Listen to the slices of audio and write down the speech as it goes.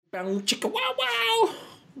Bow chicka wow wow.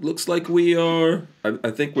 Looks like we are.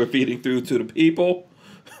 I think we're feeding through to the people.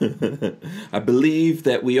 I believe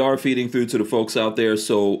that we are feeding through to the folks out there.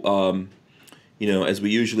 So, as we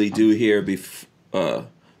usually do here,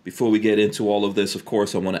 before we get into all of this, of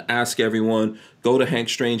course, I want to ask everyone, go to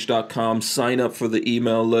hankstrange.com, sign up for the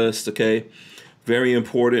email list, okay? Very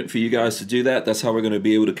important for you guys to do that. That's how we're going to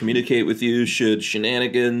be able to communicate with you should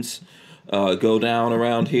shenanigans go down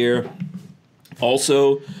around here.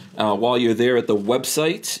 Also, while you're there at the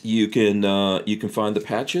website, you can find the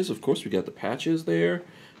patches. Of course, we got the patches there,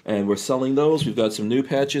 and we're selling those. We've got some new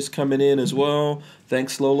patches coming in as well.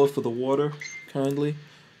 Thanks, Lola, for the water, kindly.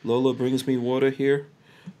 Lola brings me water here,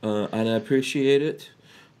 and I appreciate it.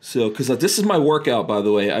 So, because this is my workout, by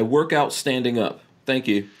the way. I work out standing up. Thank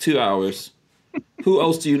you. 2 hours. Who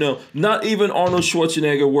else do you know? Not even Arnold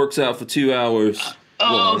Schwarzenegger works out for 2 hours.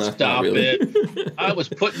 Oh, well, stop it. I was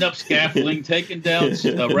putting up scaffolding, taking down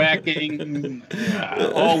racking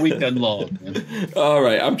all weekend long. Man. All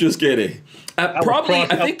right, I'm just kidding.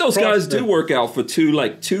 I think those guys do work out for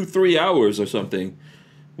 2-3 hours or something,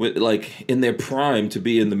 with in their prime to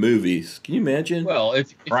be in the movies. Can you imagine? Well,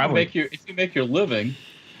 if you make your living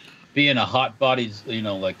being a hot bodied,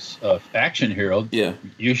 action hero, yeah,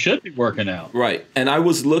 you should be working out. Right. And I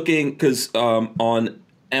was looking because on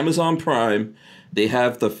Amazon Prime, they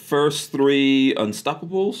have the first 3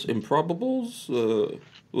 Unstoppables, Improbables.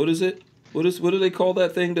 What is it? What do they call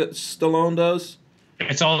that thing that Stallone does?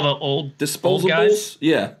 It's all the old disposables. Old guys?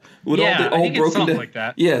 Yeah, with all the old broken down. Like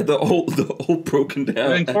that. Yeah, the old broken down.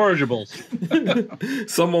 The incorrigibles.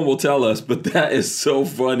 Someone will tell us, but that is so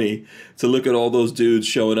funny to look at all those dudes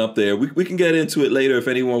showing up there. We can get into it later if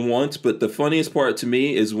anyone wants, but the funniest part to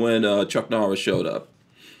me is when Chuck Norris showed up.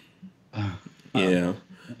 Yeah.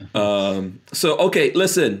 So, okay,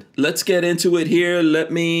 listen, let's get into it here.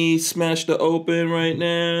 Let me smash the open right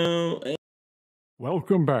now.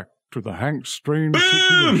 Welcome back to the Hank Strange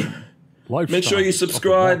Situation. Make sure you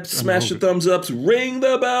subscribe, smash the thumbs ups, ring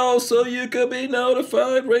the bell so you can be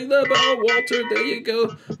notified. Ring the bell, Walter. There you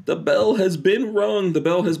go. The bell has been rung. The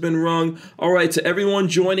bell has been rung. All right, to everyone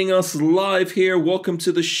joining us live here, welcome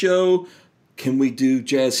to the show. Can we do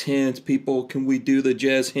jazz hands, people? Can we do the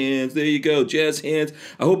jazz hands? There you go, jazz hands.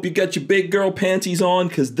 I hope you got your big girl panties on,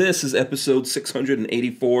 because this is episode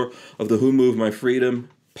 684 of the Who Moved My Freedom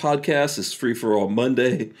podcast. It's Free for All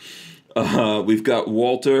Monday. We've got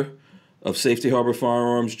Walter of Safety Harbor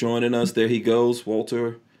Firearms joining us. There he goes,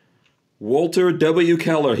 Walter. Walter W.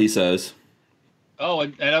 Keller, he says. Oh,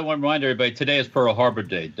 and I want to remind everybody, today is Pearl Harbor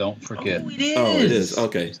Day. Don't forget. Oh, it is.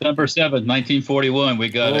 Okay. December 7th, 1941. We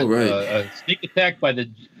got a sneak attack by the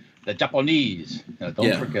Japanese.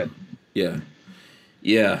 Don't forget. Yeah.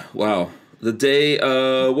 Yeah. Wow. The day,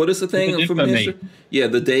 what is the thing from history? Yeah,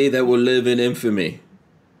 the day that will live in infamy.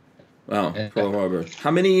 Wow. Yeah. Pearl Harbor.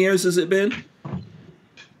 How many years has it been?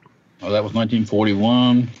 Oh, that was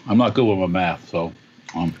 1941. I'm not good with my math, so.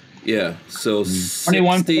 Yeah. So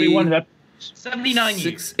 21, 41. 79 years.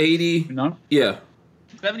 680. No? Yeah.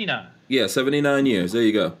 79. Yeah, 79 years. There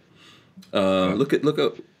you go. Look at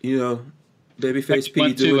Babyface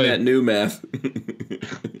P doing that new math.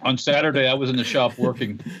 On Saturday, I was in the shop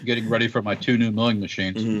working, getting ready for my 2 new milling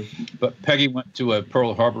machines. Mm-hmm. But Peggy went to a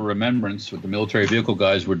Pearl Harbor remembrance that the military vehicle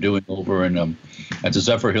guys were doing over in at the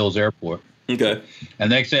Zephyr Hills Airport. Okay.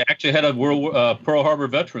 And they actually had a Pearl Harbor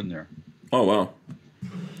veteran there. Oh, wow.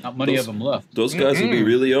 Not many of them left. Those guys would be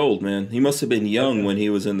really old, man. He must have been young when he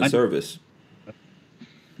was in the service.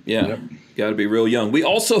 Yeah, got to be real young. We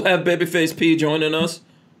also have Babyface P joining us.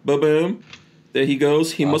 Ba-boom. There he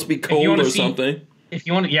goes. He must be cold or something. If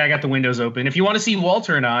you want to, I got the windows open. If you want to see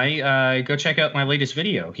Walter and I, go check out my latest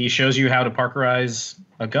video. He shows you how to parkerize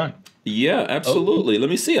a gun. Yeah, absolutely. Let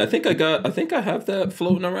me see. I think I have that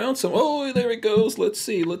floating around. So, there it goes. Let's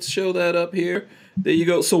see. Let's show that up here. There you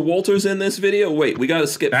go. So Walter's in this video. Wait, we got to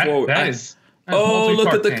skip forward.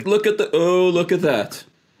 Look at that.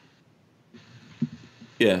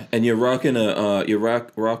 Yeah, and you're rocking a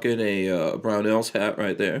Brownell's hat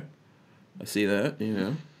right there. I see that.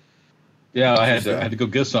 Yeah, I had to go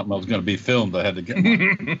get something. I was going to be filmed. I had to get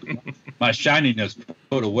my shininess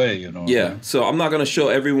put away. Yeah. So I'm not going to show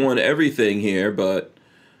everyone everything here, but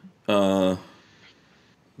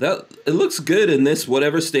that it looks good in this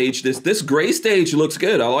whatever stage. This gray stage looks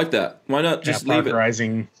good. I like that. Why not just leave it?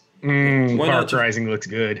 Parkerizing looks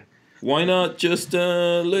good. Why not just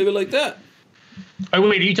leave it like that? Oh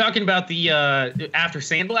wait, are you talking about the after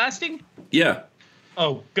sandblasting? Yeah.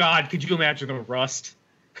 Oh God, could you imagine the rust?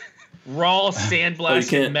 Raw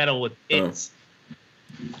sandblasted metal with pits.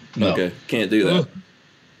 No. Okay, can't do that.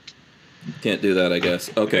 Can't do that, I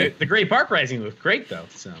guess. Okay. The Great Park Rising looked great though.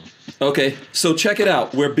 So Okay, so check it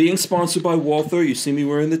out. We're being sponsored by Walther. You see me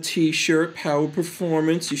wearing the T-shirt, Power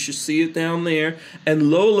Performance. You should see it down there. And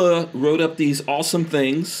Lola wrote up these awesome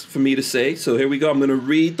things for me to say. So here we go. I'm going to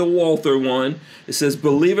read the Walther one. It says,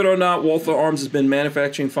 believe it or not, Walther Arms has been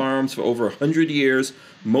manufacturing firearms for over 100 years.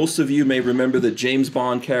 Most of you may remember that James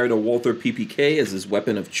Bond carried a Walther PPK as his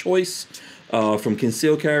weapon of choice. From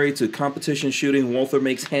concealed carry to competition shooting, Walther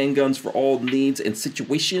makes handguns for all needs and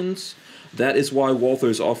situations. That is why Walther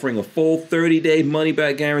is offering a full 30-day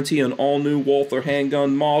money-back guarantee on all new Walther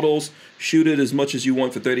handgun models. Shoot it as much as you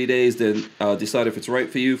want for 30 days, then decide if it's right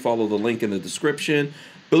for you. Follow the link in the description.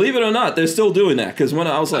 Believe it or not, they're still doing that. Because when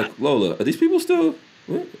I was like, Lola, are these people still...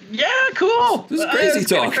 What? yeah, cool. This is crazy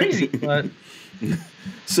talk. Crazy, but...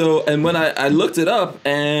 So, and when I looked it up,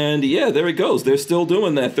 and yeah, there it goes. They're still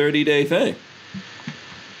doing that 30-day thing.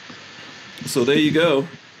 So there you go.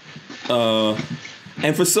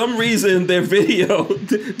 And for some reason, their video...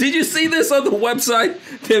 Did you see this on the website?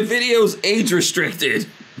 Their video's age restricted.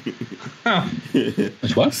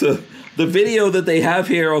 That's what? So the video that they have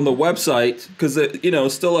here on the website, because,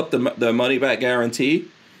 it's still up the money-back guarantee,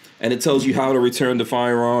 and it tells you how to return the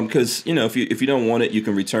firearm, because, if you don't want it, you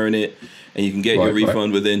can return it, and you can get your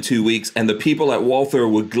refund within 2 weeks. And the people at Walther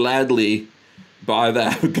would gladly buy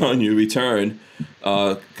that gun you return,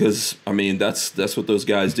 because that's what those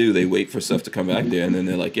guys do. They wait for stuff to come back there, and then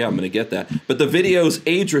they're like, yeah, I'm gonna get that. But the video's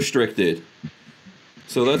age restricted,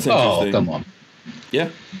 so that's interesting. Oh, come on. Yeah,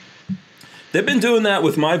 they've been doing that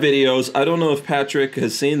with my videos. I don't know if Patrick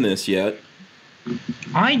has seen this yet.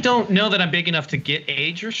 I don't know that I'm big enough to get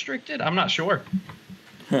age restricted. I'm not sure.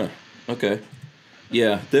 Huh. Okay.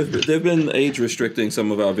 Yeah, they've been age restricting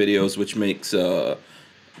some of our videos, which makes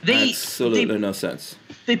absolutely no sense.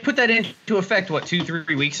 They put that into effect,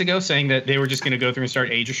 2-3 weeks ago, saying that they were just going to go through and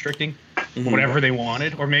start age restricting whatever they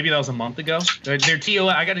wanted, or maybe that was a month ago. Their TO,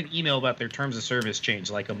 I got an email about their terms of service changed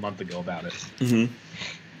like a month ago about it. Mm-hmm.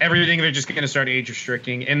 Everything they're just going to start age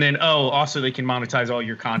restricting, and then also they can monetize all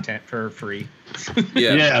your content for free.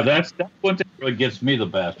 Yeah, that's one thing that gets me, the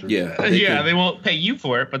bastard. Yeah, they won't pay you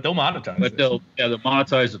for it, but they'll monetize. But they'll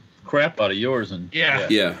monetize the crap out of yours, and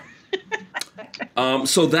yeah.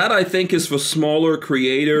 So that I think is for smaller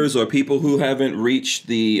creators or people who haven't reached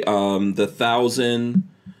the 1,000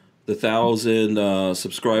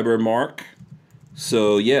 subscriber mark.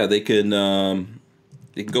 So yeah, they can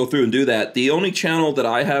go through and do that. The only channel that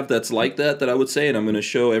I have that's like that I would say, and I'm going to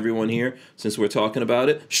show everyone here since we're talking about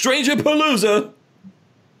it, Strangerpalooza.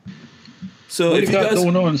 So what if you you got guys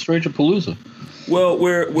going on in Strangerpalooza? Well,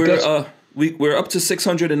 we're up to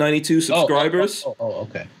 692 subscribers.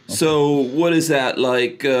 Okay. So what is that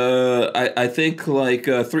like? I think like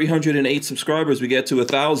 308 subscribers. We get to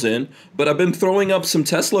 1,000. But I've been throwing up some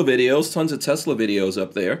Tesla videos, tons of Tesla videos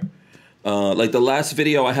up there. Like the last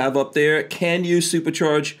video I have up there, can you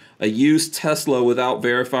supercharge a used Tesla without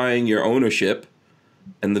verifying your ownership?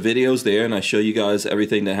 And the video's there, and I show you guys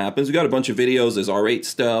everything that happens. We got a bunch of videos. There's R8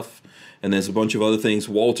 stuff, and there's a bunch of other things.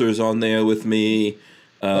 Walter's on there with me.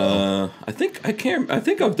 I think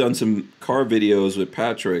I've done some car videos with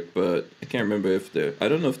Patrick, but I can't remember I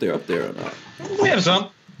don't know if they're up there or not. We have some.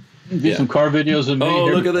 Get some car videos of me. Oh,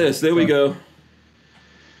 look at this. There we go.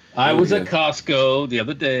 I was at Costco the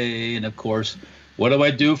other day, and of course, what do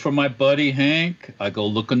I do for my buddy Hank? I go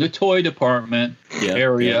look in the toy department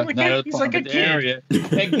area, not apartment area,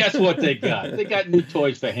 and guess what they got? They got new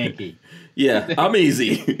toys for Hanky. Yeah, I'm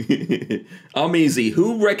easy. I'm easy.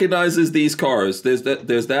 Who recognizes these cars? There's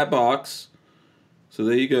that box. So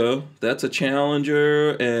there you go. That's a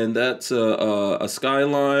Challenger, and that's a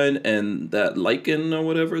Skyline, and that Lycan or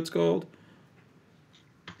whatever it's called.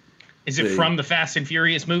 Is it from the Fast and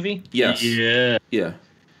Furious movie? Yes. Yeah. Yeah.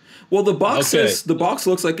 Well, the box says the box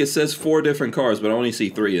looks like it says 4 different cars, but I only see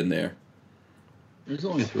 3 in there. There's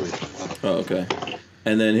only 3. Oh, okay.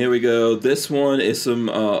 And then here we go. This one is some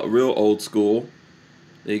real old school.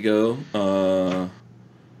 There you go.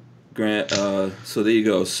 So there you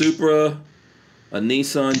go. Supra, a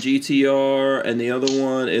Nissan GTR, and the other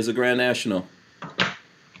one is a Grand National.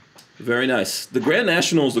 Very nice. The Grand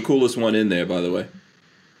National is the coolest one in there, by the way.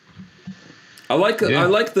 I like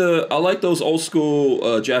those old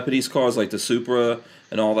school Japanese cars like the Supra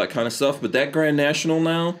and all that kind of stuff. But that Grand National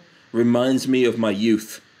now reminds me of my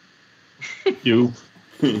youth. Your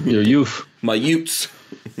youth. My youths.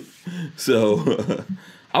 So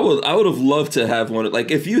I would have loved to have one.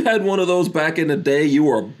 Like if you had one of those back in the day, you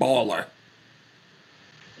were a baller.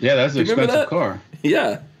 Yeah, that's an expensive car.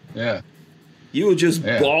 Yeah. Yeah. You were just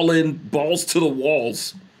balling balls to the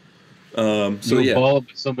walls. So you yeah, followed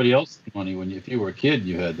with somebody else's money if you were a kid.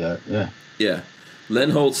 You had that. Yeah. yeah.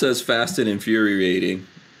 Len Holt says fast and infuriating.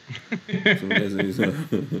 Yeah.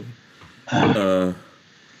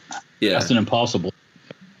 Fast and impossible.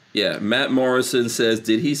 Yeah, Matt Morrison says,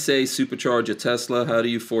 did he say supercharge a Tesla? How do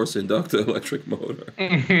you force induct an electric motor?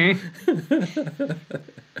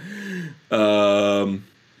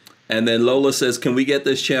 And then Lola says, can we get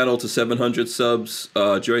this channel to 700 subs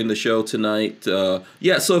during the show tonight?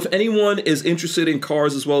 Yeah, so if anyone is interested in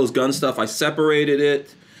cars as well as gun stuff, I separated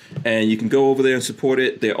it. And you can go over there and support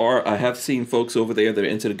it. I have seen folks over there that are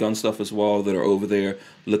into the gun stuff as well that are over there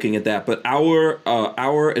looking at that. But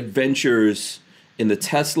our adventures in the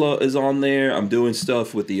Tesla is on there. I'm doing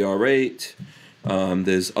stuff with the R8.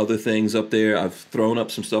 There's other things up there. I've thrown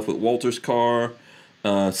up some stuff with Walter's car.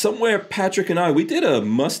 Somewhere Patrick and we did a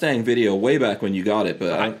Mustang video way back when you got it.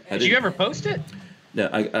 But did you ever post it? Yeah,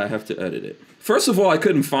 I have to edit it. First of all, I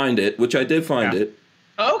couldn't find it, which I did find it.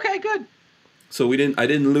 Okay, good. So I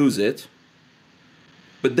didn't lose it.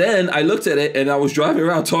 But then I looked at it and I was driving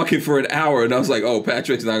around talking for an hour and I was like, oh,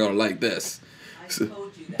 Patrick's not going to like this. I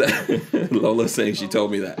told you that. Lola's saying she told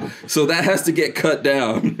me that. So that has to get cut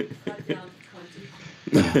down. Cut down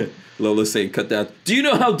to 20. Lola's saying cut down. Do you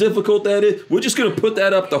know how difficult that is? We're just going to put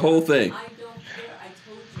that up, the whole thing. I don't care. I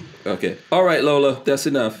told you. Okay. All right, Lola, that's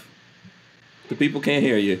enough. The people can't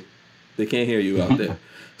hear you. They can't hear you out there.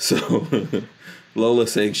 So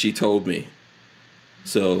Lola's saying she told me.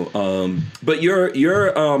 So, but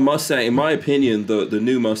your Mustang, in my opinion, the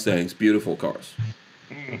new Mustangs, beautiful cars.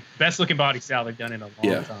 Best looking body style they've done in a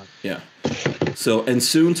long time. Yeah. So, and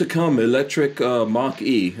soon to come, electric Mach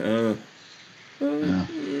E.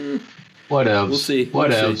 What else? We'll see.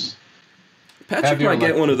 What else? Patrick might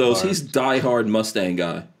get one of those. He's diehard Mustang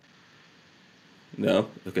guy. No?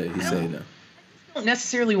 Okay, he's saying no. I don't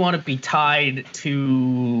necessarily want to be tied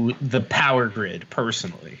to the power grid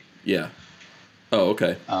personally. Yeah. Oh,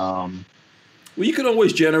 okay. Um, Well, you can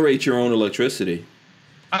always generate your own electricity.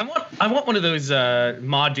 I want one of those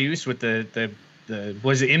Mod Deuce with the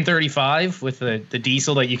was it M35 with the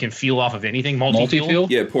diesel that you can fuel off of anything, multi-fuel?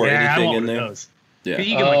 Yeah, pour I anything want in one of there. those. Yeah.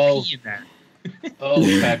 You can like pee in that. Oh,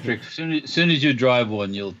 Patrick, soon as you drive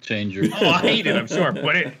one, you'll change your... Oh, I hate it, I'm sure,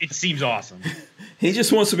 but it seems awesome. He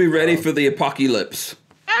just wants to be ready for the apocalypse.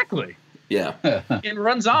 Exactly. Yeah. And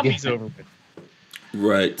run zombies over with.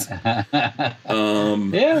 Right.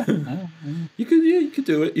 Yeah. You could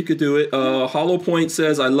do it. You could do it. Hollow Point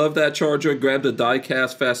says, I love that charger. Grabbed a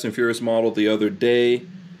die-cast Fast and Furious model the other day.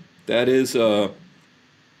 That is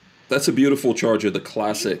that's a beautiful charger, the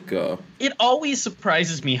classic. It always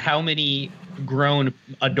surprises me how many grown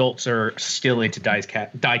adults are still into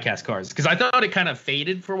die-cast cars, because I thought it kind of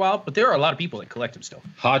faded for a while, but there are a lot of people that collect them still.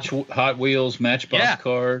 Hot Wheels, Matchbox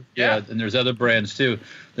car. Yeah, and there's other brands too.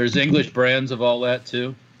 There's English brands of all that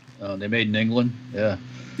too. They made in England. Yeah.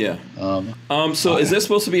 Yeah. So is this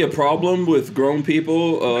supposed to be a problem with grown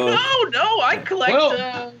people? No, I collect.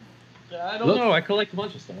 I don't know. I collect a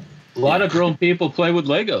bunch of stuff. A lot of grown people play with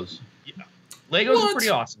Legos. Yeah. Legos are pretty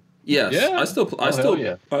awesome. Yes. Yeah. I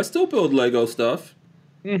still build Lego stuff.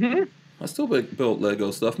 Mm-hmm. I still build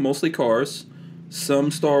Lego stuff, mostly cars, some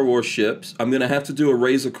Star Wars ships. I'm gonna have to do a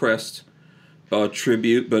Razor Crest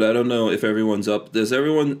tribute, but I don't know if everyone's up. Is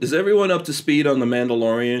everyone up to speed on The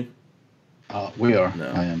Mandalorian? We are.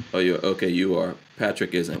 No. I am. Oh, you are.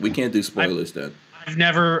 Patrick isn't. We can't do spoilers then. I've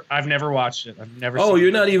never watched it. I've never. Oh, seen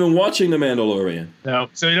you're not even watching The Mandalorian. No,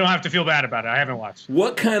 so you don't have to feel bad about it. I haven't watched.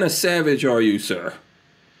 What kind of savage are you, sir?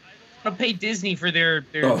 I don't pay Disney for their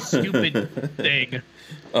stupid thing.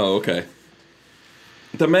 Oh, okay.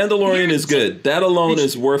 The Mandalorian is good. That alone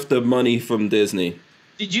is worth the money from Disney.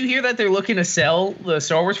 Did you hear that they're looking to sell the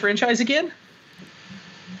Star Wars franchise again?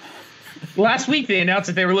 Last week they announced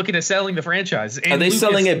that they were looking at selling the franchise. And Are they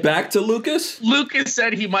selling it back to Lucas? Lucas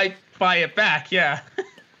said he might buy it back. Yeah.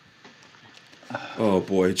 Oh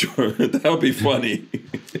boy, Jordan, that would be funny.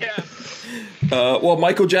 Yeah. Well,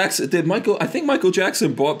 Michael Jackson I think Michael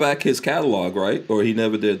Jackson bought back his catalog, right? Or he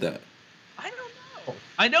never did that. I don't know.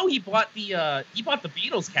 I know he bought the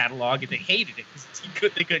Beatles catalog and they hated it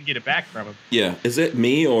because they couldn't get it back from him. Yeah. Is it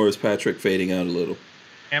me or is Patrick fading out a little?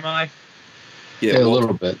 Am I? Yeah, a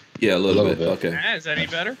little bit. Yeah, a little bit. Okay. Is that any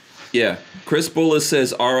better? Yeah. Chris Bullis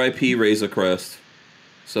says R.I.P. Razor Crest.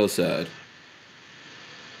 So sad.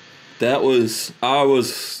 I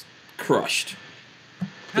was crushed.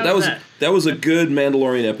 But that was a good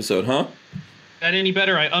Mandalorian episode, huh? That any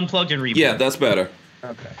better? I unplugged and rebooted. Yeah, that's better.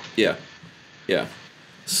 Okay. Yeah.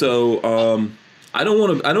 So I don't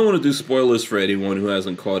want to do spoilers for anyone who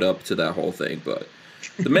hasn't caught up to that whole thing, but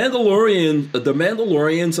The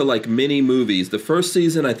Mandalorians are like mini movies. The first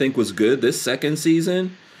season I think was good. This second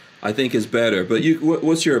season I think is better. But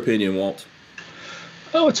what's your opinion, Walt?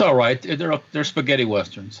 Oh, it's all right. They're spaghetti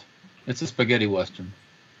westerns. It's a spaghetti western.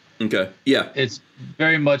 Okay. Yeah. It's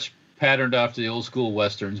very much patterned after the old school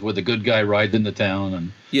westerns, where the good guy rides into town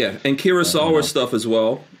and and Kurosawa stuff as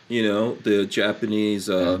well. You know, the Japanese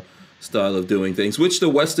style of doing things, which the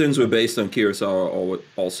westerns were based on Kurosawa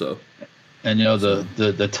also. And you know,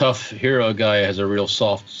 the tough hero guy has a real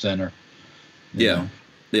soft center. You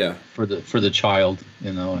know, for the child,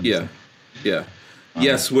 you know. And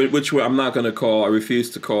yes, which I'm not going to call. I refuse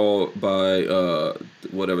to call by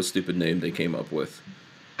whatever stupid name they came up with.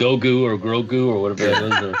 Gogu or Grogu or whatever that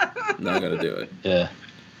is. Or, not going to do it. Yeah.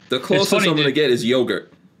 The closest I'm going to get is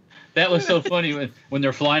yogurt. That was so funny when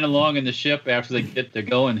they're flying along in the ship after they get to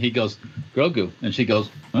go, and he goes, Grogu. And she goes,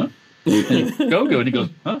 huh? Grogu. And he goes,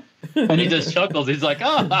 huh? And he just chuckles. He's like,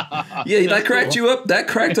 ah. Yeah, that cracked you up. That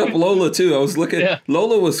cracked up Lola, too. I was looking. Yeah.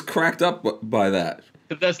 Lola was cracked up by that.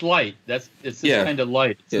 But that's light. It's just kind of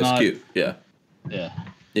light. It's cute.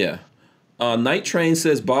 Yeah. Night Train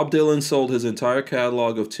says Bob Dylan sold his entire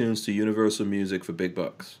catalog of tunes to Universal Music for big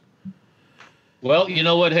bucks. Well, you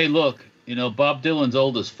know what? Hey, look. You know, Bob Dylan's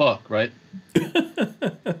old as fuck, right?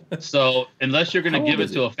 So unless you're going to give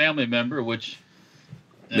it to a family member, which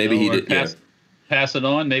maybe he did pass it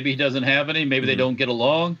on, maybe he doesn't have any, maybe they don't get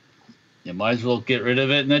along, you might as well get rid of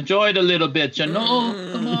it and enjoy it a little bit, you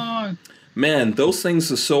know? Come on. Man, those things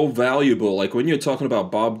are so valuable. Like when you're talking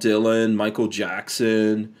about Bob Dylan, Michael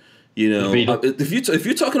Jackson, you know, if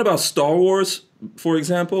you're talking about Star Wars, for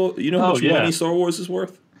example, you know how much money Star Wars is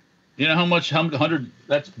worth? You know how much?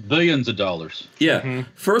 That's billions of dollars. Yeah. Mm-hmm.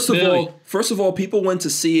 First of all, people went to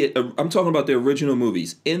see it. I'm talking about the original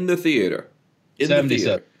movies in the theater. In 77. the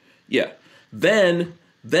theater. Yeah. Then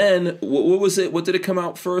what was it? What did it come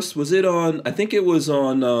out first? Was it on? I think it was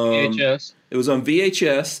on VHS. It was on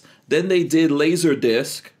VHS. Then they did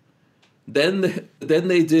Laserdisc. Then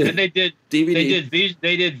they did DVD.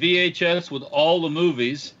 They did VHS with all the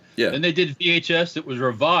movies. Yeah. Then they did VHS. It was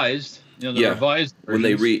revised. You know, the revised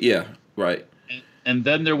versions. When they right. And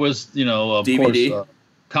then there was, you know, of DVD. course,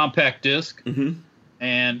 compact disc,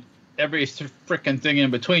 and every freaking thing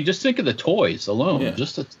in between. Just think of the toys alone.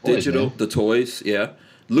 Just the toys, digital, the toys. Yeah.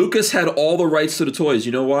 Lucas had all the rights to the toys.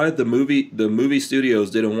 You know why? The movie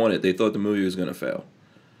studios didn't want it. They thought the movie was going to fail.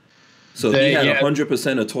 So he had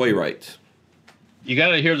 100% of toy rights. You got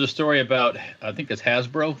to hear the story about, I think it's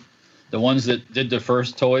Hasbro, the ones that did the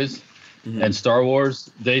first toys. And Star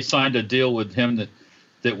Wars, they signed a deal with him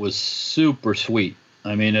that was super sweet.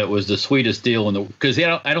 I mean, it was the sweetest deal because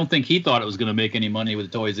I don't think he thought it was going to make any money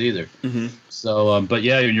with the toys either. So, but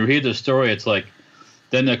yeah, when you hear the story, it's like,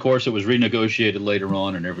 then of course it was renegotiated later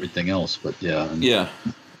on and everything else. But yeah,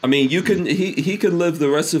 I mean, he could live the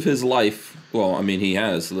rest of his life. Well, I mean, he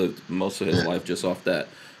has lived most of his life just off that,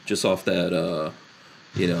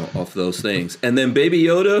 you know, off those things. And then Baby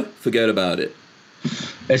Yoda, forget about it.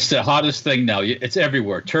 It's the hottest thing now. It's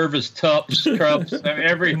everywhere. Tervis cups.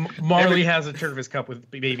 Marley has a Tervis cup with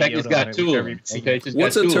Baby Yoda. He's got two of them. Okay,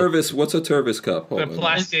 what's a Tervis cup?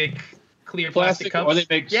 The clear plastic cups. Or they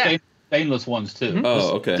make stainless ones too.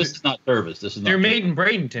 Oh, okay. This is not Tervis. They're made in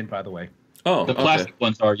Bradenton, by the way. Oh, the plastic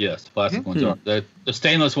ones are, yes. The plastic ones are. The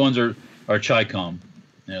stainless ones are Chi-Com.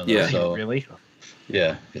 You know, so, really?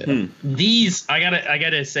 Yeah. These I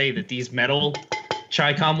gotta say that these metal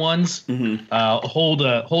Chi-Com ones hold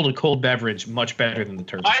a cold beverage much better than the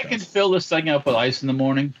Tervis. I can fill this thing up with ice in the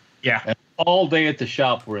morning. Yeah. And all day at the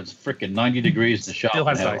shop where it's freaking 90 degrees in the shop. Still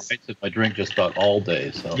has ice. I my drink just about all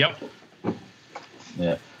day. So. Yep.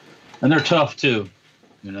 Yeah. And they're tough too,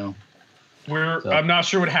 you know. I'm not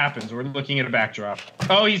sure what happens. We're looking at a backdrop.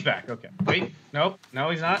 Oh, he's back. Okay. Wait. Nope.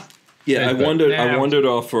 No, he's not. Yeah, I wandered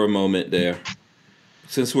off for a moment there.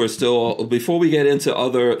 Since we're still, before we get into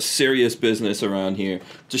other serious business around here,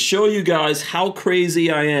 to show you guys how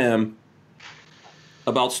crazy I am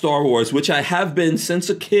about Star Wars, which I have been since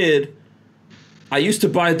a kid. I used to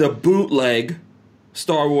buy the bootleg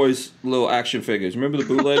Star Wars little action figures. Remember the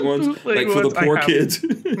bootleg ones? Like for the poor kids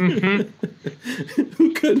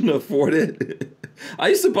who couldn't afford it. I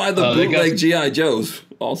used to buy the bootleg G.I. Joes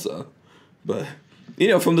also. But, you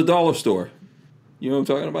know, from the dollar store. You know what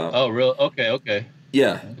I'm talking about? Oh, really? Okay.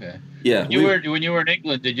 Yeah. Okay. Yeah. When you were in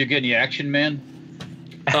England, did you get any Action Man?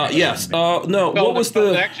 Yes. No. What was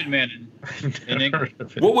the Action Man in England?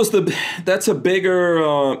 What was the? That's a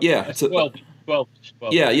bigger. Yeah. It's 12.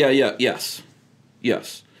 Yeah. Yes.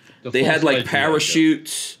 They had like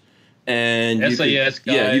parachutes, and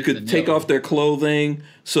you could take off their clothing,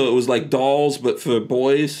 so it was like dolls, but for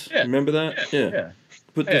boys. Yeah. Remember that? Yeah.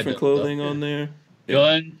 Put Yeah, different clothing on there.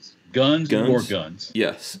 Guns, Guns? and more guns.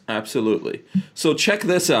 Yes, absolutely. So check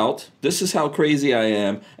this out. This is how crazy I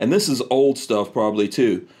am, and this is old stuff probably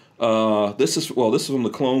too. This is from the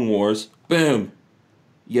Clone Wars. Boom,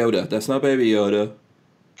 Yoda. That's not Baby Yoda.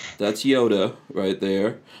 That's Yoda right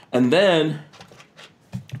there. And then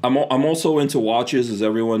I'm also into watches, as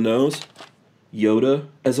everyone knows. Yoda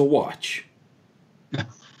as a watch,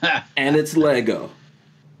 and it's Lego.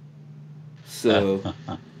 So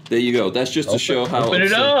there you go. That's just to show how. Open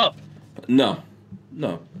it up. No.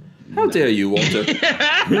 How dare you, Walter?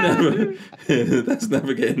 That's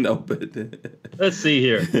never getting opened. Let's see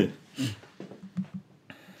here.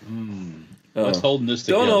 What's holding this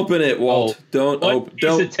together? Don't open it, Walt. Don't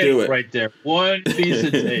do it. Right there. One piece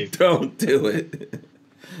of tape. Don't do it.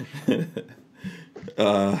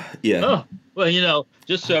 Yeah. Oh, well,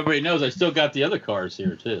 just so everybody knows, I still got the other cars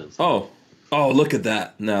here too. Oh, look at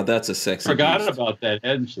that. Now that's a sexy Forgot beast. about that,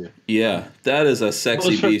 hadn't you? Yeah, that is a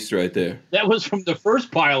sexy beast right there. That was from the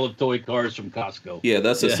first pile of toy cars from Costco. Yeah,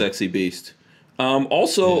 that's a sexy beast.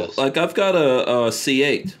 Also, Yes. like I've got a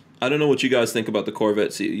C8. I don't know what you guys think about the Corvette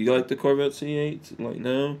C8. You like the Corvette C8? Like,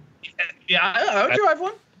 no? Yeah, I would drive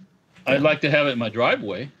one. I'd like to have it in my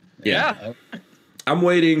driveway. Yeah. I'm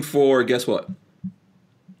waiting for, guess what?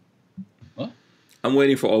 What? I'm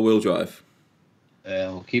waiting for all-wheel drive.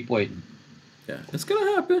 We'll keep waiting. Yeah, it's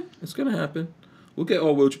gonna happen. It's gonna happen. We'll get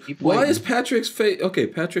all-wheel drive. Keep Why waiting. is Patrick's face? Okay,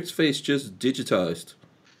 Patrick's face just digitized.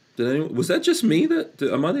 Was that just me?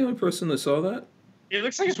 Am I the only person that saw that? It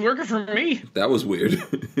looks like it's working for me. That was weird.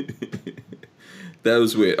 That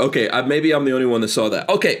was weird. Okay, maybe I'm the only one that saw that.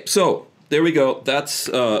 Okay, so there we go. That's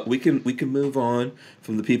we can move on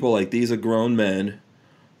from the people like these are grown men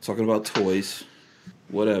talking about toys,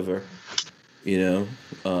 whatever.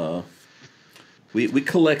 We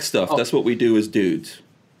collect stuff. That's what we do as dudes.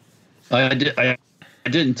 I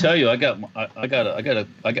didn't tell you. I think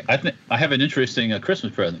I have an interesting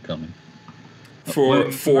Christmas present coming. For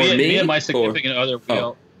me and my significant other.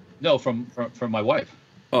 No, from my wife.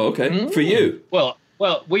 Oh, okay. For you. Well,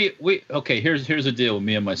 we okay. Here's the deal with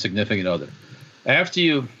me and my significant other. After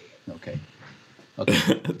you, okay.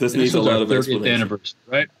 This needs a lot of 30th explanation. anniversary,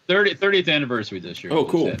 right? 30th anniversary this year. Oh,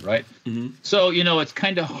 cool. Said, right? Mm-hmm. So it's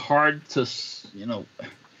kind of hard to you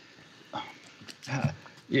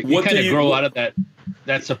What kind do of you- grow out of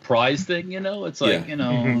that surprise thing. It's like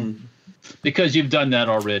because you've done that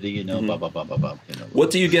already. Blah blah blah blah blah.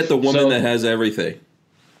 What do you get the woman So- that has everything?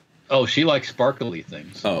 Oh, she likes sparkly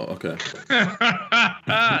things. Oh, okay.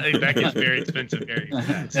 That gets very expensive very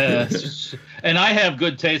fast. And I have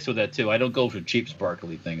good taste with that too. I don't go for cheap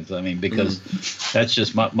sparkly things. I mean, because that's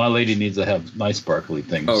just my lady needs to have nice sparkly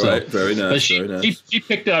things. All right, very nice. But Very nice. she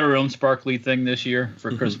picked out her own sparkly thing this year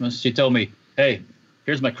for Christmas. She told me, "Hey,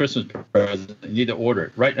 here's my Christmas present. You need to order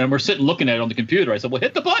it, right?" And we're sitting looking at it on the computer. I said, "Well,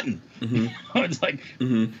 hit the button." It's like,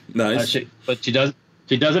 Nice. but she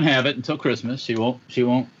doesn't have it until Christmas. She won't.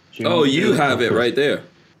 Oh, you have it right there.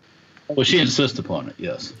 Well, she insists upon it.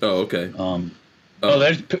 Yes. Oh, okay.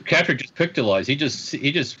 There's Patrick just pictualized. He just.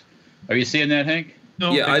 Are you seeing that, Hank?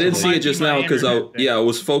 No, Yeah, I didn't see it just my now because internet thing. I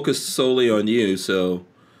was focused solely on you. So,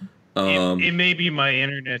 It may be my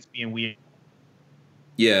internet's being weird.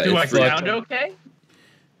 yeah. Do I it's sound okay?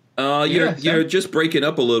 you're just breaking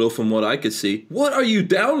up a little from what I could see. What are you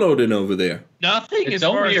downloading over there? Nothing It's as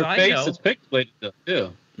far only as your I face know. that's pixelated, though.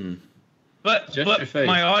 Yeah. But just your face.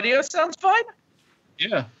 my audio sounds fine?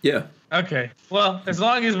 Yeah. Yeah. Okay. Well, as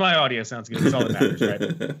long as my audio sounds good, that's all that matters, right?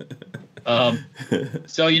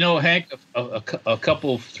 So Hank, a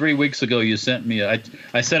couple 3 weeks ago, you sent me.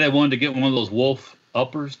 I said I wanted to get one of those Wolf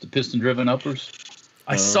uppers, the piston-driven uppers.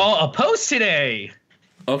 I saw a post today.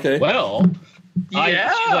 Okay. Well,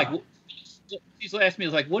 Yeah. she's asked me,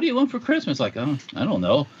 like, what do you want for Christmas? Like, I don't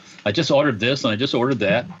know. I just ordered this and I just ordered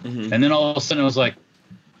that, and then all of a sudden I was like,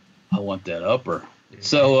 I want that upper.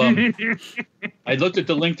 So I looked at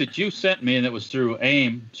the link that you sent me, and it was through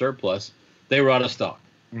AIM Surplus. They were out of stock.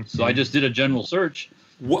 So I just did a general search.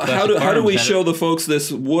 How do we show the folks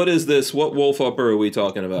this? What is this? What Wolf upper are we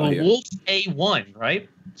talking about Well, here? Wolf A1, right?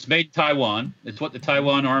 It's made in Taiwan. It's what the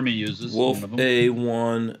Taiwan Army uses. Wolf one of them.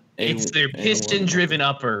 A1. It's their piston-driven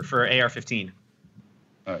upper for AR-15.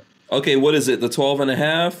 Okay, what is it? The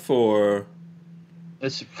 12.5 or?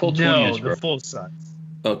 It's full 20 No, inch. the bro. full size.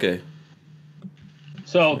 Okay.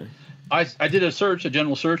 So I did a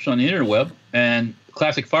general search on the interweb, and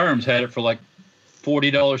Classic Firearms had it for like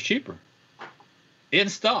 $40 cheaper. In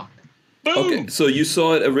stock. Boom! Okay, so you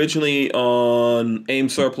saw it originally on AIM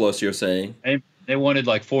Surplus, you're saying? They wanted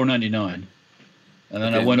like $4.99. And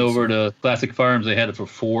then Okay, I went over to Classic Firearms. They had it for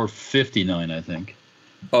 $4.59, I think.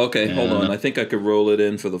 Okay, hold And, on. I think I could roll it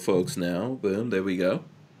in for the folks now. Boom, there we go.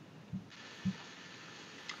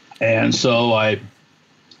 And so I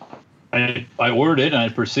ordered it, and I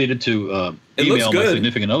proceeded to It looks email my good.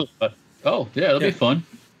 significant other. But that'll be fun.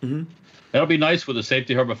 Mm-hmm. That'll be nice with a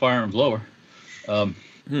Safety Harbor firearms lower.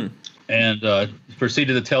 And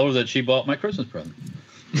proceeded to tell her that she bought my Christmas present.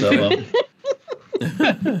 So,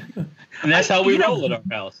 and that's how we roll at our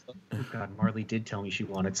house. Oh God, Marley did tell me she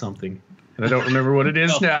wanted something, and I don't remember what it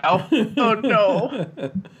is now. Oh no!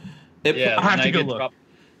 Yeah, I'll have when to go look.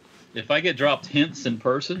 If I get dropped hints in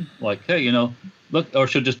person, like, hey, look, or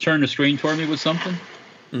she'll just turn the screen toward me with something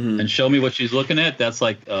and show me what she's looking at. That's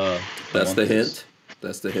like That's the hint.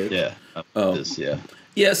 That's the hint. Yeah. Yeah.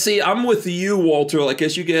 Yeah, see, I'm with you, Walter. Like,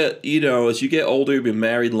 as you get older, you've been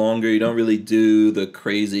married longer, you don't really do the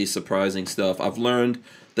crazy, surprising stuff. I've learned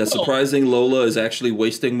that surprising Lola is actually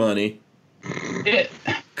wasting money.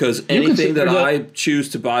 Because anything that I choose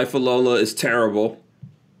to buy for Lola is terrible.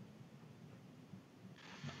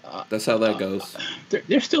 That's how that goes.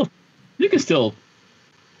 You can still,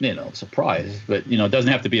 surprise, but, it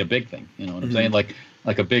doesn't have to be a big thing. You know what I'm saying? Like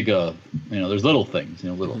a big, there's little things,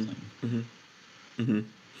 little things. Mm-hmm.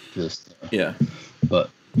 Just yeah,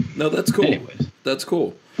 but no, that's cool. Anyways. That's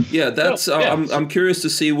cool. Yeah, that's. I'm curious to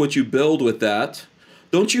see what you build with that.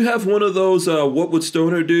 Don't you have one of those? What would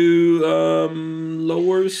Stoner do?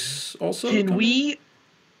 Lowers also. Can we?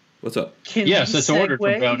 What's up? Yes, it's ordered from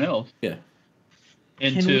Brownells. Yeah.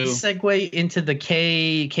 Can we segue into the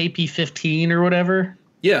KP15 or whatever?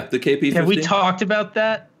 Yeah, the KP15. Have we talked about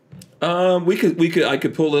that? We could. I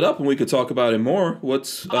could pull it up and we could talk about it more.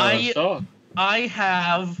 What's? I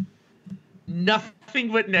have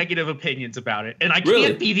nothing but negative opinions about it, and I Really?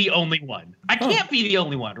 can't be the only one. I can't be the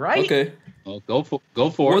only one, right? Okay. Well, go for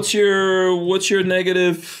it. What's your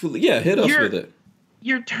negative? Yeah, hit us with it.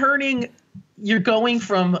 You're going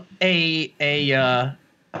from an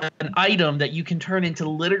item that you can turn into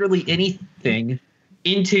literally anything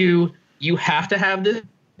into you have to have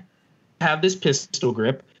this pistol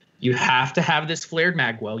grip. You have to have this flared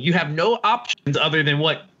magwell. You have no options other than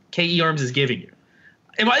what KE Arms is giving you.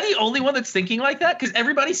 Am I the only one that's thinking like that? Because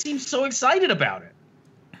everybody seems so excited about it.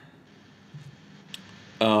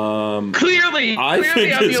 Clearly, I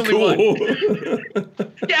think I'm it's the only cool.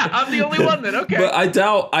 one. Yeah, I'm the only one then. Okay. But I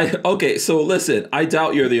doubt. Okay, so listen. I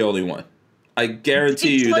doubt you're the only one. I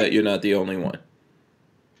guarantee you that you're not the only one.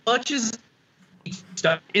 Much as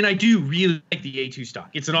stuff, and I do really like the A2 stock.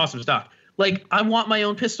 It's an awesome stock. Like, I want my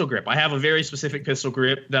own pistol grip. I have a very specific pistol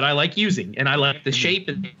grip that I like using, and I like the shape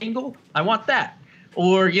and the angle. I want that.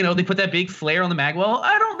 Or, they put that big flare on the magwell.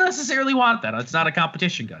 I don't necessarily want that. It's not a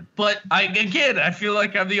competition gun. But I feel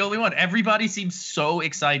like I'm the only one. Everybody seems so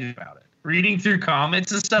excited about it. Reading through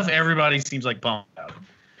comments and stuff, everybody seems like pumped about it.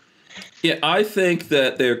 Yeah, I think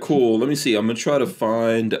that they're cool. Let me see. I'm gonna try to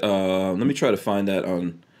find. Let me try to find that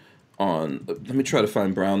on. Let me try to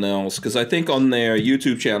find Brownells, because I think on their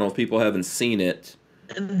YouTube channel, if people haven't seen it,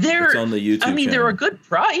 it's on the YouTube. I mean, channel. they're a good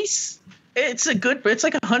price. It's like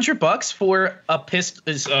 $100 for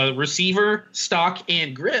a receiver, stock,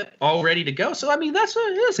 and grip all ready to go. So I mean, that's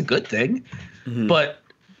a good thing. Mm-hmm. But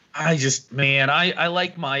I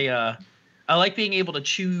like I like being able to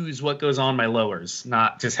choose what goes on my lowers,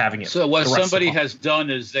 not just having it. So what somebody has done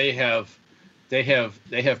is they have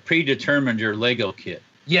predetermined your Lego kit.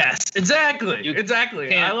 Yes,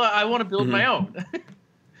 exactly. I want to build my own.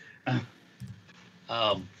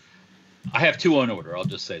 I have two on order. I'll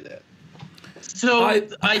just say that. So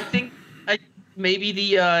I think maybe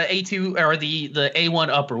the A2 or the A1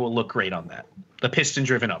 upper will look great on that. The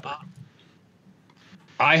piston-driven upper.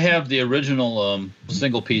 I have the original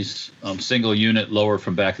single-piece, single-unit lower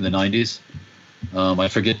from back in the 90s. I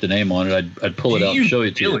forget the name on it. I'd pull it out and show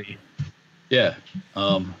you to you. Yeah.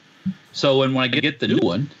 So when I get the new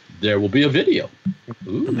one, there will be a video.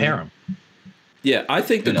 Ooh. Compare them. Yeah, I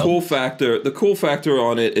think the cool factor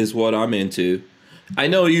on it is what I'm into. I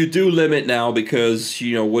know you do limit now because,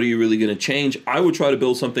 what are you really going to change? I would try to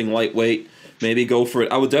build something lightweight, maybe go for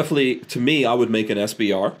it. I would make an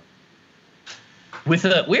SBR. With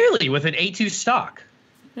an A2 stock.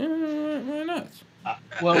 Why not?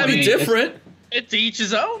 Well, that'd be different. It's each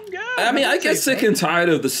his own. Yeah, I mean, I get sick and tired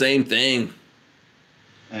of the same thing.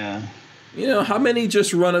 Yeah. How many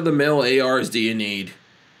just run-of-the-mill ARs do you need?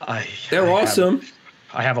 They're awesome.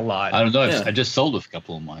 I have a lot. I don't know. Yeah. I just sold a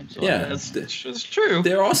couple of mine. So yeah, that's true.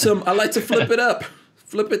 They're awesome. I like to flip it up.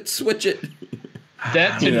 Flip it, switch it.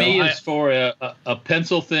 That to me is for a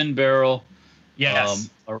pencil-thin barrel. Yes.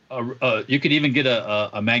 You could even get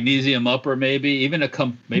a magnesium upper, maybe even a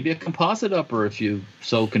composite upper if you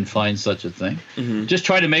so can find such a thing. Mm-hmm. Just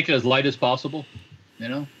try to make it as light as possible. You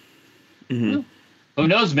know. Mhm. Who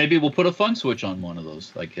knows? Maybe we'll put a fun switch on one of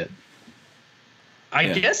those like it. I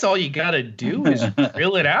Yeah. guess all you gotta do is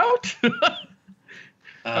drill it out.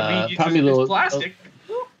 I mean, Probably a it's little plastic.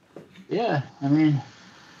 Yeah, I mean,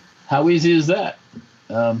 how easy is that?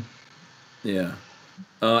 Yeah.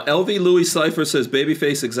 LV Louis Cipher says,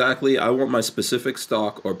 "Babyface, exactly. I want my specific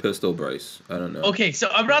stock or pistol brace." I don't know. Okay, so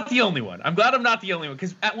I'm not the only one. I'm glad I'm not the only one,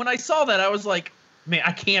 because when I saw that, I was like, man,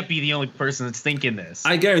 I can't be the only person that's thinking this.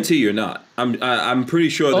 I guarantee you're not. I'm pretty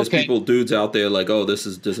sure there's Okay. people, dudes out there like, oh,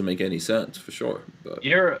 doesn't make any sense for sure. But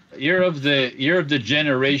You're of the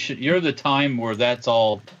generation. You're of the time where that's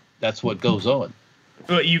what goes on.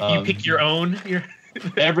 But you pick your own.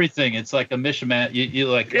 Everything. It's like a mishmash. You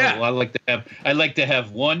like. Yeah. Oh, I like to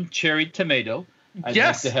have one cherry tomato. I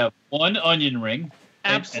Yes. like to have one onion ring.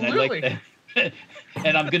 Absolutely.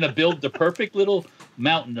 And I'm gonna build the perfect little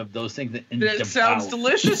mountain of those things. That sounds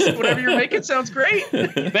delicious. Whatever you're making sounds great.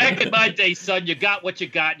 Back in my day, son, you got what you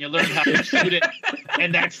got, and you learned how to shoot it,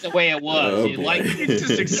 and that's the way it was. Oh, you boy. like You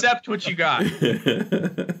just accept what you got.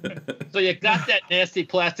 So you got that nasty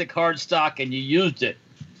plastic hard stock, and you used it.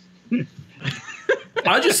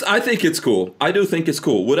 I think it's cool. I do think it's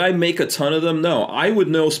cool. Would I make a ton of them? No. I would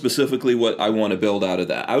know specifically what I want to build out of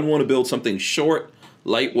that. I would want to build something short,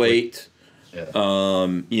 lightweight. Yeah.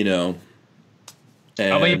 You know.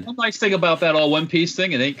 And, I mean, one nice thing about that all one piece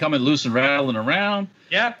thing, it ain't coming loose and rattling around.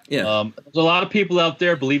 Yeah. yeah. There's a lot of people out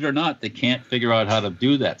there, believe it or not, they can't figure out how to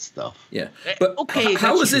do that stuff. Yeah, but Okay,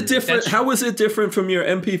 how that's is it true. different? That's How is it different from your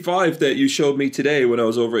MP5 that you showed me today when I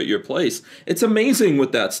was over at your place? It's amazing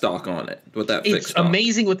with that stock on it, with that fixed It's stock.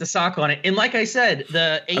 amazing with the sock on it. And like I said,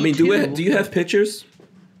 the A2, I mean, do you have pictures?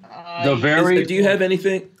 The very Do you have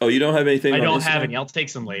anything? Oh, you don't have anything. I on don't this have side? any. I'll take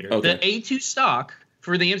some later. Okay. The A2 stock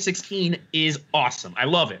for the M16 is awesome. I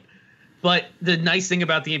love it. But the nice thing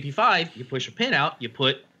about the MP5, you push a pin out, you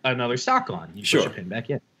put another stock on. You Sure. push a pin back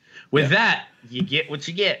in. With that, you get what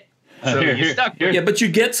you get. So you're stuck with Yeah, but you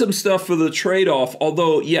get some stuff for the trade-off.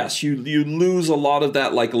 Although, yes, you lose a lot of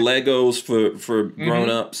that like Legos for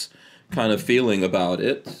grown-ups kind of feeling about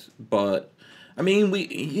it. But I mean,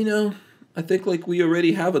 I think like we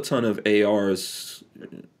already have a ton of ARs.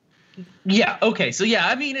 Yeah, okay. So yeah,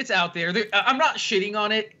 I mean it's out there. I'm not shitting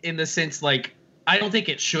on it in the sense like I don't think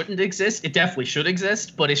it shouldn't exist. It definitely should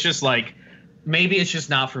exist, but it's just like maybe it's just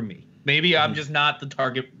not for me. Maybe I'm just not the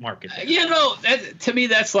target market. You know, to me,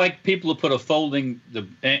 that's like people who put a folding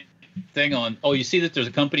thing on. Oh, you see that there's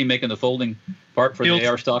a company making the folding part for the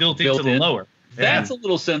AR stock built into the lower. That's a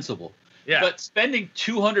little sensible. Yeah. But spending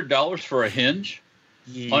 $200 for a hinge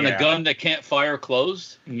on a gun that can't fire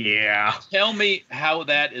closed, Yeah. tell me how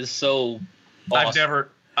that is so awesome.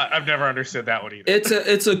 I've never understood that one either.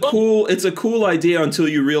 It's a cool idea until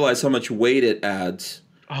you realize how much weight it adds.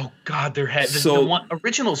 Oh God, their head. So-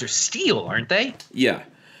 Originals are steel, aren't they? Yeah,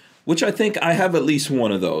 which I think I have at least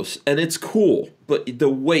one of those, and it's cool. But the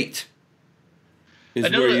weight is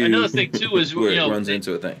Another thing too is where it runs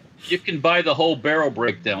into a thing. You can buy the whole barrel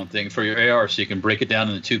breakdown thing for your AR, so you can break it down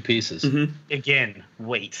into two pieces. Mm-hmm. Again,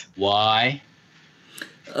 weight. Why?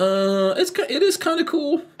 It is kind of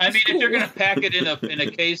cool. I mean, It's if you're cool. going to pack it in a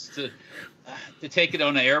case to take it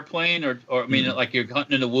on an airplane, or I mean, like you're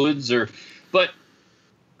hunting in the woods,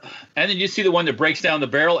 and then you see the one that breaks down the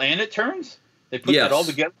barrel and it turns. They put Yes. that all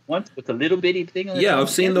together once with a little bitty thing on it. Yeah, I've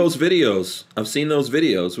seen those videos.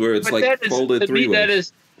 Where it's But like that is, folded to three me,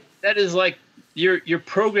 ways. that is like you're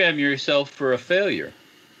programming yourself for a failure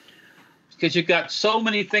because you've got so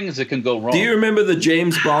many things that can go wrong. Do you remember the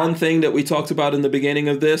James Bond thing that we talked about in the beginning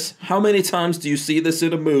of this? How many times do you see this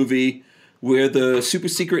in a movie where the super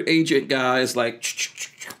secret agent guy is like,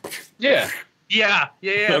 Yeah. Yeah.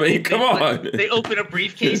 I mean, come on. They open a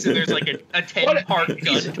briefcase and there's like a 10-part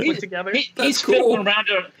gun put together. He's cool. fiddling around.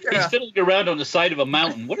 He's fiddling around on the side of a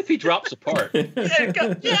mountain. What if he drops apart?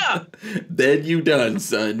 Yeah. then you done,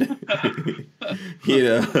 son.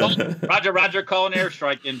 Roger, call an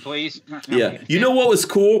airstrike in, please. Yeah. You know what was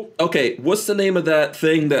cool? Okay, what's the name of that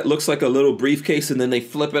thing that looks like a little briefcase and then they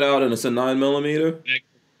flip it out and it's a 9mm?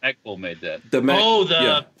 Magpul made that. The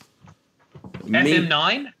FM9?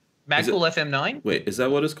 Magpul FM9? Wait, is that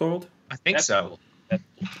what it's called? I think so.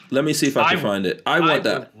 Let me see if I can find it. I want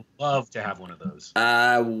that. would love to have one of those.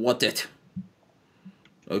 I want it.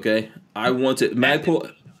 Okay, I want it. Magpul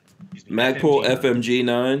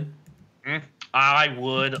FMG9. I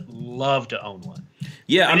would love to own one.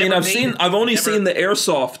 Yeah, I They mean, never I've made it. I've only Never- seen the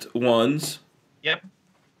airsoft ones. Yep.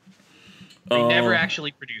 They never Um,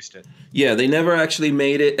 actually produced it. Yeah, they never actually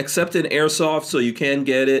made it, except in airsoft, so you can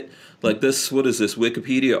get it. Like this, what is this?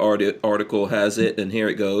 Wikipedia article has it, and here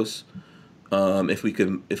it goes. if we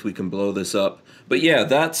can blow this up. But yeah,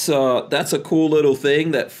 that's a cool little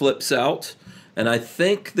thing that flips out. And I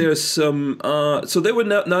think there's some. So there were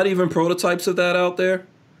not even prototypes of that out there.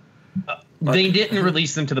 They didn't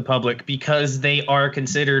release them to the public because they are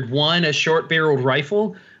considered, one, a short-barreled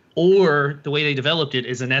rifle, or the way they developed it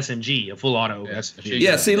is an SMG, a full auto SMG.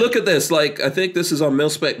 Yeah, see, look at this. Like, I think this is on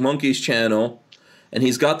Milspec Monkey's channel, and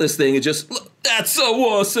he's got this thing. It just look, that's so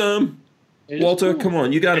awesome. Walter, cool. Come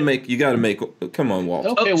on, you gotta make. Come on, Walter.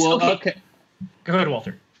 Okay, well, okay. Go ahead,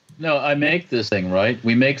 Walter. No, I make this thing, right?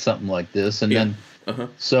 We make something like this, and then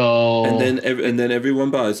so and then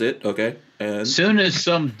everyone buys it, okay? And soon as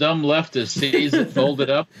some dumb leftist sees it folded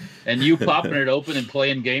up, and you popping it open and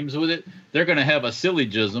playing games with it, they're gonna have a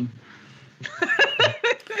syllogism.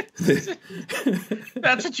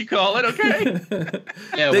 That's what you call it, okay?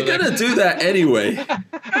 Yeah, they're gonna do that anyway.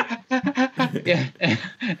 Yeah,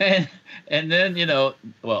 and then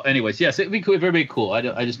well, anyways, yes, it'd be cool, very cool.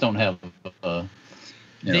 I just don't have.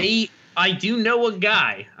 I do know a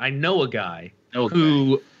guy. I know a guy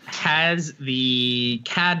who has the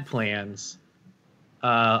CAD plans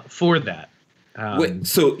for that. Wait,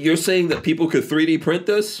 so you're saying that people could 3D print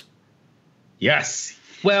this? Yes.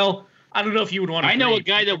 Well, I don't know if you would want to. I know a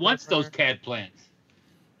guy that wants those CAD plans.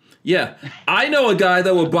 Yeah, I know a guy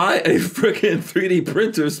that will buy a freaking 3D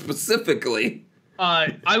printer specifically.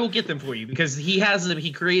 I will get them for you because he has them.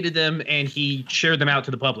 He created them and he shared them out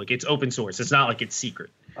to the public. It's open source. It's not like it's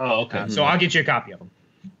secret. Oh, okay. So I'll get you a copy of them.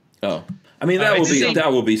 Oh, I mean that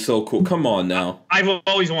will be so cool. Come on now. I've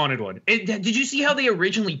always wanted one. Did you see how they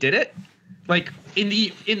originally did it? Like in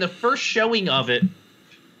the first showing of it,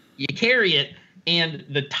 you carry it and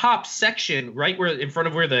the top section, right where in front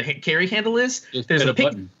of where the carry handle is, there's a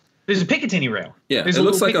button. There's a Picatinny rail. Yeah, it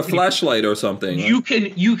looks like a flashlight or something. You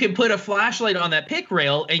can put a flashlight on that pick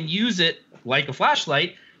rail and use it like a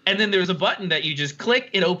flashlight, and then there's a button that you just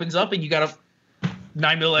click, it opens up, and you got a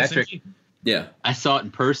 9mm SMG. Yeah, I saw it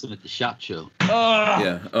in person at the SHOT Show.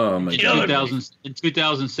 Yeah. Oh my God. In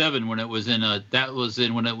 2007, when it was in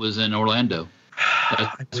when it was in Orlando.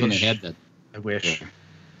 That's when they had that. I wish. Yeah.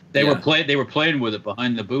 They were playing with it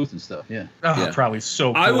behind the booth and stuff. Yeah. Probably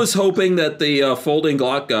so cool. I was hoping that the folding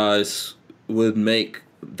Glock guys would make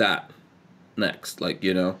that next, like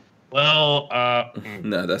Well,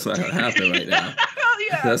 no, that's not gonna happen right now.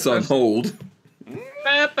 Yeah, that's on hold.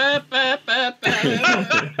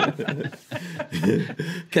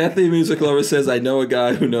 Kathy Music Lover says, "I know a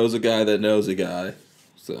guy who knows a guy that knows a guy."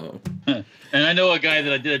 So. And I know a guy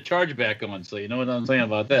that I did a chargeback on, so you know what I'm saying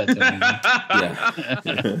about that.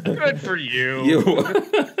 Yeah. Good for you.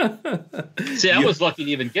 See, I was lucky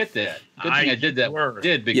to even get that. Good thing I did that.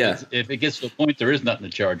 Because if it gets to a point, there is nothing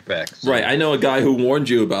to charge back. So. Right. I know a guy who warned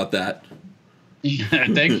you about that.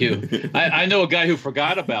 Thank you. I know a guy who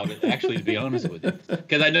forgot about it, actually, to be honest with you.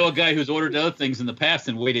 Because I know a guy who's ordered other things in the past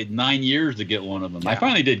and waited 9 years to get one of them. I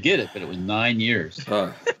finally did get it, but it was 9 years.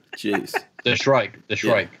 Oh, jeez. The Shrike.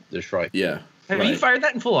 Yeah. Have you fired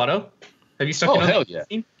that in full auto? Have you stuck it on? Hell yeah.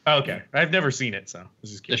 Oh, okay. I've never seen it, so I was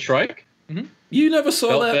just curious. The Shrike? Mm-hmm. You never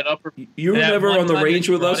saw that? You were never on the range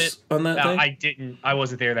with us on that thing? I didn't. I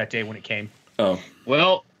wasn't there that day when it came. Oh.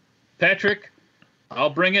 Well, Patrick, I'll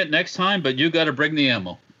bring it next time, but you got to bring the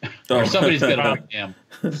ammo. Or somebody's got to bring the ammo.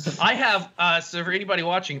 I have, so for anybody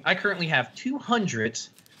watching, I currently have 200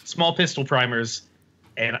 small pistol primers,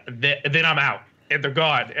 and then I'm out. And they're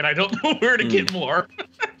gone, and I don't know where to get more.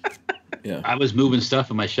 Yeah. I was moving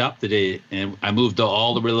stuff in my shop today, and I moved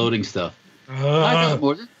all the reloading stuff. I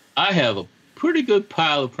have a pretty good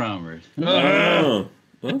pile of primers.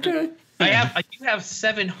 Okay. I do have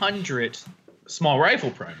 700 small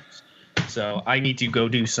rifle primers, so I need to go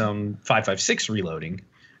do some 5.56 reloading.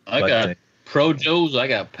 I got Pro Joes, I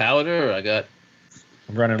got powder, I'm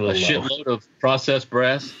running a little shitload of processed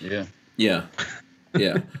brass. Yeah. Yeah.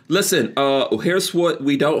 Yeah. Listen, here's what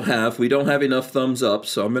we don't have. We don't have enough thumbs up,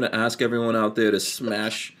 so I'm going to ask everyone out there to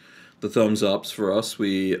smash the thumbs ups for us.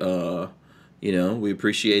 We we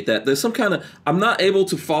appreciate that. There's some kind of I'm not able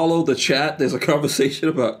to follow the chat. There's a conversation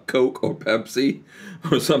about Coke or Pepsi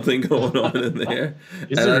or something going on in there.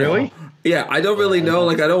 Is it really? Yeah, I don't really know.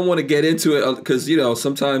 Like I don't want to get into it cuz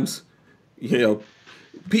sometimes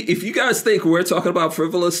if you guys think we're talking about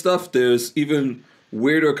frivolous stuff, there's even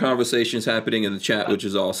weirder conversations happening in the chat, which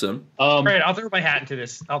is awesome. All right, I'll throw my hat into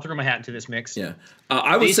this. Mix. Yeah,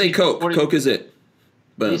 I would say Coke. Coke is it.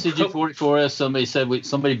 DCG-44S. Somebody said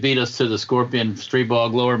somebody beat us to the Scorpion Street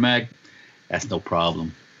Bog lower mag. That's no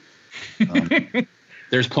problem.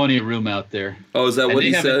 There's plenty of room out there. Oh, is that what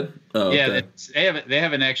he said? Oh, yeah, okay. they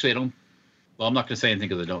haven't actually. I'm not going to say anything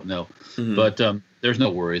because I don't know. Mm-hmm. But there's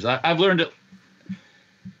no worries. I've learned it.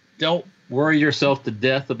 worry yourself to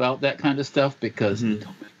death about that kind of stuff because it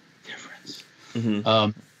don't make a difference.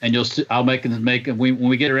 And I'll make when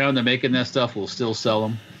we get around to making that stuff, we'll still sell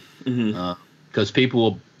them because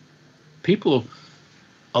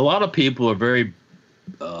a lot of people are very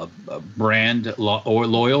brand or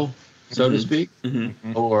loyal, so to speak,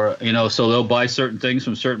 or so they'll buy certain things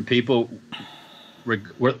from certain people,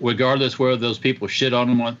 regardless whether those people shit on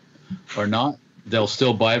them or not. They'll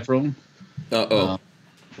still buy from them.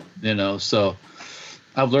 So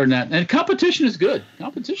I've learned that, and competition is good.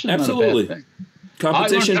 Competition is absolutely. Not a bad thing.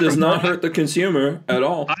 Competition does not hurt the consumer at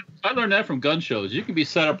all. I learned that from gun shows. You can be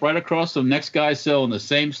set up right across the next guy selling the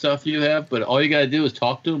same stuff you have, but all you got to do is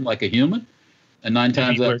talk to him like a human, and 9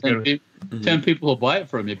 times out of 10 people will buy it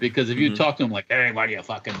from you because if you talk to them like, "Hey, what do you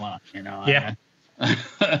fucking want?" Yeah.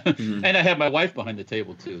 And I have my wife behind the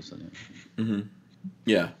table too. So.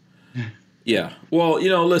 Yeah. Yeah. Well,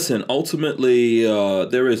 listen. Ultimately,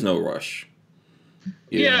 there is no rush.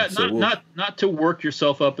 Not to work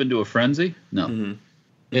yourself up into a frenzy. No,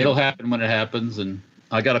 it'll happen when it happens. And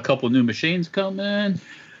I got a couple new machines coming,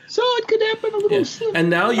 so it could happen a little soon. And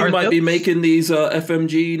now you might be making these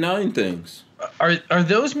FMG 9 things. Are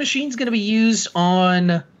those machines going to be used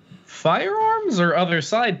on firearms or other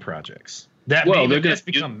side projects? They're going to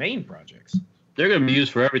become main projects. They're going to be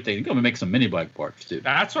used for everything. They're going to make some mini bike parts too.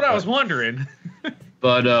 That's what I was wondering.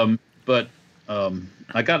 But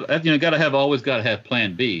I got always got to have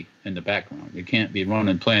Plan B in the background. You can't be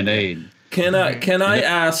running Plan A. Can I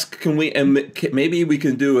ask? Can we? And maybe we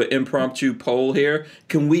can do an impromptu poll here.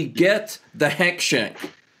 Can we get the Hank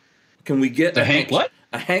Shank? Can we get the Hank what?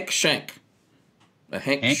 A Hank Shank. A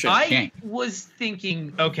Hank Shank. I was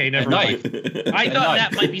thinking. Okay, never mind. I thought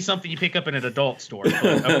that might be something you pick up in an adult store.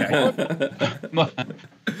 But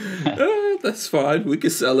okay. That's fine. We can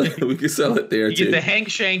sell it. We can sell it there you too. Get the Hank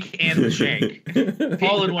Shank and the Shank,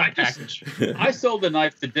 all in one package. I sold the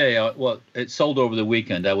knife today. It sold over the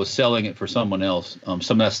weekend. I was selling it for someone else. Some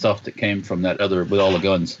of that stuff that came from that other with all the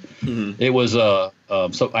guns. It was so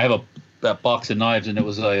I have that box of knives, and it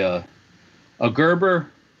was a Gerber.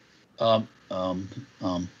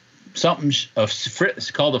 Something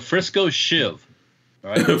it's called a Frisco Shiv,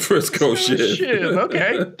 right? Frisco Shiv.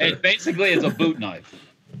 Okay. And basically, it's a boot knife.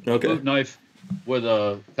 Okay. Boot knife with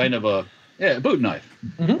a kind of a boot knife.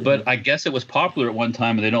 But I guess it was popular at one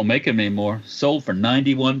time, and they don't make them anymore. Sold for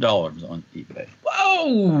 $91 on eBay.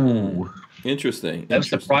 Whoa. Interesting. That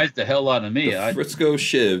surprised the hell out of me. Frisco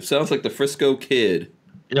Shiv sounds like the Frisco Kid.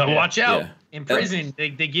 Watch out. Yeah. In prison, they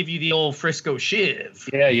give you the old Frisco Shiv.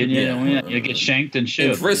 Yeah, you get shanked and shivved.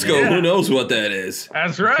 In Frisco, who knows what that is?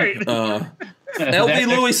 That's right. LB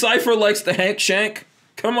Louis Cipher likes the Hank Shank.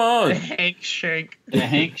 Come on. The Hank Shank. The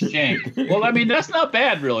Hank Shank. Well, I mean, that's not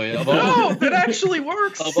bad, really. No, that actually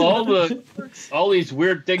works. Of all these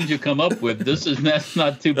weird things you come up with, that's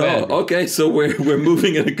not too bad. Oh, okay, so we're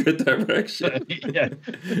moving in a good direction. Yeah.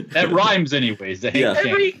 That rhymes, anyways. The Hank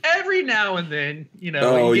Shank. Every now and then, you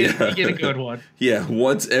get a good one. Yeah,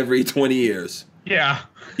 once every 20 years. Yeah.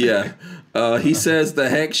 Yeah. He says the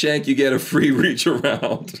Hank Shank, you get a free reach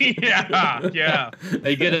around. Yeah.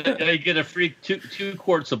 They get a free two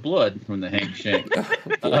quarts of blood from the Hank Shank.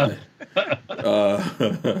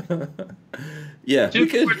 Yeah, 2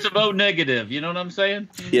 quarts of O negative. You know what I'm saying?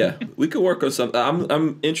 Yeah, we could work on something.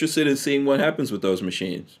 I'm interested in seeing what happens with those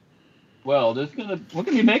machines. Well, we're gonna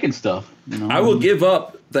be making stuff. I will give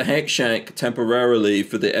up the Hank Shank temporarily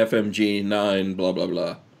for the FMG 9, blah blah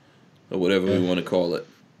blah, or whatever we want to call it.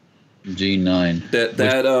 G9.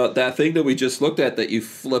 That thing that we just looked at that you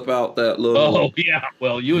flip out that little. Oh yeah,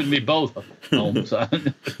 well you and me both.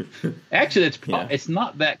 Actually, it's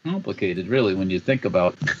not that complicated really when you think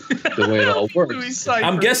about the way it all works.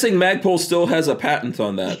 I'm guessing Magpul still has a patent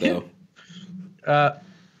on that though. I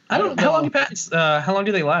don't know. How long do patents? How long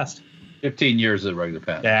do they last? 15 years of regular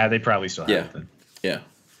patent. Yeah, they probably still have it then. Yeah.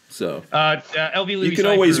 So LV Louis you can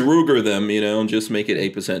always Ruger them, and just make it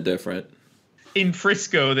 8% different. In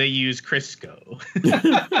Frisco, they use Crisco.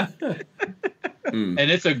 And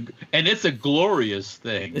it's a glorious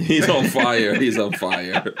thing. He's on fire. He's on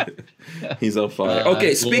fire. He's on fire.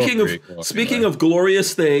 Okay, speaking of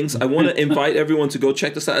glorious things, I want to invite everyone to go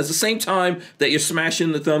check this out. At the same time that you're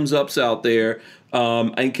smashing the thumbs ups out there,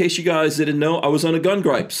 in case you guys didn't know, I was on a gun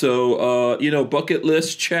gripe. So bucket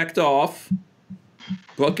list checked off.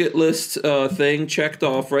 Bucket list thing checked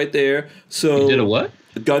off right there. So you did a what?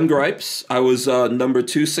 Gun gripes. I was number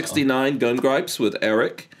 269 gun gripes with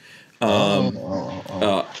Eric. IV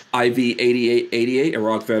 8888,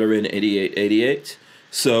 Iraq veteran 8888.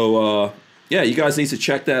 So you guys need to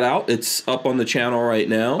check that out. It's up on the channel right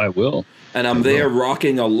now. I will. And I'm there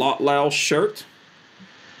rocking a Lot Lao shirt.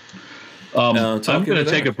 I'm talking going to to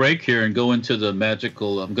take that. a break here and go into the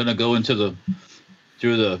magical. I'm going to go into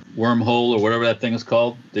through the wormhole or whatever that thing is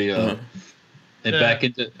called. And back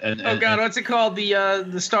into. Oh God, what's it called? Not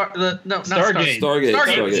Stargate.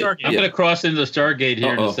 Stargate. I'm going to cross into the Stargate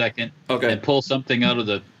here in Uh-oh. a second. Okay. And pull something out of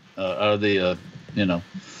the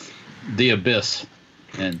the abyss.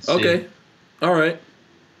 And see. Okay. All right.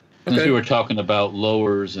 Since Okay. we were talking about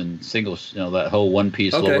lowers and singles, that whole one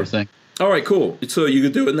piece Okay. lower thing. All right. Cool. So you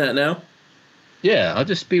could doing that now? Yeah, I'll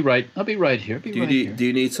just be right. I'll be right here. Do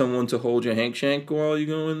you need someone to hold your Hank Shank while you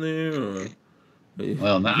go in there? Or?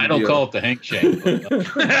 Well, no, I don't call it the Hank Shank.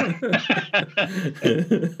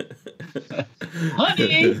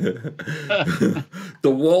 Honey. The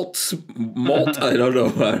Waltz malt. I don't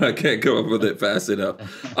know. I can't come up with it fast enough.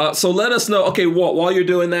 So let us know. Okay, Walt, while you're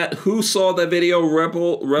doing that, who saw that video?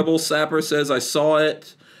 Rebel Sapper says I saw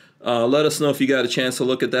it. Let us know if you got a chance to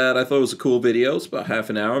look at that. I thought it was a cool video. It's about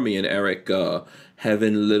half an hour. Me and Eric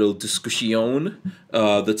having a little discussion.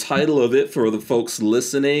 The title of it for the folks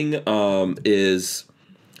listening is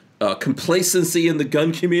Complacency in the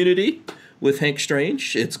Gun Community with Hank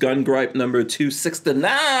Strange. It's Gun Gripe number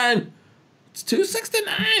 269. It's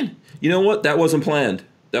 269. You know what? That wasn't planned.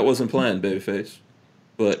 Babyface.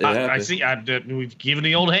 But it happened. I see. We've given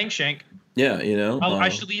the old Hank Shank. Yeah, I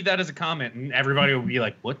should leave that as a comment, and everybody will be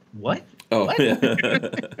like, "What? What?" Oh, yeah.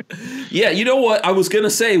 Yeah, you know what? I was going to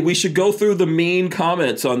say we should go through the mean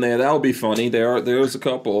comments on there. That would be funny. There's a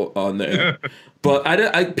couple on there.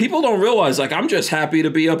 But people don't realize, like, I'm just happy to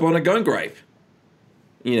be up on a gun gripe.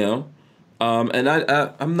 And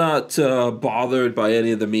I'm not bothered by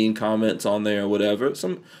any of the mean comments on there or whatever.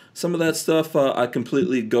 Some of that stuff, I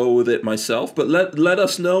completely go with it myself. But let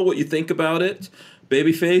us know what you think about it.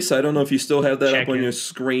 Babyface, I don't know if you still have that up on your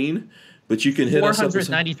screen. But you can hit us up.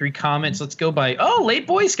 493 comments. Let's go by. Oh, late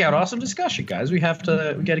Boy Scout. Awesome discussion, guys. We got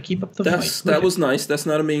to keep up the fight. That was nice. That's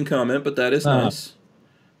not a mean comment, but that is nice.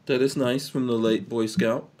 That is nice from the late Boy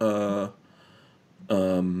Scout.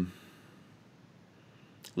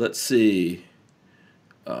 Let's see.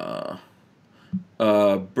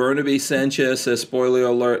 Burnaby Sanchez says, spoiler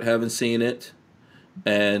alert, haven't seen it.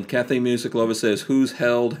 And Kathleen Music Lover says, who's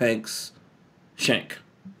held Hank's shank?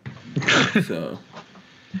 So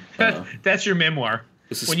that's your memoir.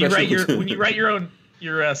 When you write your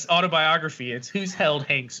autobiography, it's who's held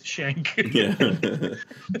Hank's shank. Yeah.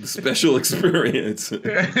 Special experience.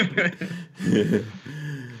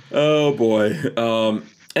 Oh boy.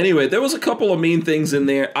 Anyway, there was a couple of mean things in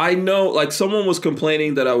there. I know, like, someone was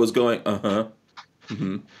complaining that I was going, a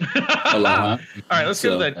lot. All right, let's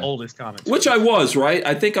go to that oldest comment. Which I was, right?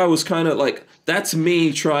 I think I was kind of like, that's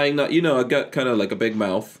me trying not, I got kind of like a big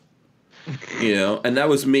mouth, and that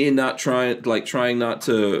was me not trying not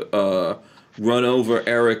to run over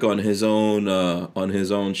Eric on his own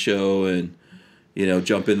show and,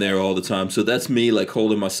 jump in there all the time. So that's me, like,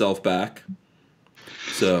 holding myself back.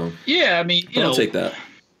 So yeah, I mean, I'll take that.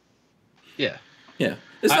 Yeah. Yeah.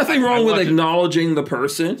 There's nothing wrong with acknowledging the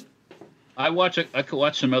person. I could watch a couple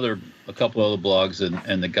other blogs,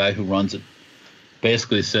 and the guy who runs it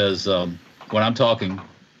basically says, when I'm talking,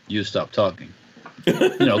 you stop talking.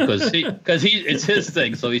 Because it's his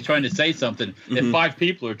thing, so he's trying to say something. Mm-hmm. If five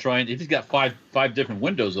people are trying, if he's got five different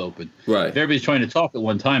windows open, right? If everybo's trying to talk at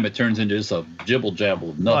one time, it turns into just a jibble jabble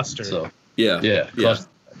of nothing. Cluster. So yeah.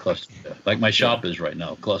 Cluster. Yeah. Like my shop is right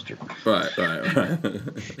now, cluster. Right.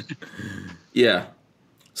 Yeah.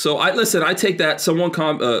 So I take that. Someone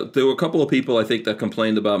there were a couple of people I think that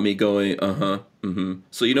complained about me going,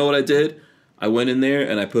 So you know what I did? I went in there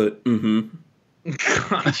and I put,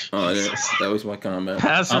 Gosh. Oh, that was my comment.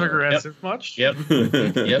 Passive aggressive much? Yep.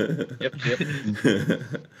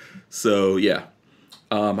 So yeah.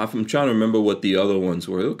 I'm trying to remember what the other ones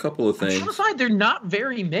were. There were a couple of things. I'm trying to find, they're not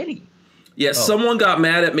very many. Yeah, someone got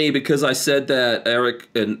mad at me because I said that Eric,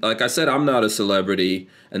 and like I said, I'm not a celebrity,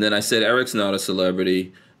 and then I said Eric's not a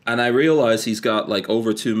celebrity, and I realized he's got like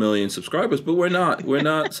over 2 million subscribers, but we're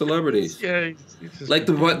not celebrities. Yeah, like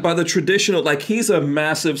by the traditional, like he's a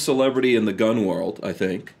massive celebrity in the gun world, I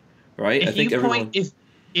think, right? I think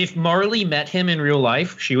if Marley met him in real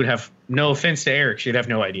life, she would have, no offense to Eric, she'd have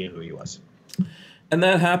no idea who he was. And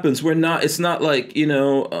that happens. It's not like, it's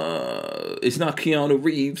not Keanu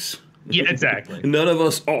Reeves. Yeah, exactly. None of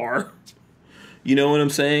us are. You know what I'm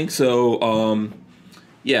saying? So,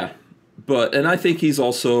 yeah. And I think he's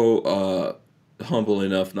also humble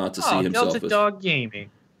enough not to see himself Delta Dog Gaming.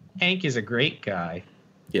 Hank is a great guy.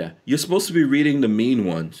 Yeah. You're supposed to be reading the mean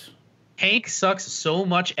ones. Hank sucks so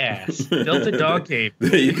much ass. Delta Dog Gaming.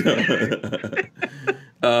 There you go.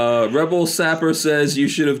 Rebel Sapper says you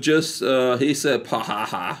should have just. He said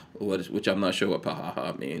pahaha, which I'm not sure what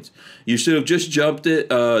pahaha means. You should have just jumped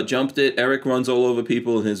it. Eric runs all over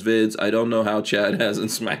people in his vids. I don't know how Chad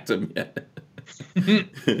hasn't smacked him yet.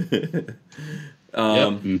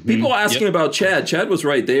 People asking about Chad. Chad was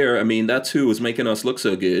right there. I mean, that's who was making us look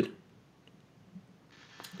so good.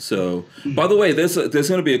 So, by the way, there's going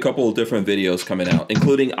to be a couple of different videos coming out,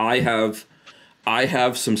 including I have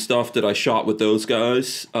some stuff that I shot with those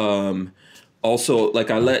guys. Also, like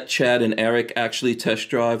I let Chad and Eric actually test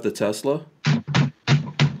drive the Tesla.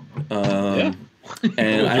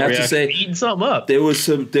 And I have to say, eating something up. There was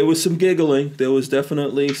some giggling. There was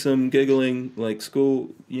definitely some giggling, like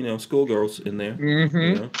schoolgirls in there.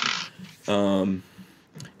 Mm-hmm. You know?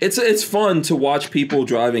 It's fun to watch people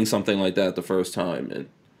driving something like that the first time, and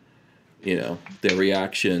their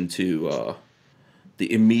reaction to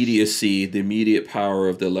the immediacy, the immediate power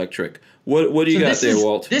of the electric. What do you got there,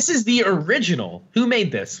 Walt? This is the original. Who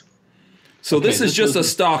made this? So this is just a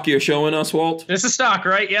stock you're showing us, Walt? This is stock,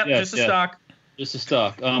 right? Yep, Yes, just a stock. Just a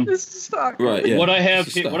stock. This is stock. Right. Yeah. What I have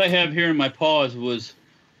here in my paws was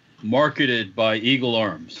marketed by Eagle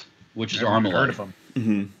Arms, which is Armalite. Heard of them?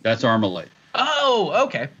 Mm-hmm. That's Armalite. Oh,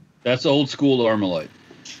 okay. That's old school Armalite.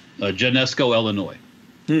 Genesco, Illinois.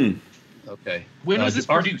 Okay. When was this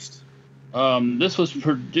produced? This was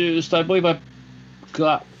produced, I believe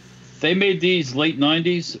they made these late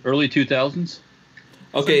 90s, early 2000s.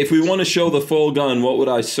 Okay, if we want to show the full gun, what would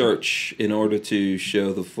I search in order to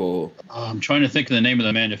show the full? I'm trying to think of the name of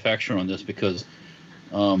the manufacturer on this because,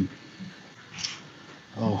 what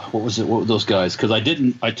was it? What were those guys? Because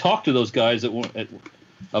I talked to those guys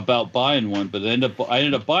about buying one, but I ended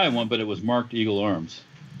up buying one, but it was marked Eagle Arms.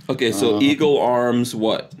 Okay, so Eagle Arms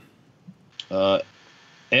what?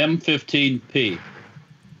 M15P.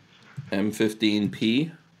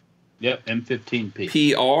 M15P? Yep,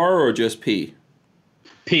 M15P. PR or just P?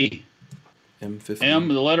 P. M15. M,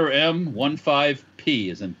 the letter M,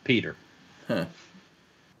 15P is in Peter. Huh.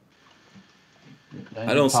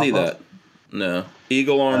 I don't see that. No.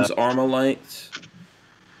 Eagle Arms Armalite.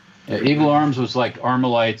 Yeah, Eagle Arms was like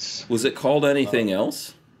Armalite's Was it called anything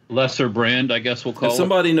else? lesser brand, I guess we'll call If it.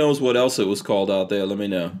 somebody knows what else it was called out there, let me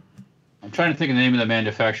know. I'm trying to think of the name of the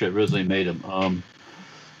manufacturer that originally made them.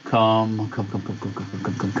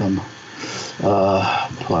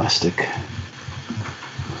 Plastic.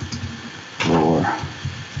 Or.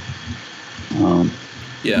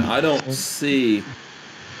 Yeah, I don't see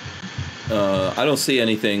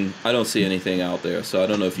anything. I don't see anything out there, so I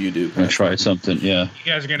don't know if you do. I'm gonna try something. Yeah.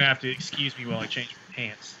 You guys are gonna have to excuse me while I change my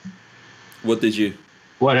pants. What did you?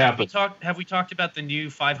 What happened? Have we talked about the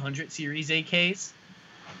new 500 series AKs?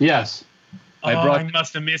 Yes. I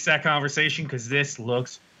must have missed that conversation because this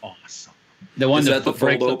looks awesome. The one Is that the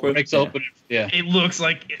breaks fold open? breaks Yeah. open. Yeah. It looks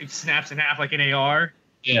like it snaps in half like an AR.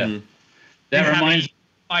 Yeah. Mhm. That You have reminds a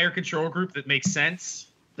fire control group that makes sense.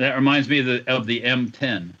 me of the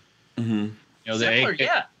M10. Mm-hmm. Similar, AK,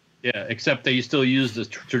 yeah. Yeah, except they still use the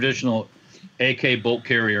traditional AK bolt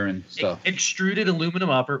carrier and stuff. Extruded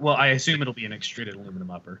aluminum upper. Well, I assume it'll be an extruded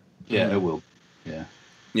aluminum upper. Yeah, it will. Yeah.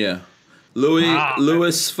 Yeah.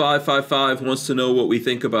 Lewis 555 wants to know what we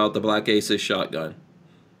think about the Black Aces shotgun.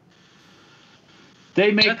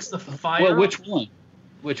 They make That's the fire. well, which one?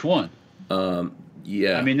 Which one?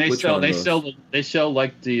 Yeah. I mean, they Which sell one they sell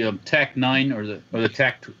like the TAC 9 or the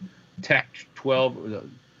TAC 12 or the,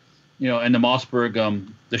 and the Mossberg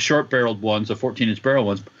the short barreled ones, the 14-inch barrel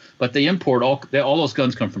ones, but they import all those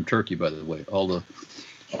guns come from Turkey, by the way. All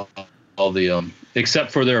the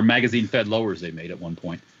except for their magazine fed lowers they made at one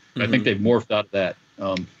point. I think they've morphed out of that.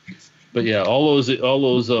 But yeah, all those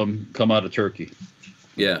come out of Turkey.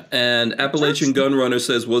 Yeah, and Appalachian Gunrunner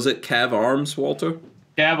says, was it Cav Arms, Walter?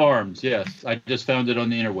 Cav Arms, yes. I just found it on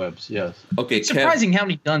the interwebs, yes. Okay, It's surprising how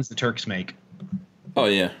many guns the Turks make. Oh,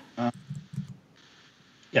 yeah.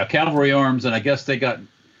 Yeah, Cavalry Arms, and I guess they got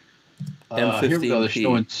here we go, they're M15P.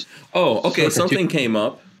 showing Oh, okay, Circa something 2. came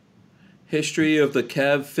up. History of the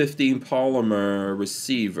Cav 15 polymer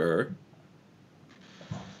receiver.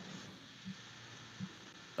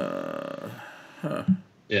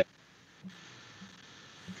 Yeah.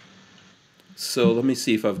 So let me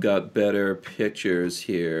see if I've got better pictures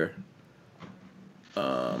here.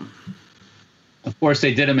 Of course,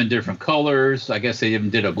 they did them in different colors. I guess they even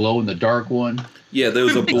did a glow in the dark one. Yeah, there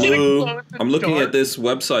was a They did a blue. glow in the I'm looking dark. at this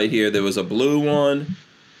website here. There was a blue one.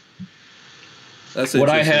 That's What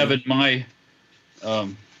I interesting. have in my,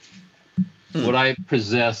 what I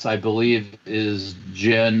possess, I believe, is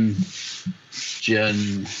Gen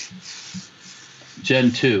 2.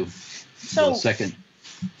 So the second.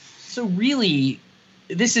 So really,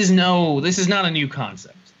 this is not a new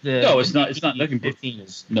concept. No, it's not. It's not. 15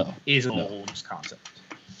 is an old concept.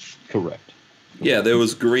 Correct. Yeah, there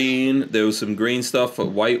was green. There was some green stuff. A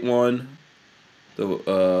white one.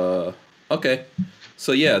 Okay.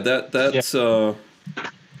 So yeah, that's.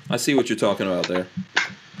 I see what you're talking about there.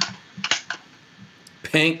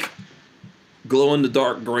 Pink, glow in the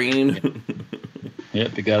dark green.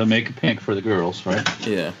 Yep, you got to make it pink for the girls, right?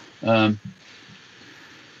 Yeah. Blah,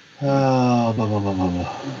 blah, blah, blah,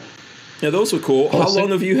 blah. Yeah, those were cool. How long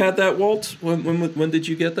have you had that, Walt? When did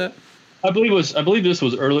you get that? I believe this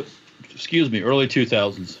was early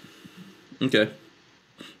 2000s. Okay.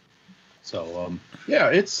 So yeah,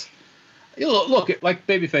 it's look, like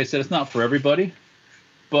Babyface said, it's not for everybody,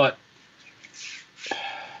 but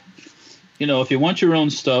if you want your own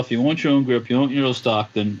stuff, you want your own grip, you want your own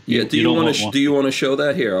stock, then do you want to show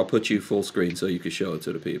that here? I'll put you full screen so you can show it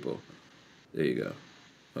to the people. There you go.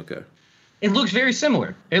 Okay. It looks very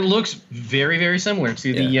similar. It looks very, very similar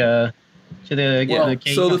to the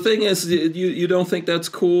So the thing is, you don't think that's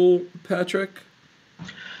cool, Patrick?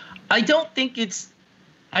 I don't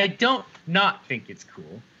not think it's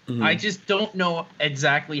cool. Mm-hmm. I just don't know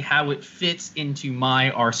exactly how it fits into my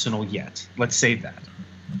arsenal yet. Let's say that.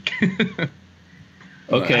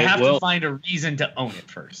 Okay. I have to find a reason to own it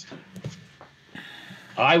first.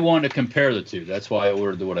 I want to compare the two. That's why I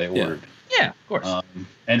ordered what I ordered. Yeah, of course.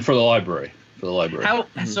 And for the library.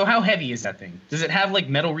 So how heavy is that thing? Does it have like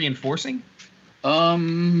metal reinforcing?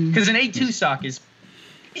 Because an A2 stock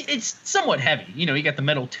it's somewhat heavy. You got the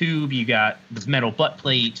metal tube, you got the metal butt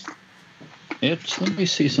plate. Let me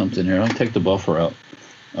see something here. I'll take the buffer out.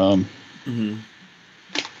 Let's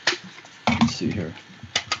see here.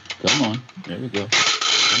 Come on. There we go.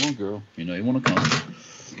 Come on, girl. You want to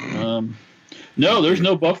come. No, there's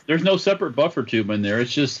no There's no separate buffer tube in there.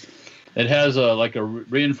 It's just it has a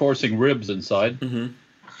reinforcing ribs inside. Mm-hmm.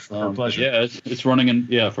 For pleasure. Yeah, it's running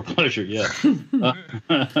for pleasure. Yeah.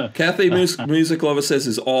 Kathy Music Lover says,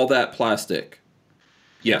 "Is all that plastic?"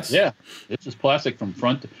 Yes. Yeah, it's just plastic from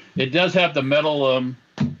front. It does have the metal.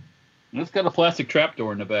 It's got a plastic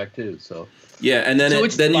trapdoor in the back too. So. Yeah, and then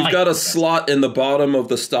you've got a slot in the bottom of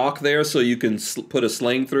the stock there, so you can put a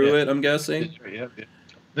sling through it. I'm guessing. Yeah.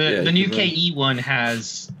 The new KE one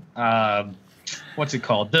has what's it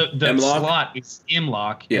called? The slot is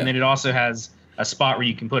M-lock, and then it also has a spot where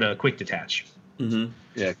you can put a quick detach. Mm-hmm.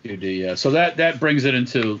 Yeah, QD. Yeah, so that brings it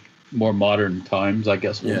into more modern times, I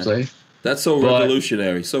guess we'll say. That's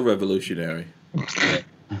revolutionary. So revolutionary. I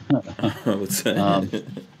would say.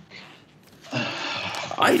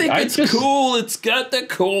 I think it's cool. It's got the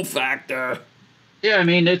cool factor. Yeah, I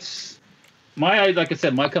mean, like I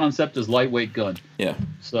said, my concept is lightweight gun. Yeah.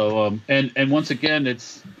 So and once again,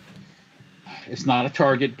 it's not a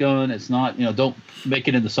target gun. It's not, don't make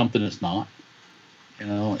it into something it's not.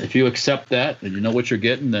 If you accept that and you know what you're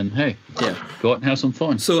getting, then hey, go out and have some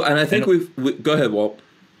fun. So, and I think go ahead, Walt.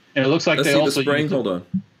 And it looks like they also the spring. Hold on.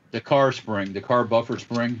 The car spring, the car buffer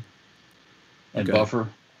spring, and buffer.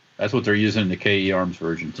 That's what they're using in the KE Arms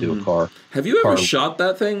version too. Mm-hmm. A car. Have you ever shot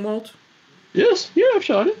that thing, Walt? Yes. Yeah, I've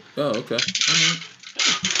shot it. Oh, okay.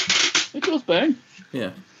 It goes bang.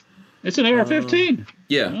 Yeah. It's an AR-15.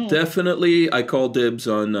 Yeah, definitely. I call dibs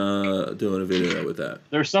on doing a video with that.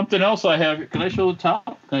 There's something else I have. Can I show the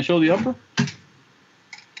top? Can I show the upper?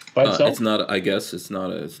 By itself? It's not. I guess it's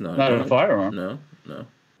not. It's not. Not a firearm. No.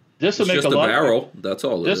 This will make just a barrel. That's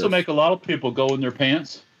all. This will make a lot of people go in their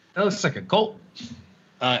pants. That looks like a Colt.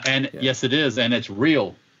 Yes, it is, and it's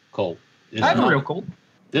real Colt. I have a real Colt.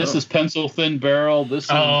 This is pencil thin barrel.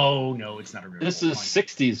 No, it's not a real. This is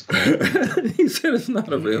 60s Colt. He said it's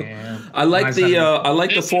not a real. I like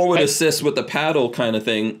the forward assist with the paddle kind of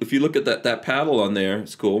thing. If you look at that paddle on there,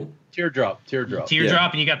 it's cool. Teardrop,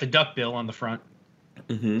 and you got the duckbill on the front.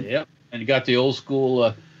 Mm-hmm. Yep, and you got the old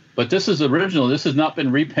school. But this is original. This has not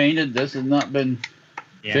been repainted. This has not been.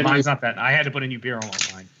 Yeah, mine's not that. I had to put a new barrel on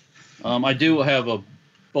mine. I do have a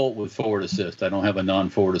bolt with forward assist. I don't have a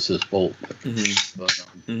non-forward assist bolt. Mm-hmm.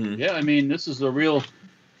 But, yeah, I mean, this is the real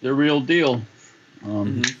deal.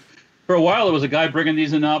 For a while, there was a guy bringing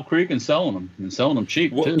these in Knob Creek and selling them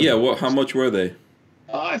cheap too. Yeah, how much were they?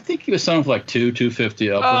 I think he was selling for like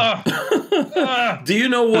 $250 up. Do you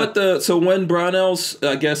know what so when Brownells,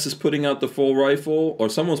 I guess, is putting out the full rifle, or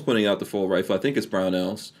someone's putting out the full rifle, I think it's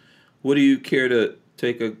Brownells. What do you care to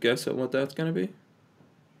take a guess at what that's going to be?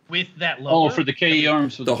 With that logo? Oh, for the KE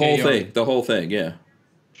Arms. The whole thing, yeah.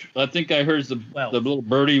 I think I heard the little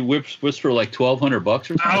birdie whisper like $1,200 or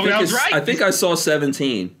something. Oh, that was right. I think I saw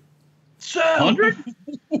 17. 100?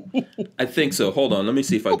 I think so. Hold on, let me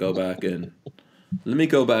see if I go back and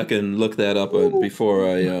look that up before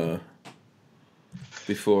I.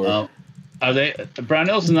 before. Are they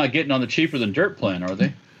Brownells is not getting on the cheaper than dirt plan, are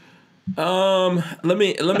they? Let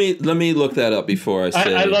me look that up before I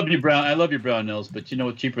say. I love you, Brownells, but you know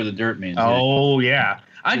what cheaper than dirt means. Oh yeah,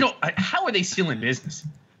 how are they still in business?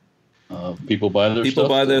 People buy their People stuff.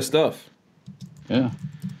 buy their stuff. Yeah.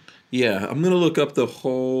 Yeah, I'm gonna look up the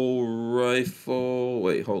whole rifle.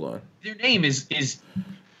 Wait, hold on. Their name is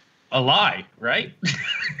a lie, right?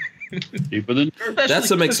 Cheaper than dirt. That's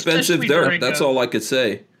some expensive especially dirt. during That's all I could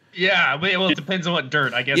say. Yeah, well, it depends on what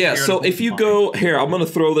dirt, I guess. Yeah, so if you go here, I'm gonna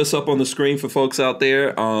throw this up on the screen for folks out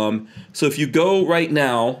there. So if you go right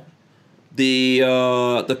now,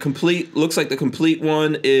 the complete looks like the complete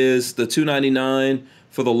one is the $299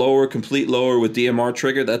 for the lower complete lower with DMR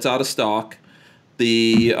trigger. That's out of stock.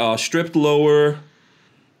 The stripped lower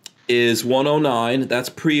is $109. That's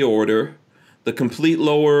pre-order. The complete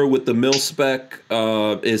lower with the mil spec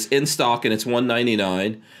is in stock and it's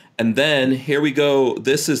 $199. And then here we go.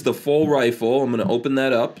 This is the full rifle. I'm going to open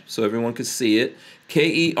that up so everyone can see it.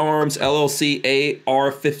 KE Arms LLC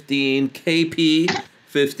AR-15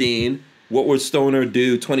 KP-15. What would Stoner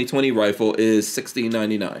do? 2020 rifle is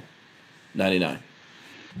 $16.99.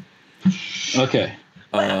 Okay.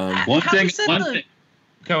 One thing.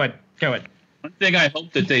 Go ahead. One thing I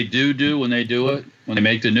hope that they do when they do it, when they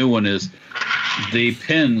make the new one, is the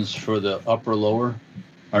pins for the upper lower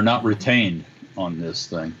are not retained on this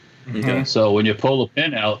thing. Okay. So when you pull the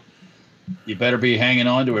pin out, you better be hanging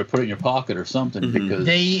on to it, put it in your pocket or something, because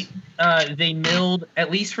They milled,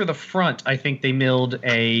 at least for the front, I think they milled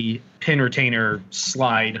a pin retainer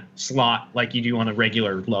slot like you do on a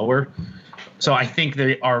regular lower. So I think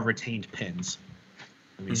they are retained pins.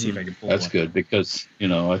 Let me see if I can pull that's one. good, because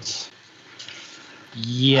it's.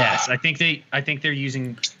 Yes, I think they're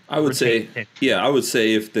using. I would say, retained pins. yeah, I would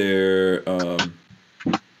say if they're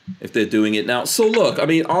doing it now. So look, I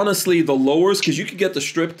mean, honestly, the lowers, because you could get the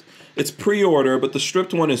stripped. It's pre-order, but the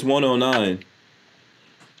stripped one is $109.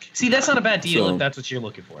 See, that's not a bad deal So- if that's what you're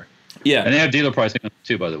looking for. Yeah. And they have dealer pricing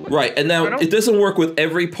too, by the way. Right, and now it doesn't work with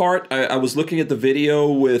every part. I was looking at the video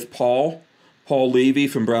with Paul Levy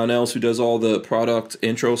from Brownells, who does all the product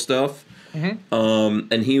intro stuff.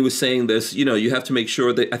 And he was saying this, you have to make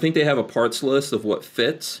sure that, I think they have a parts list of what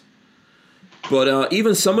fits. But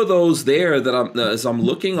even some of those there that as I'm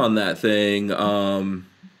looking on that thing,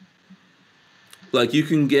 like you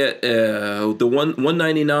can get the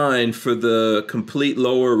 $199 for the complete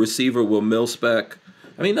lower receiver with mil spec.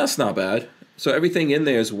 I mean, that's not bad. So everything in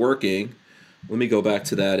there is working. Let me go back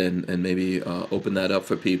to that and maybe open that up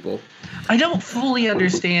for people. I don't fully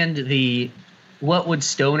understand what would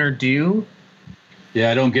Stoner do.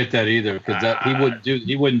 Yeah, I don't get that either, because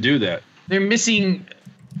he wouldn't do that. They're missing.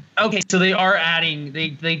 Okay, so they are adding. They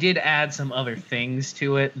did add some other things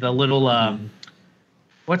to it. The little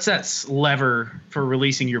what's that lever for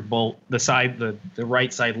releasing your bolt? The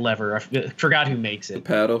right side lever. I forgot who makes The it.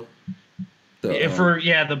 paddle.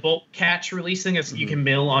 The bolt catch releasing. You can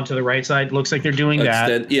mill onto the right side. Looks like they're doing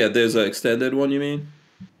that. Yeah, there's an extended one. You mean?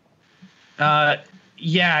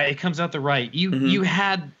 Yeah, it comes out the right. You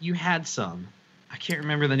had some. I can't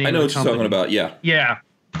remember the name. I know of what the you're talking company. about. Yeah. Yeah,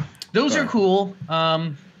 those are cool.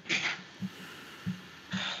 I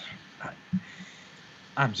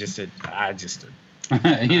just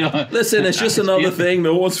Listen, it's just another thing.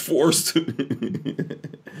 No one's forced.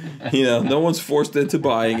 No one's forced into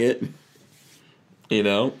buying it.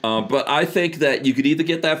 But I think that you could either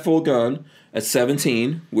get that full gun at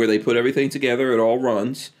 17, where they put everything together, it all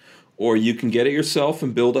runs, or you can get it yourself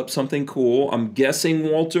and build up something cool. I'm guessing,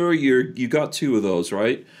 Walter, you got two of those,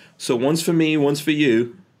 right? So one's for me, one's for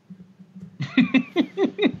you.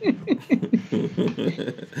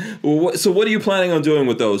 Well, so what are you planning on doing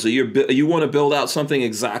with those? You want to build out something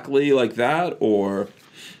exactly like that, or?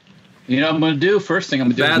 I'm going to do first thing.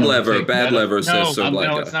 I'm going to do bad lever. Says so.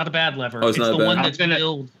 No, it's not a bad lever. Oh, it's not the bad. one that's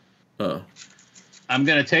built. Oh. I'm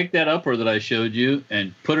going to take that upper that I showed you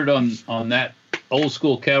and put it on that old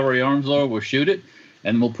school Cavalry Arms lower. We'll shoot it,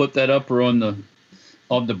 and we'll put that upper on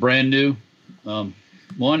the brand new one,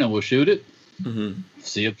 and we'll shoot it.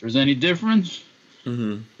 See if there's any difference.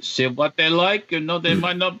 See what they like. There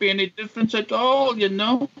might not be any difference at all.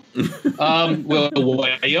 We'll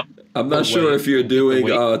weigh 'em. I'm not sure if you're doing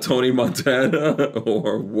Tony Montana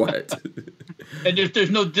or what. And if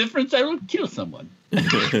there's no difference, I will kill someone.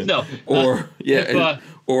 No.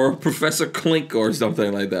 Or Professor Clink or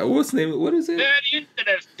something like that. What's the name? What is it? Very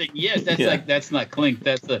interesting. Yes, that's not Clink.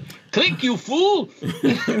 That's the Clink, you fool.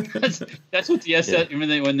 that's what the SS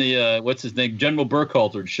when the what's his name, General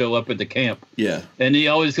Burkhalter would show up at the camp. Yeah. And he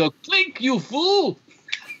always go, Clink, you fool.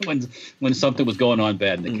 When something was going on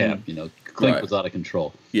bad in the camp, Clink was out of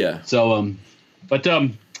control. Yeah. So But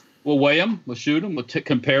we'll weigh them, we'll shoot them, we'll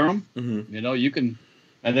compare them. Mm-hmm. You know, you can,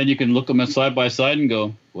 and then you can look them side by side and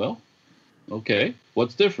go, well, okay,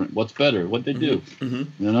 what's different? What's better? What they do?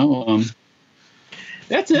 Mm-hmm. You know,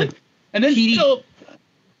 that's it. And then PDQ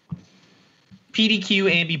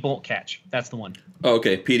ambi bolt catch. That's the one. Oh,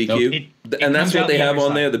 okay, PDQ. It And that's comes out what they the have other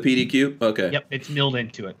on side. there, the PDQ? Okay. Yep, it's milled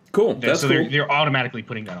into it. Cool. That's so cool. they're automatically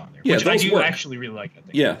putting that on there, Yeah, which I those do work. actually really like that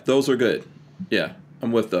thing. Yeah, those are good. Yeah,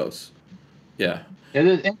 I'm with those. Yeah. Yeah,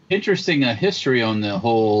 there's an interesting history on the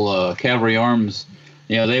whole Cavalry Arms.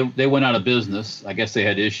 You know, they went out of business. I guess they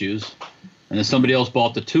had issues, and then somebody else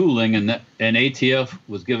bought the tooling, and ATF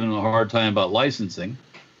was giving them a hard time about licensing.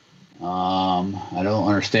 I don't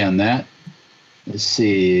understand that. Let's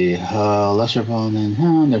see, lesser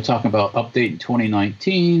than they're talking about update in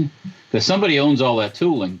 2019 because somebody owns all that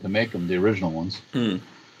tooling to make them the original ones.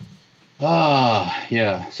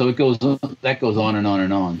 Yeah. So it goes on and on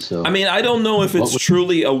and on. So I mean, I don't know if it's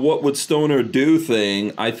truly a what would Stoner do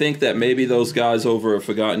thing. I think that maybe those guys over at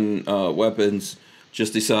Forgotten Weapons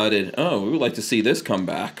just decided, oh, we would like to see this come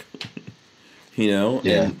back. You know,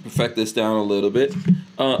 and perfect this down a little bit.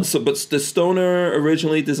 But did Stoner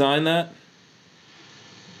originally design that?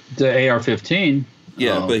 The AR-15.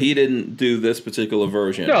 Yeah, but he didn't do this particular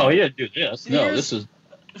version. No, he didn't do this. No, this is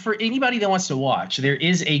for anybody that wants to watch. There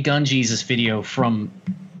is a Gun Jesus video from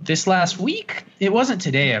this last week. It wasn't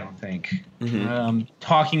today, I don't think.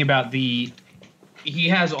 Talking about he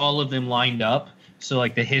has all of them lined up. So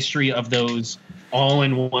like the history of those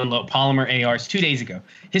all-in-one polymer ARs 2 days ago.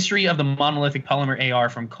 History of the monolithic polymer AR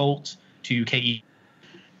from Colt to KE.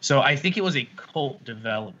 So I think it was a Colt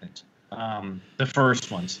development. The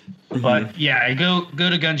first ones, but yeah, go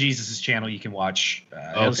to Gun Jesus' channel. You can watch.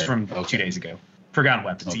 It was from 2 days ago. Forgotten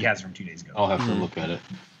Weapons. He has it from 2 days ago. I'll have to look at it.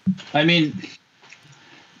 I mean,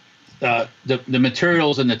 the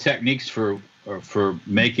materials and the techniques for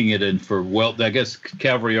making it and for I guess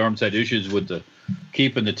Cavalry Arms had issues with the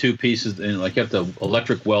keeping the two pieces and like you have to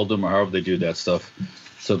electric weld them or however they do that stuff.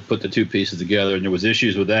 So put the two pieces together, and there was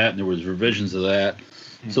issues with that, and there was revisions of that.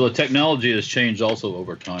 So the technology has changed also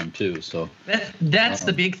over time too. So that's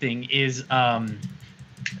the big thing is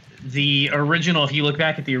the original. If you look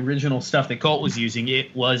back at the original stuff that Colt was using,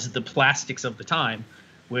 it was the plastics of the time,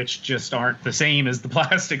 which just aren't the same as the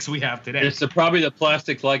plastics we have today. It's probably the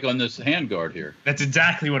plastic like on this handguard here. That's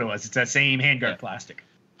exactly what it was. It's that same handguard plastic.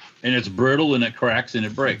 And it's brittle and it cracks and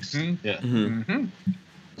it breaks.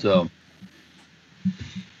 So,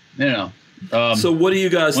 you know. So what do you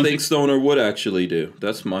guys think Stoner would actually do?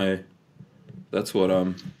 That's what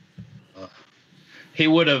I'm. He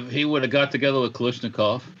would have got together with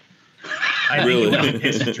Kalashnikov. I really think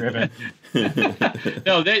it was driven.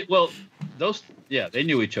 No, they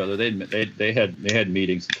knew each other. They had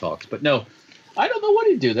meetings and talks. But no, I don't know what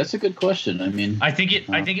he'd do. That's a good question. I mean, I think it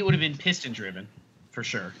would have been piston driven, for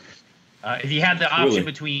sure. If he had the option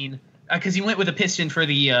between, because he went with a piston for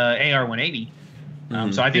the AR-180.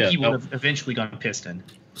 So I think he would have eventually gone piston.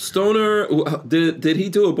 Stoner, did he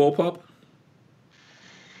do a bullpup?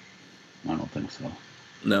 I don't think so.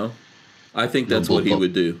 No, I think that's what he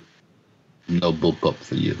would do. No bullpup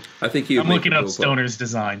for you. I think he would. I'm looking up Stoner's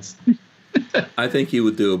designs. I think he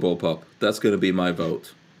would do a bullpup. That's going to be my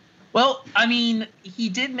vote. Well, I mean, he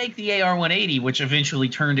did make the AR-180, which eventually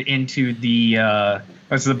turned into the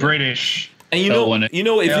British. And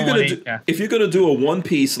if you're gonna do a one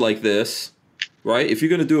piece like this. Right? If you're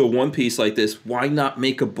going to do a one piece like this, why not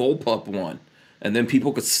make a bullpup one? And then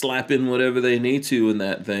people could slap in whatever they need to in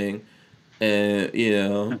that thing. And,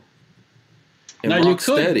 and rock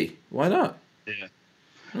steady. Why not? Yeah.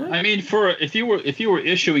 I mean, if you were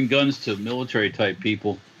issuing guns to military type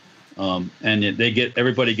people, and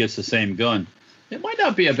everybody gets the same gun, it might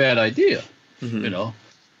not be a bad idea. You know,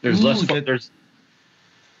 there's less. Go ahead.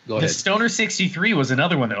 The Stoner 63 was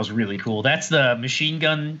another one that was really cool. That's the machine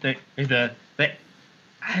gun that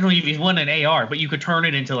I don't even want an AR, but you could turn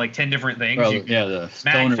it into like 10 different things. Well, the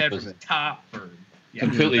Stoner mag was from the top or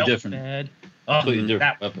completely different. Completely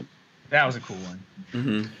different weapon. That was a cool one.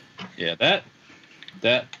 Mm-hmm. Yeah,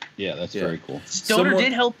 that's very cool. Stoner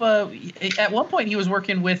did help. At one point, he was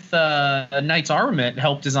working with Knights Armament,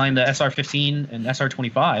 helped design the SR-15 and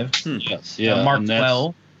SR-25. Yes, yeah, Mark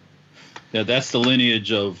 12. Yeah, that's the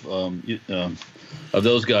lineage of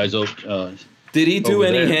those guys. Did he do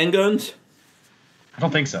any handguns? I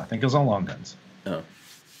don't think so. I think it was all long guns. Oh,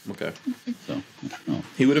 okay. I think so. Oh.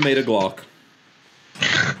 He would have made a Glock.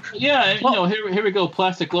 Yeah, here we go,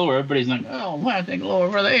 plastic lower. Everybody's like, oh, plastic lower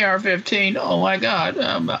for the AR-15. Oh my God,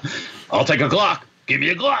 I'll take a Glock. Give me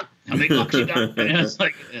a Glock. How many Glocks you got? And it's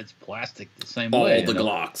like it's plastic the same All way. the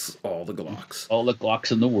Glocks. All the Glocks. All the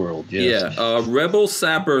Glocks in the world. Yes. Yeah. Rebel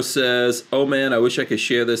Sapper says, "Oh man, I wish I could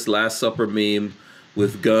share this Last Supper meme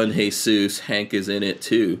with Gun Jesus. Hank is in it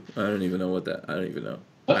too." I don't even know what that. I don't even know.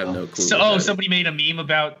 I have no clue. So, somebody made a meme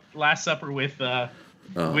about Last Supper with Are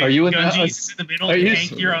you in Gun the- Jesus in the middle, are and you-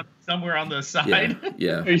 Hank, you're on somewhere on the side.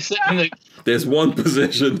 Yeah. Are you saying that There's one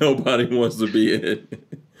position nobody wants to be in.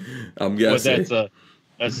 I'm guessing.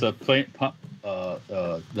 that's a plain the bad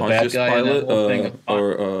Pontius guy in that Pilate, whole thing?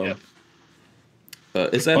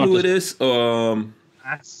 is that who it is?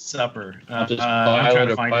 Last Supper. Pontius I'm trying Pilate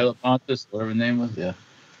to or find Pilate Pontius, whatever the name was. Yeah, it.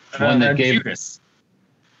 the one that gave Judas.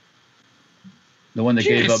 the one that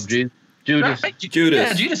gave Judas. up Jesus. Judas. Right, Judas.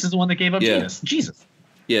 Yeah, Judas is the one that gave up Yeah. Jesus.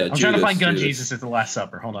 Yeah, I'm trying to find Gun Jesus at the Last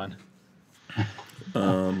Supper. Hold on.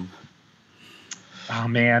 Oh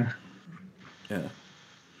man. Yeah.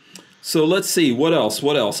 So let's see what else.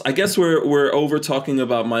 What else? I guess we're over talking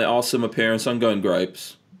about my awesome appearance on Gun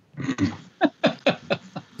Gripes.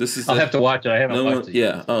 This is. I'll have to watch it. I haven't no watched one. it.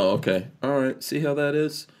 Yeah. Oh, okay. All right. See how that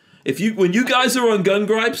is. When you guys are on Gun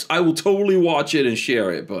Gripes, I will totally watch it and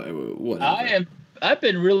share it. But whatever. I've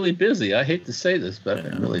been really busy. I hate to say this, but I've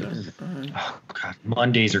been really busy. Oh god,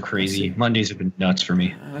 Mondays are crazy. Mondays have been nuts for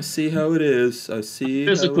me. I see how it is. I see.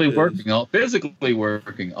 Physically how it is.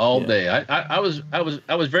 working all day. I was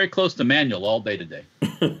very close to manual all day today.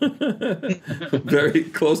 Very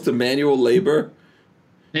close to manual labor.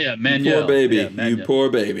 Yeah, You manual. poor baby. Yeah, You manual. poor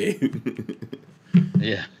baby.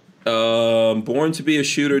 Yeah. Born to be a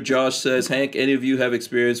shooter, Josh says, Hank, any of you have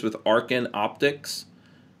experience with Arcan Optics?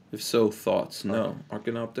 If so, thoughts? No.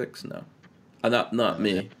 Arcan Optics? No. Not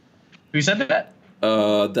me. Who said that?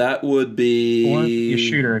 That would be... Born to be a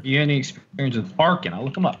shooter. Have you had any experience with Arcan? I'll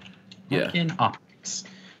look them up. Yeah. Arcan Optics.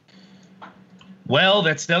 Well,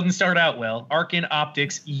 that doesn't start out well. Arcan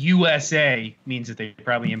Optics USA means that they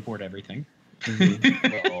probably import everything.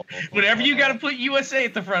 Whenever you got to put USA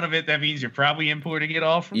at the front of it, that means you're probably importing it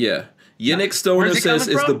all from. Yeah. Yannick Stoner Where's it says,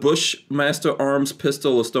 coming is the from? Bushmaster Arms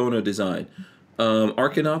pistol a Stoner design?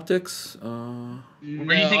 Arcan Optics? Where do you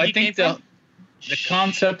think I he came think the from?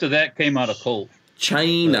 concept of that came out of Colt.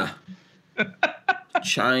 China.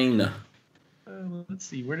 China. Let's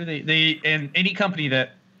see. Where do they and any company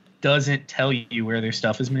that doesn't tell you where their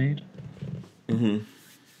stuff is made. Mm-hmm.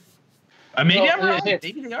 Maybe Well, I'm wrong. yeah.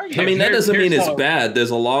 Maybe they are. I mean, that doesn't mean here's it's how- bad.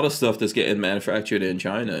 There's a lot of stuff that's getting manufactured in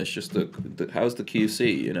China. It's just how's the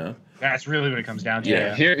QC, you know? That's really what it comes down to.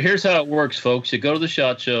 Yeah. Here's how it works, folks. You go to the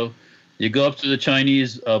SHOT Show. You go up to the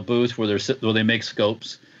Chinese booth where they make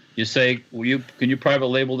scopes. You say, can you private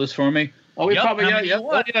label this for me? Oh, we Yup, probably how many you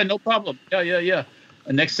want? yeah, no problem. Yeah.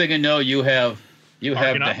 And next thing you know, you have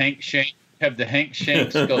Marking the up. Hank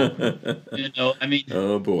Shank scope. You know, I mean,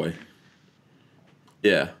 Oh boy.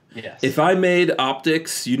 Yeah. yes. If I made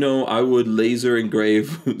optics, I would laser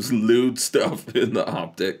engrave lewd stuff in the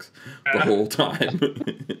optics the whole time.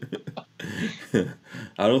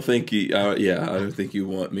 I don't think you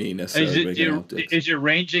want me necessarily making optics. is your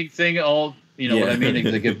ranging thing all? You know what I Yeah. mean?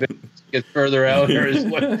 It get further out here is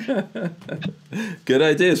what. Good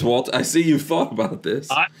ideas, Walt. I see you've thought about this.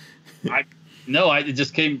 It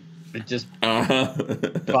just came. It just Uh-huh.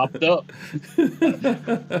 popped up.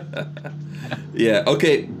 Yeah.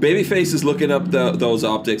 Okay. Babyface is looking up those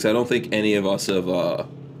optics. I don't think any of us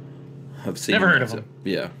have seen. Never heard it. of them.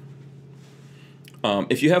 Yeah.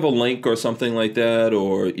 If you have a link or something like that,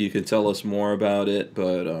 or you can tell us more about it,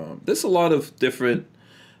 but there's a lot of different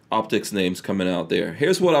optics names coming out there.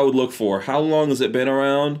 Here's what I would look for: how long has it been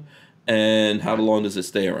around, and how long does it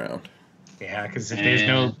stay around? Yeah, because if there's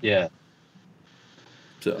no.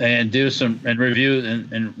 So And do some review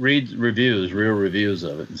and read reviews, real reviews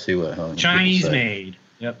of it, and see what how Chinese people say. made.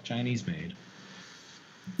 Yep, Chinese made.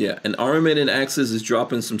 yeah, and Armament and Axis is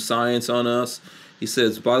dropping some science on us. He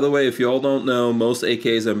says, by the way, if you all don't know, most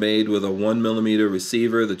AKs are made with a 1mm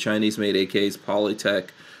receiver. The Chinese-made AKs, Polytech,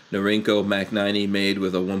 Norinco, Mac 90, made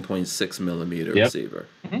with a 1.6mm receiver.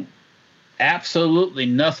 Mm-hmm. Absolutely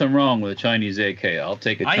nothing wrong with a Chinese AK. I'll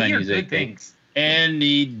take a I hear Chinese good AK things.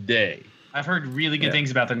 any day. I've heard really good things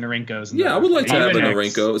about the Norincos. Yeah, I would like to have a Even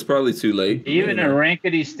Norinco. It's probably too late. Even a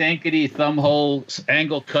rankety stankety thumbhole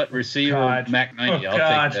angle cut receiver God. Mac 90. Oh, I'll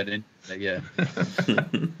God. take that in.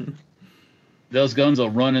 Yeah. Those guns will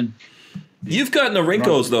run in. You've got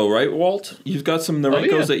Norincos though, right, Walt? You've got some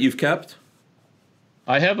Norincos yeah. that you've kept?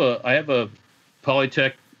 I have a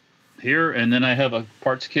Polytech here, and then I have a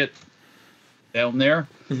parts kit down there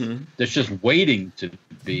that's just waiting to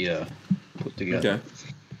be put together. Okay.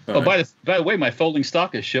 Oh, by the way, my folding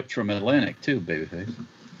stock is shipped from Atlantic too, babyface.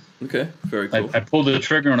 Okay, very cool. I pulled the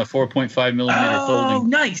trigger on a 4.5 millimeter Oh, folding.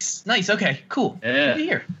 nice. Okay, cool. Yeah. Good to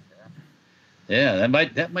hear. Yeah,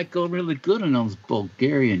 that might go really good on those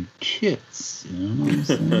Bulgarian kits. You know what I'm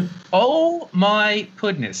saying? Oh my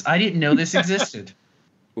goodness! I didn't know this existed.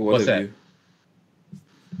 What What's have that? you?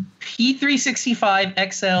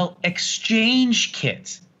 P365 XL exchange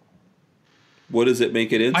kit. What does it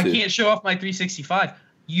make it into? I can't show off my 365.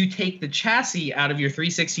 You take the chassis out of your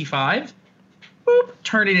 365, boop,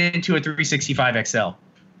 turn it into a 365 XL.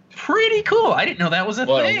 Pretty cool. I didn't know that was a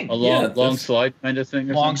What, thing. a long, Yeah, long that's- slide kind of thing?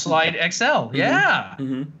 Or Long something? slide XL. Yeah.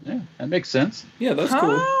 Hmm. Yeah, that makes sense. Yeah, that's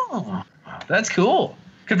cool. Oh, that's cool.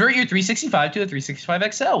 Convert your 365 to a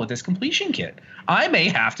 365 XL with this completion kit. I may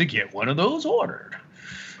have to get one of those ordered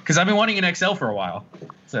because I've been wanting an XL for a while.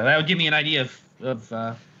 So that would give me an idea of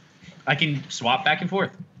I can swap back and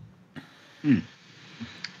forth.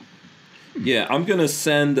 Yeah, I'm gonna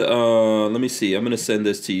send. Let me see. I'm gonna send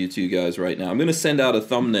this to you two guys right now. I'm gonna send out a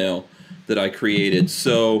thumbnail that I created.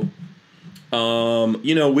 So,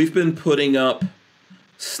 we've been putting up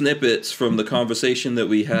snippets from the conversation that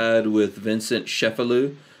we had with Vincent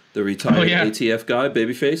Sheffield, the retired yeah. ATF guy.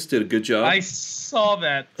 Babyface did a good job. I saw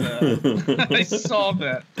that. I saw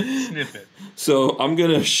that snippet. So I'm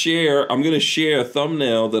gonna share a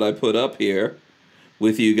thumbnail that I put up here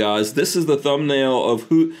with you guys. This is the thumbnail of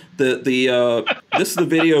who this is the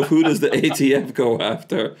video of who does the ATF go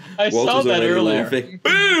after. I saw that already earlier. laughing.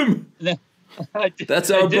 Boom!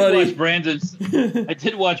 That's our I did buddy. Watch Brandon's. I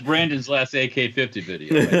did watch Brandon's last AK-50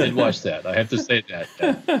 video. I did watch that. I have to say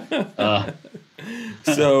that.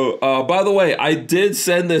 So, by the way, I did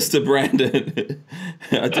send this to Brandon.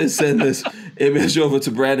 I did send this image over to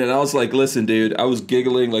Brandon. I was like, listen, dude, I was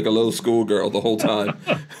giggling like a little schoolgirl the whole time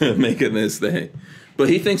making this thing. But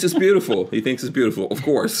he thinks it's beautiful. He thinks it's beautiful, of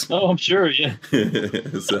course. Oh, I'm sure. Yeah.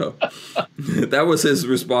 So that was his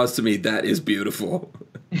response to me. That is beautiful.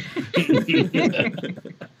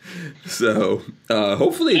 So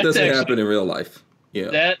hopefully it That's doesn't actually- happen in real life. Yeah.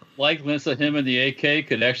 That likeness of him and the AK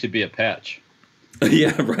could actually be a patch.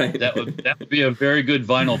 Yeah, right. That would be a very good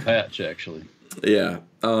vinyl patch, actually. Yeah.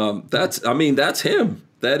 That's him.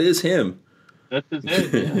 That is him. That's his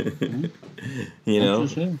head. Yeah. That's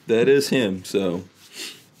his him. That is him. So,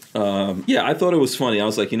 I thought it was funny. I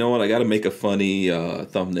was like, you know what? I got to make a funny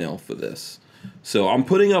thumbnail for this. So I'm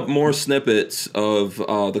putting up more snippets of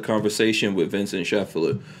the conversation with Vincent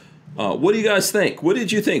Sheffield. What do you guys think? What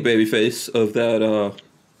did you think, Babyface, of that?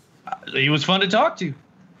 He was fun to talk to.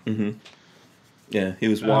 Yeah, he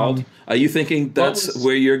was wild. Are you thinking that's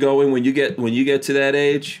where you're going when you get to that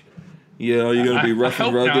age? You know, you're gonna be rough I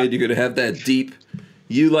and hope rugged. not. You're gonna have that deep.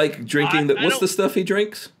 You like drinking I what's don't- the stuff he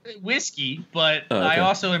drinks? Whiskey, but Oh, okay. I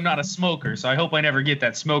also am not a smoker, so I hope I never get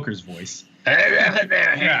that smoker's voice. Yeah.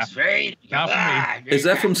 Not for me. Is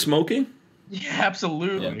that from smoking? Yeah,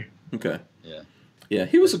 absolutely. Okay. Yeah. Yeah,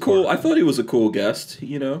 he was I thought he was a cool guest.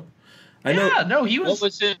 You know, I know. Yeah, no, he was. What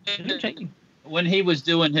was it entertaining. when he was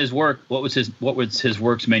doing his work? What was his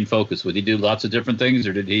work's main focus? Would he do lots of different things,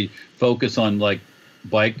 or did he focus on like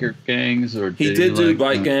biker gangs? Or He did do like,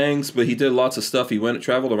 bike gangs, but he did lots of stuff. He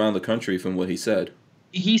traveled around the country, from what he said.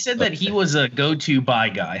 He said that he was a go-to buy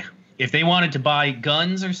guy. If they wanted to buy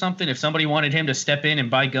guns or something, if somebody wanted him to step in and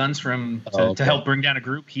buy guns to help bring down a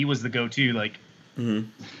group, he was the go-to. Like, I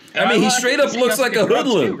mean, he straight up looks like a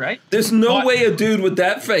hoodlum. right? There's no But- way a dude with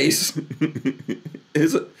that face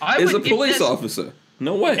is a would- police if that's- officer.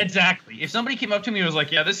 No way. Exactly. If somebody came up to me and was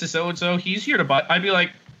like, "Yeah, this is so and so. He's here to buy," I'd be like,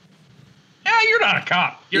 "Yeah, you're not a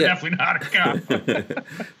cop. You're Yeah. definitely not a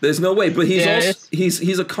cop." There's no way. But he's Yeah, also it's-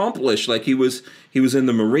 he's accomplished. Like he was in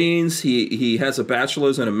the Marines. He has a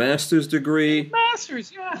bachelor's and a master's degree.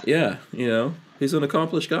 Masters, yeah. Yeah, you know, he's an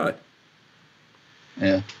accomplished guy.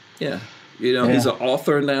 Yeah. Yeah. You know, he's an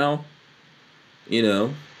author now. You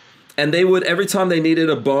know. And they would, every time they needed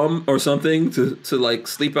a bum or something to like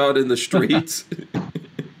sleep out in the streets.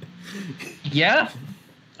 Yeah.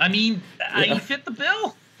 I mean, Yeah. he fit the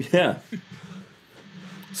bill. Yeah.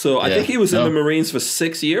 So I Yeah. think he was in No. the Marines for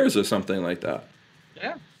 6 years or something like that.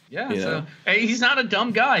 Yeah. Yeah. Yeah. So hey, he's not a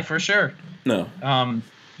dumb guy for sure. No.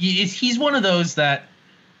 He's one of those that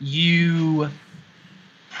you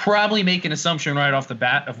probably make an assumption right off the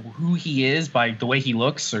bat of who he is by the way he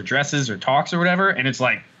looks or dresses or talks or whatever, and it's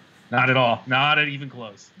like, not at all, not even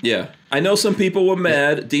close. Yeah. I know some people were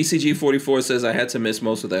mad. DCG44 says I had to miss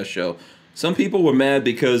most of that show. Some people were mad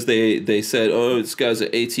because they said, oh, this guy's an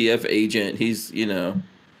ATF agent. He's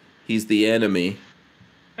the enemy.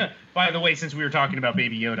 By the way, since we were talking about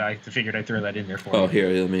Baby Yoda, I figured I'd throw that in there for Oh, you. here,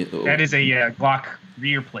 let me. That is a Glock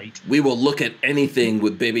rear plate. We will look at anything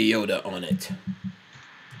with Baby Yoda on it.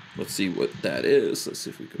 Let's see what that is. Let's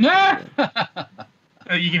see if we can.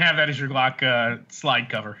 You can have that as your Glock slide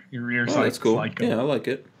cover. Your rear Oh, side that's cool. slide cover. Yeah, I like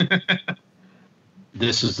it.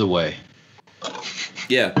 This is the way.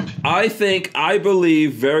 Yeah, I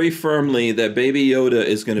believe very firmly that Baby Yoda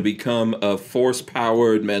is going to become a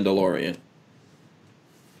Force-powered Mandalorian.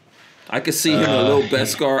 I could see him in a little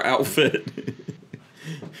Beskar outfit.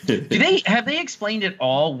 Have they explained at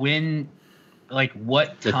all when, like,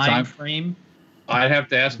 what The time time- frame? I'd have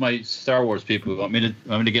to ask my Star Wars people. Want me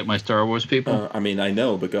to get my Star Wars people? I mean, I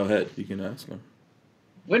know, but go ahead. You can ask them.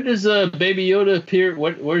 When does Baby Yoda appear?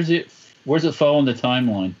 Where's it fall in the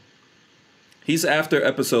timeline? He's after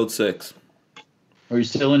Episode 6. Are you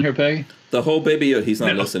still in here, Peggy? The whole Baby Yoda. He's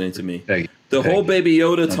not No. listening to me. Peggy. The Peggy. whole Baby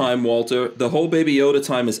Yoda time, Walter. The whole Baby Yoda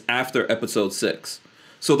time is after Episode 6.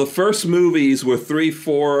 So the first movies were 3,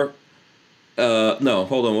 4. No,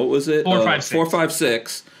 hold on. What was it? 4, 5, 6. 4, 5,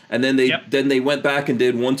 6. And then they went back and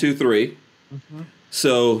did 1, 2, 3. Mm-hmm.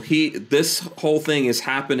 So this whole thing is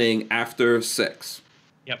happening after 6.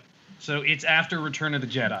 Yep. So it's after Return of the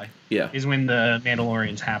Jedi. Yeah. Is when the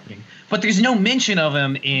Mandalorian's happening. But there's no mention of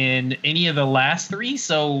him in any of the last 3.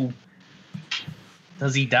 So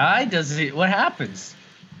does he die? What happens?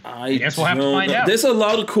 I guess we'll have to don't find know. out. There's a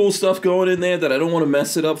lot of cool stuff going in there that I don't want to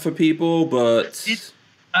mess it up for people, but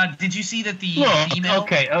Did you see that the female?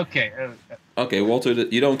 okay, Walter,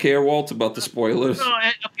 you don't care, Walt, about the spoilers. No,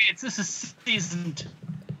 okay, this is season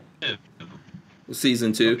 2.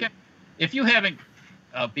 Season 2. Okay. If you haven't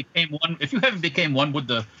became one with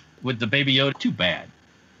the Baby Yoda, too bad.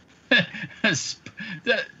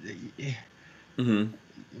 Mm-hmm.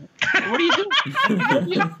 What are you doing?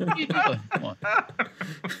 What are you doing? Come on.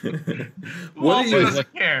 What do you?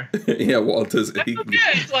 doesn't care. Yeah, Walter's. Yeah,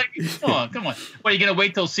 it's like, come on. What, are you gonna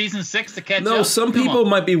wait till season 6 to catch up? No, some Come people on.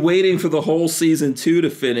 might be waiting for the whole season 2 to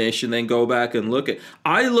finish and then go back and look at.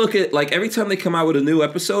 I look at, like, every time they come out with a new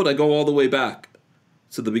episode, I go all the way back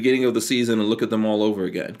to the beginning of the season and look at them all over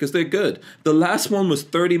again because they're good. The last one was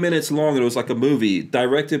 30 minutes long and it was like a movie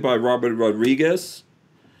directed by Robert Rodriguez.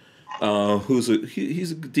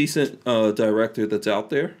 He's a decent director that's out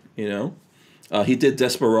there, you know. He did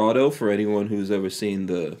Desperado for anyone who's ever seen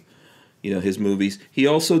his movies. He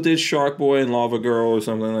also did Shark Boy and Lava Girl or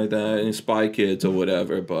something like that, and Spy Kids or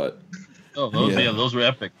whatever. But those were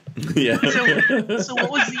epic. yeah, So what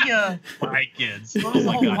was the Spy Kids. What was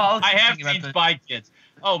the whole politics I have thing about seen the- Spy Kids.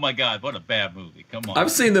 Oh my God, what a bad movie! Come on.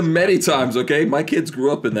 I've seen them many times. Okay, my kids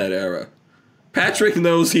grew up in that era. Patrick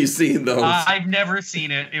knows he's seen those. I've never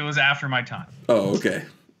seen it. It was after my time. Oh, okay.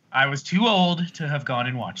 I was too old to have gone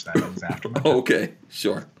and watched that. It was after my time. Okay,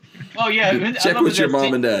 sure. Oh yeah, Check with your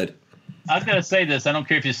mom and dad. I was gonna say this. I don't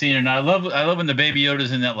care if you've seen it or not. I love when the Baby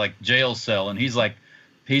Yoda's in that like jail cell and he's like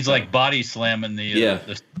body slamming the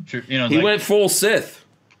He went full Sith.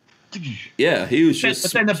 Yeah, he was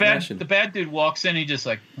just. But then smashing. the bad dude walks in. He just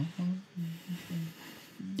like.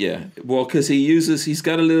 Yeah, well, because he's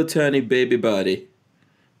got a little tiny baby body,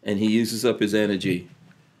 and he uses up his energy.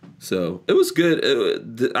 So it was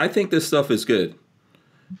good. I think this stuff is good.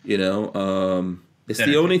 You know, it's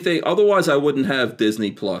the only thing. Otherwise, I wouldn't have Disney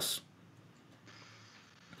Plus.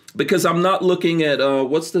 Because I'm not looking at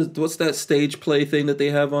what's that stage play thing that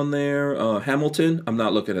they have on there? Hamilton. I'm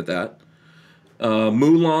not looking at that.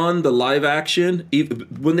 Mulan, the live action.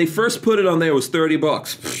 When they first put it on there, it was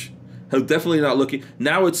 $30. I'm definitely not looking.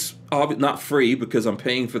 Now it's not free because I'm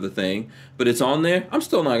paying for the thing, but it's on there. I'm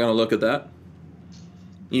still not gonna look at that.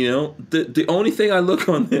 You know, the only thing I look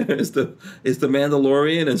on there is the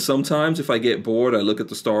Mandalorian, and sometimes if I get bored, I look at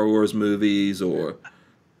the Star Wars movies or.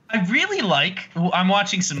 I really like. I'm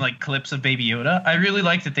watching some like clips of Baby Yoda. I really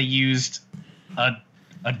like that they used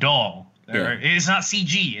a doll. Yeah. It's not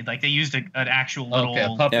CG. Like they used an actual little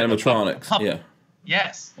animatronics. puppet. Yeah.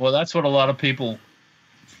 Yes. Well, that's what a lot of people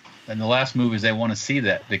in the last movies they want to see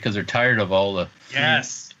that because they're tired of all the.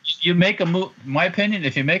 Yes. You make a movie. My opinion,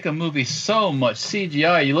 if you make a movie so much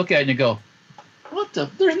CGI, you look at it and you go, "What the?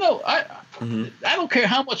 There's no. I don't care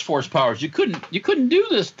how much force powers. You couldn't do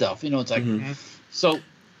this stuff. You know, it's like so.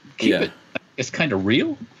 Keep it. It's kind of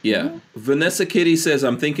real. Yeah. Vanessa Kitty says,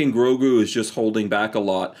 I'm thinking Grogu is just holding back a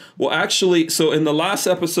lot. Well, actually, so in the last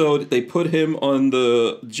episode, they put him on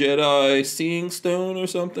the Jedi Seeing Stone or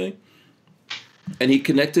something. And he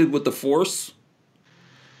connected with the Force.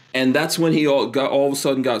 And that's when he all of a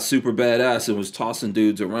sudden got super badass and was tossing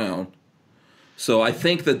dudes around. So I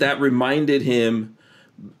think that reminded him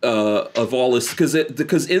of all this. Because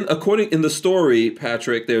according in the story,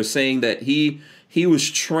 Patrick, they're saying that he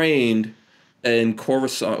was trained and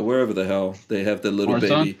Coruscant, wherever the hell they have the little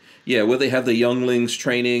Coruscant? baby. Yeah, where they have the younglings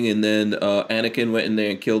training, and then Anakin went in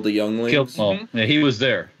there and killed the younglings. Yeah, he was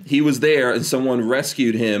there. He was there, and someone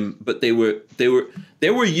rescued him, but they were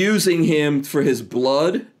using him for his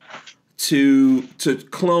blood to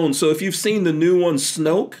clone. So if you've seen the new one,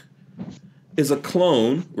 Snoke is a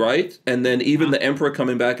clone, right? And then even the Emperor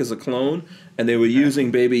coming back as a clone, and they were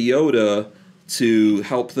using Baby Yoda to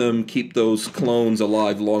help them keep those clones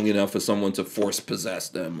alive long enough for someone to force possess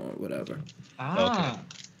them or whatever. Ah.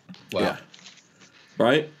 Wow. Yeah.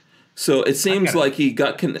 Right? So it seems like he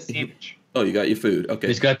got... Sandwich. Oh, you got your food. Okay.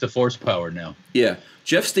 He's got the force power now. Yeah.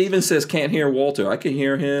 Jeff Stevens says can't hear Walter. I can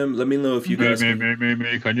hear him. Let me know if you guys can.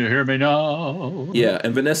 Me, can you hear me now? Yeah,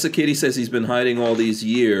 and Vanessa Kitty says he's been hiding all these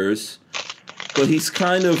years. But he's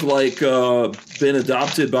kind of like been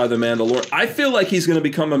adopted by the Mandalorian. I feel like he's going to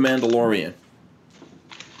become a Mandalorian.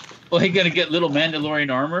 Well, he gonna get little Mandalorian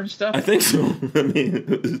armor and stuff. I think so. I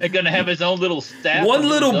mean, They're gonna have his own little staff. one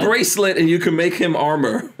little gun. bracelet, and you can make him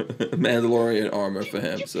armor, Mandalorian armor for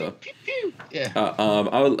him. So, Yeah.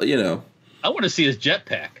 I would, I want to see his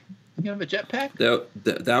jetpack. You have a jetpack?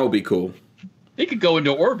 that would be cool. He could go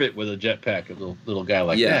into orbit with a jetpack, a little guy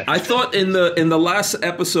like Yeah, that. I thought in the last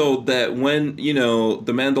episode that when the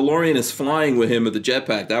Mandalorian is flying with him with the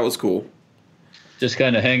jetpack, that was cool. Just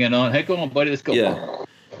kind of hanging on. Hey, go on, buddy. Let's go. Yeah.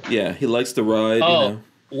 Yeah, he likes to ride. Oh,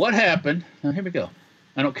 what happened? Now, here we go.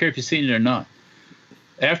 I don't care if you've seen it or not.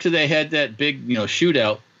 After they had that big,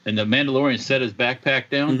 shootout, and the Mandalorian set his backpack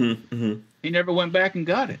down, he never went back and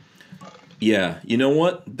got it. Yeah, you know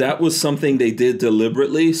what? That was something they did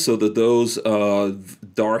deliberately so that those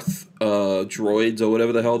Darth droids or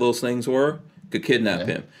whatever the hell those things were could kidnap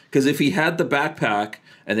him. Because if he had the backpack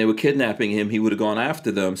and they were kidnapping him, he would have gone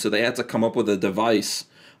after them. So they had to come up with a device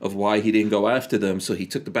of why he didn't go after them. So he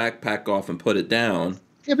took the backpack off and put it down.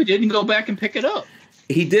 Yeah, but he didn't go back and pick it up.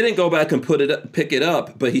 He didn't go back and pick it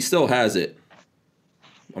up, but he still has it.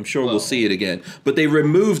 I'm sure we'll see it again. But they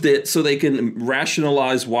removed it so they can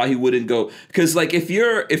rationalize why he wouldn't go. Because like if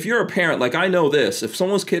you're a parent, like I know this, if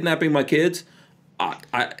someone's kidnapping my kids,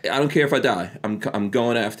 I don't care if I die. I'm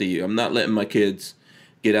going after you. I'm not letting my kids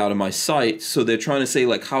get out of my sight. So they're trying to say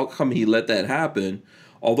like, how come he let that happen?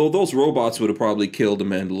 Although those robots would have probably killed the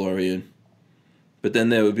Mandalorian. But then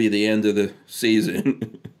that would be the end of the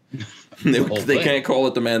season. They can't call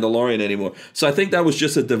it the Mandalorian anymore. So I think that was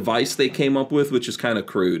just a device they came up with, which is kind of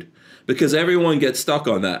crude. Because everyone gets stuck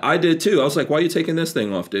on that. I did too. I was like, why are you taking this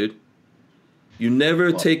thing off, dude? You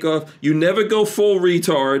never take off. You never go full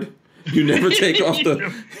retard. You never take off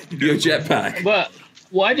your jetpack. But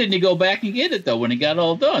why didn't he go back and get it, though, when he got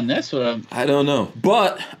all done? That's what I don't know.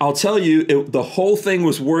 But I'll tell you, the whole thing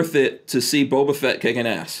was worth it to see Boba Fett kicking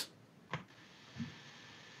ass.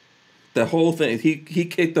 The whole thing. He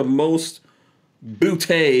kicked the most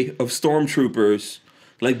bootay of stormtroopers.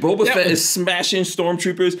 Like Boba Fett is smashing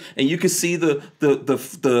stormtroopers, and you can see the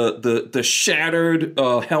shattered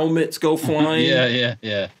helmets go flying.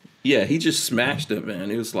 Yeah. Yeah, he just smashed them,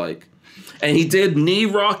 man. It was like, and he did knee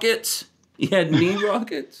rockets. He had knee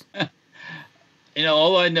rockets.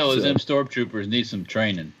 All I know is them stormtroopers need some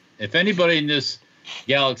training. If anybody in this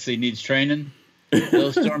galaxy needs training,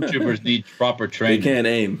 those stormtroopers need proper training. They can't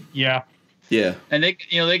aim. Yeah. Yeah. And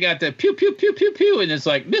they got the pew pew pew pew pew, and it's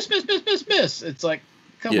like miss. It's like,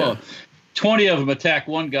 come on, 20 of them attack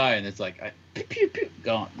one guy, and it's like pew pew pew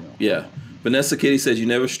gone. Yeah. Vanessa Kitty says you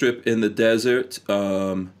never strip in the desert.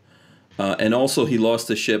 And also he lost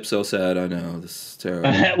the ship. So sad. I know, this is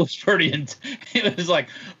terrible. That was pretty. It was like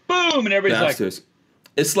boom, and everybody's Bastards. like,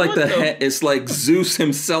 it's like it's like Zeus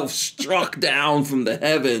himself struck down from the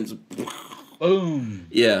heavens. boom.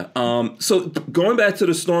 Yeah. So going back to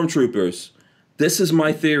the stormtroopers, this is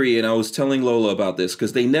my theory, and I was telling Lola about this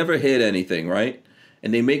because they never hit anything, right?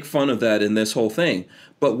 And they make fun of that in this whole thing.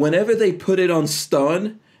 But whenever they put it on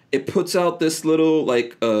stun, it puts out this little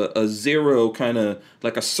like a zero kind of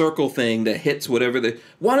like a circle thing that hits whatever they.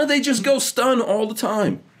 Why don't they just go stun all the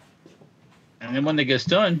time? And then when they get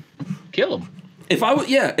stunned, kill them. If I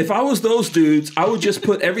was those dudes, I would just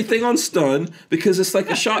put everything on stun because it's like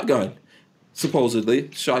a shotgun.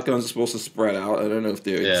 Supposedly, shotguns are supposed to spread out. I don't know if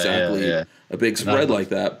they're exactly a big spread like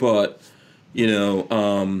that, but it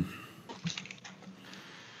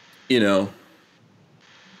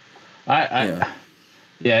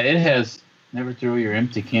has never throw your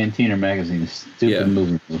empty canteen or magazine. Stupid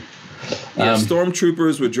movie. Yeah,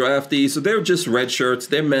 stormtroopers were drafty, so they're just red shirts.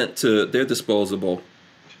 They're they're disposable.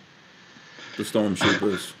 The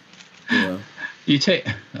stormtroopers. You take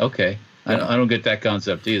okay. I don't get that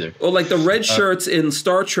concept either. Or like the red shirts in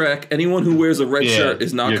Star Trek. Anyone who wears a red Yeah, shirt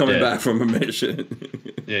is not you're coming dead. back from a mission.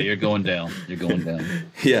 Yeah, you're going down. You're going down.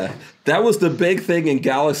 Yeah, that was the big thing in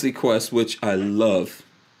Galaxy Quest, which I love.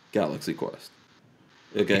 Galaxy Quest.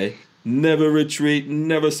 Okay, never retreat,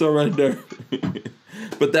 never surrender.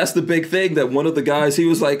 But that's the big thing that one of the guys, he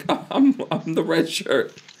was like, I'm the red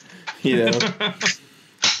shirt, you know.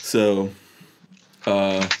 So,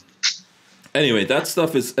 anyway, that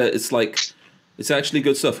stuff is it's actually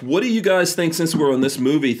good stuff. What do you guys think, since we're on this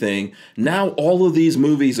movie thing? Now all of these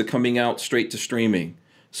movies are coming out straight to streaming.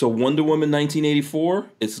 So Wonder Woman 1984,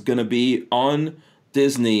 it's gonna be on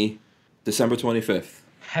Disney December 25th.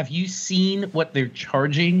 Have you seen what they're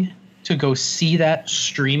charging to go see that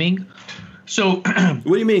streaming? So, What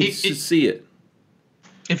do you mean to see it?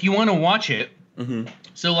 if you want to watch it, Mm-hmm.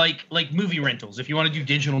 so like movie rentals, if you want to do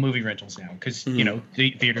digital movie rentals now, because you know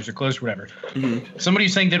the theaters are closed, or whatever. Somebody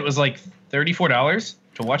was saying that it was like $34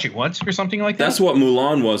 to watch it once or something like that. That's what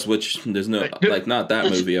Mulan was, which there's no Dude, like not that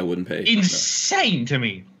movie I wouldn't pay. insane to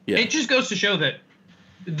me. Yeah. It just goes to show that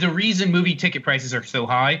the reason movie ticket prices are so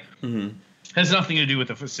high has nothing to do with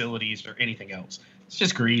the facilities or anything else. It's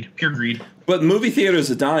just greed, pure greed. But movie theaters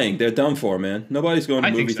are dying. They're done for, man. Nobody's going to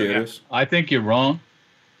I think movie so, yeah. theaters. I think you're wrong.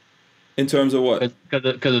 In terms of what?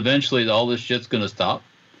 Because eventually all this shit's going to stop.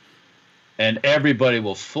 And everybody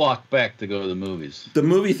will flock back to go to the movies. The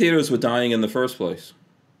movie theaters were dying in the first place.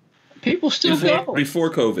 People still go.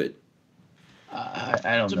 Before COVID. I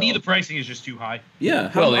don't To know. me, the pricing is just too high. Yeah.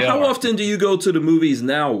 How, Well, they how are. often do you go to the movies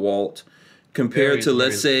now, Walt, compared Varies, to,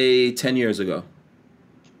 let's varies. say, 10 years ago?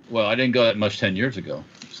 Well, I didn't go that much 10 years ago.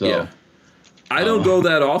 So Yeah. I don't go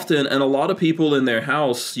that often, and a lot of people in their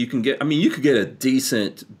house, you could get a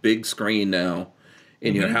decent big screen now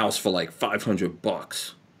in your house for like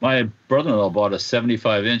 $500. my brother-in-law bought a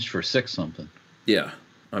 75-inch for $6 something. Yeah.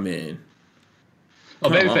 I mean, Oh,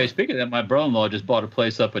 Come on. babyface, speaking of that, my brother-in-law just bought a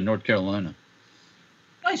place up in North Carolina,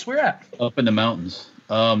 Nice, where at? up in the mountains.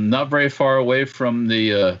 Not very far away from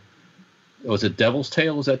the, was it Devil's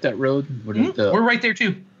Tail? Was that road? What is the- We're right there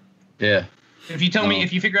too. yeah. If you tell me,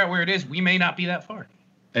 if you figure out where it is, we may not be that far.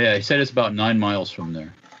 Yeah, he said it's about 9 miles from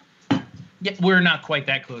there. Yeah, we're not quite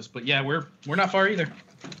that close, but yeah, we're not far either.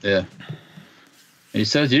 Yeah. And he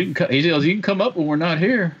says you can come up when we're not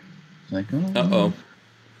here. It's like, oh, uh-oh.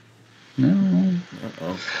 no.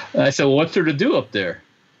 Uh-oh. I said, well, what's there to do up there?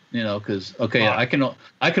 You know, because I can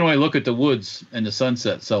only look at the woods and the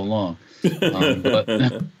sunset so long. But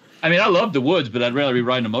I mean, I love the woods, but I'd rather be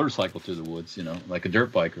riding a motorcycle through the woods. You know, like a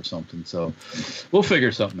dirt bike or something. So we'll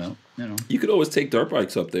figure something out. You know, You could always take dirt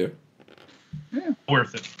bikes up there.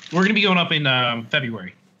 Worth it. We're gonna be going up in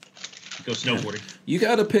February. Go snowboarding. You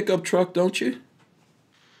got a pickup truck, don't you?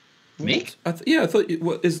 Me? I thought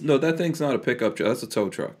that thing's not a pickup truck. That's a tow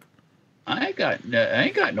truck. I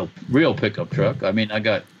ain't got no real pickup truck. I mean, I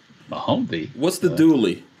got a Humvee. What's the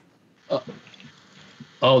dually?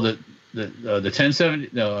 Oh, the 1070.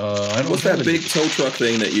 I don't. What's that big tow truck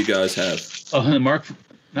thing that you guys have? Oh,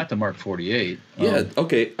 not the Mark 48. Yeah,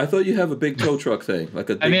 okay. I thought you have a big tow truck thing, like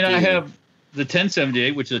a. Big I mean, I dually. have the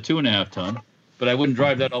 1078, which is a 2.5 ton, but I wouldn't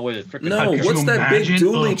drive that all the way to frickin' No, Could what's you that big imagine?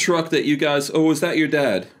 dually Oh. truck that you guys? Oh, is that your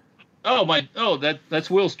dad? That's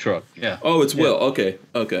Will's truck. Yeah. Oh, it's Yeah. Will. Okay.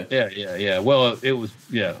 Yeah. Well, it was.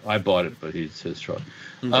 Yeah, I bought it, but it's his truck.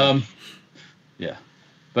 Yeah,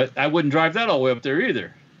 but I wouldn't drive that all the way up there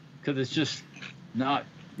either, because it's just not.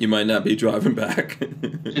 You might not be driving back.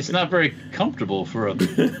 It's not very comfortable for a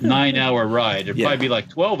 9-hour ride. It'd Yeah. probably be like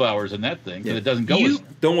 12 hours in that thing, because Yeah. it doesn't go. You-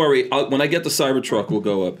 Don't worry. When I get the Cybertruck, we'll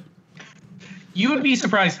go up. You would be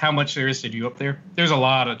surprised how much there is to do up there. There's a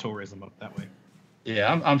lot of tourism up that way.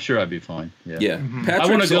 Yeah, I'm sure I'd be fine. Yeah. Yeah, I wanna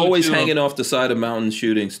Patrick's go always to, hanging off the side of mountains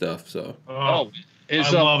shooting stuff. So Oh, I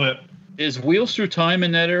love it. is Wheels Through Time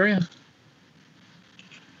in that area?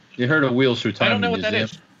 You heard of Wheels Through Time? I don't know the what that museum?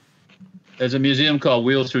 is. There's a museum called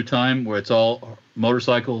Wheels Through Time where it's all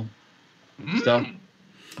motorcycle stuff.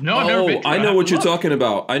 No, I've never been oh, to I it. know what you're Look. talking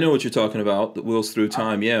about. The Wheels Through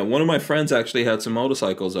Time. Yeah, one of my friends actually had some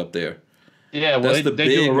motorcycles up there. Yeah, well, That's the they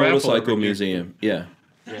do big a raffle motorcycle every year. museum. Yeah,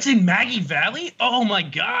 That's in Maggie Valley? Oh my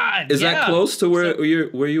God. is that yeah. close to where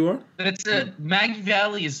you are? That's Maggie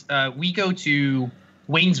Valley is we go to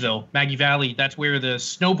Waynesville, Maggie Valley. That's where the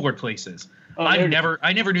snowboard place is. Oh, I there-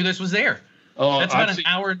 never knew this was there. Oh, That's I've about seen-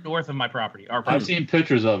 an hour north of my property. Our I've property. seen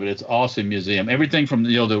pictures of it. It's awesome museum. Everything from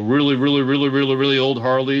the really, really, really, really, really old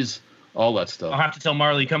Harleys, all that I'll stuff. have to tell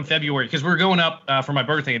Marley come February because we're going up for my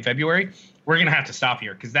birthday in February. We're gonna have to stop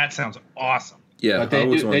here because that sounds awesome. Yeah, But I they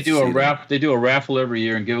always do, wanted they to do see a that. raffle. They do a raffle every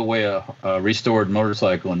year and give away a restored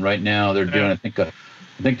motorcycle. And right now they're doing, I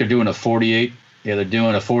think they're doing a 48 Yeah, they're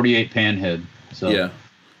doing a 48 panhead. So Yeah.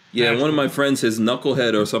 Yeah, one of my friends, his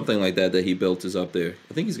knucklehead or something like that he built is up there.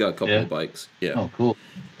 I think he's got a couple Yeah. of bikes. Yeah. Oh, cool.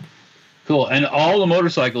 Cool. And all the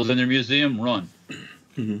motorcycles in their museum run.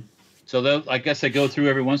 So I guess they go through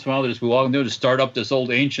every once in a while. They just walk and do to start up this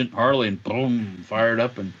old ancient Harley and boom, fire it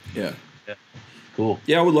up and Yeah. cool.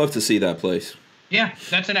 Yeah, I would love to see that place. Yeah,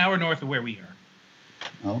 that's an hour north of where we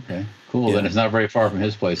are. Okay, cool. Yeah. Then it's not very far from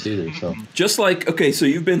his place either. So Just like, okay, so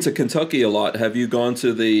you've been to Kentucky a lot. Have you gone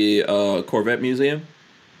to the Corvette Museum?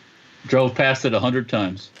 drove past it 100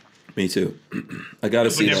 times. Me too. I got to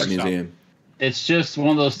Would see never that stop. museum. It's just one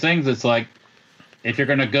of those things. It's like if you're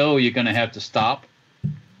gonna go, you're gonna have to stop,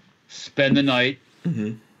 spend the night,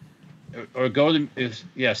 or go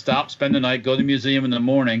to stop, spend the night, go to the museum in the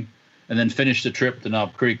morning, and then finish the trip to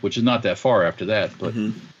Knob Creek, which is not that far after that. But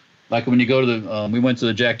like when you go to the, we went to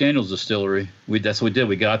the Jack Daniel's distillery. That's what we did.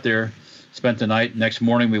 We got there, spent the night. Next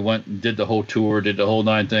morning we went and did the whole tour, did the whole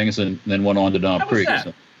 9 things, and then went on to Knob How was Creek. that?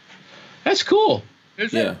 So, that's cool.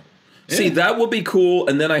 Is Yeah. it? See, that would be cool.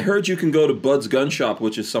 And then I heard you can go to Bud's Gun Shop,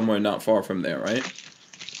 which is somewhere not far from there, right?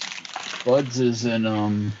 Bud's is in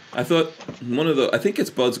I thought I think it's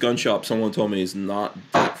Bud's Gun Shop. Someone told me is not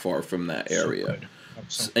that far from that area.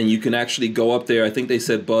 And you can actually go up there. I think they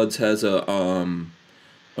said Bud's has a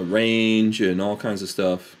range and all kinds of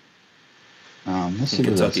stuff let's see in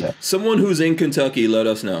where that's Kentucky. at. Someone who's in Kentucky, let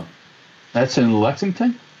us know. That's in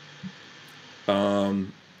Lexington. I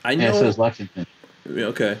Yeah, it know. says Lexington.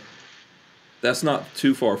 Okay, that's not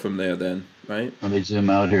too far from there, then, right? Let me zoom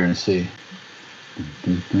out here and see.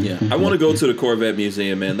 Yeah, I want to go to the Corvette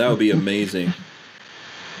Museum, man. That would be amazing.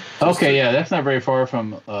 Okay, yeah, that's not very far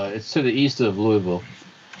from. It's to the east of Louisville.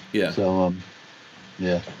 Yeah, So,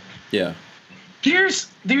 yeah. yeah, There's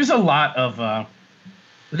a lot of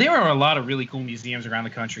there are a lot of really cool museums around the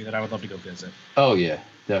country that I would love to go visit. Oh yeah,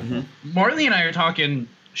 definitely. Marley and I are talking.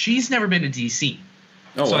 She's never been to DC,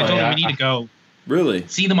 Oh, so I wow. told her yeah, we need to go Really?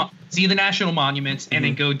 see the national monuments and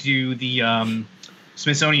then go do the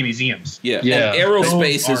Smithsonian museums. Yeah. Yeah. And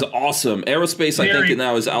aerospace Those is are awesome. Aerospace, I think very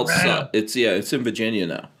now is outside. rad. It's in Virginia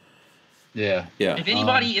now. Yeah. Yeah. If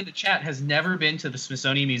anybody in the chat has never been to the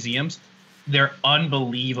Smithsonian museums, they're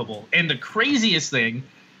unbelievable. And the craziest thing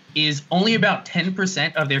is only about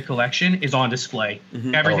 10% of their collection is on display.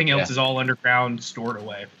 Everything Oh, else yeah. is all underground, stored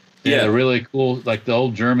away. Yeah, Yeah. really cool. Like the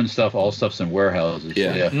old German stuff, all stuff's in warehouses.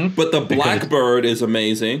 Yeah. Yeah. But the Blackbird is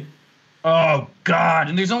amazing. Oh God!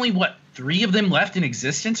 And there's only what 3 of them left in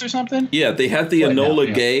existence or something. Yeah, they have the Right now, Enola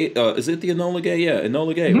yeah. Gay. Is it the Enola Gay? Yeah,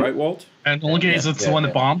 Enola Gay, right, Walt? And the only is it's the one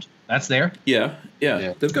that bombed. That's there. Yeah, yeah.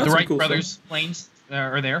 Yeah. They've got The some Wright cool brothers stuff. planes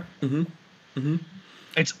are there. Mhm.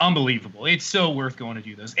 It's unbelievable. It's so worth going to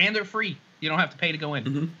do those, and they're free. You don't have to pay to go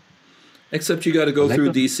in. Except you got to go They through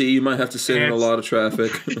go- DC. You might have to sit in a It's- lot of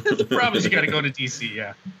traffic. The problem is you got to go to DC.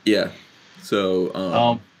 Yeah. Yeah.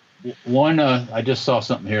 So, One, I just saw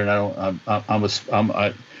something here, and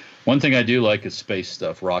one thing I do like is space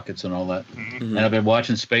stuff, rockets and all that. And I've been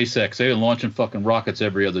watching SpaceX. They've been launching fucking rockets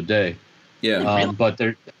every other day. yeah. But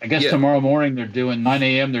I guess Yeah. tomorrow morning they're doing 9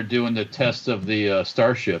 a.m. They're doing the test of the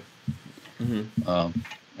Starship.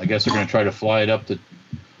 I guess they're going to try to fly it up to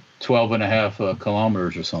 12 and a half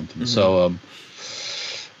kilometers or something. So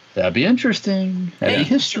that'd be interesting. That'd be Hey.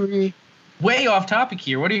 history. Way off topic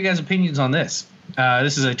here. What are your guys' opinions on this?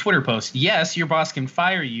 This is a Twitter post. Yes, your boss can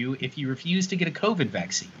fire you if you refuse to get a COVID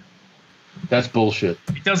vaccine. That's bullshit.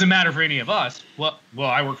 It doesn't matter for any of us. Well,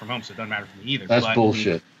 I work from home, so it doesn't matter for me either. That's but,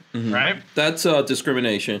 bullshit. right? That's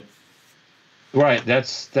discrimination. Right.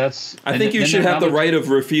 That's. I think you should have the right of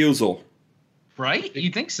refusal. Right? You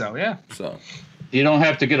think so? Yeah. So, You don't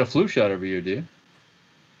have to get a flu shot every year, do you?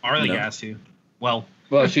 Marley No. has to. Well,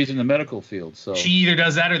 Well, she's in the medical field, so. she either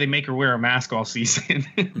does that or they make her wear a mask all season,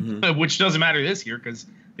 which doesn't matter this year because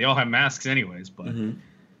they all have masks anyways. But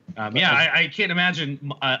I can't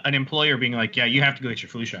imagine an employer being like, "Yeah, you have to go get your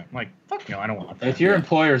flu shot." I'm like, "Fuck no, I don't want that." If your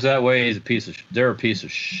employer's that way, he's a piece of. They're a piece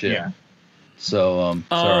of shit. Yeah. So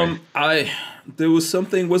sorry.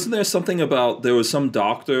 wasn't there something about, there was some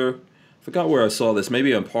doctor, I forgot where I saw this,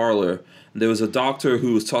 maybe on Parlor. There was a doctor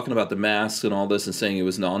who was talking about the masks and all this and saying it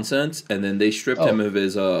was nonsense, and then they stripped him of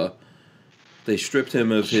his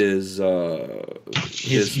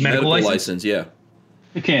medical license. Yeah.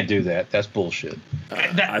 You can't do that. That's bullshit.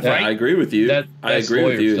 Right? I agree with you. That- I that's agree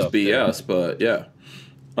with lawyer you. It's stuff, BS, but yeah.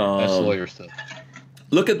 That's lawyer stuff.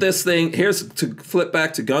 Look at this thing. Here's to flip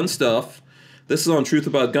back to gun stuff. This is on Truth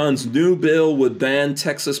About Guns. New bill would ban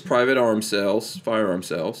Texas private firearm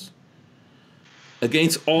sales.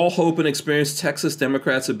 Against all hope and experience, Texas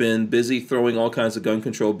Democrats have been busy throwing all kinds of gun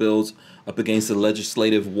control bills up against the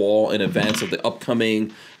legislative wall in advance of the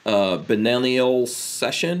upcoming biennial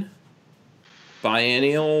session,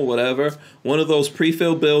 biennial, whatever. One of those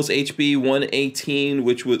pre-filled bills, HB 118,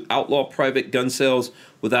 which would outlaw private gun sales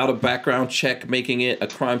without a background check, making it a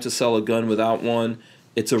crime to sell a gun without one.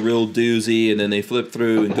 It's a real doozy, and then they flip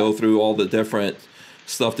through and go through all the different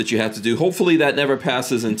stuff that you have to do. Hopefully that never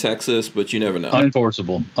passes in Texas, but you never know.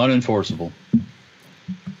 Unenforceable.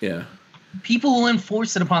 Yeah. People will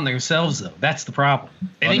enforce it upon themselves, though. That's the problem.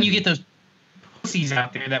 And then you get those pussies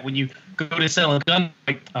out there that when you go to sell a gun,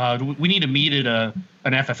 like, we need to meet at an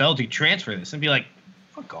FFL to transfer this, and be like,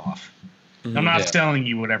 fuck off. I'm not selling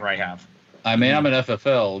you whatever I have. I mean, I'm an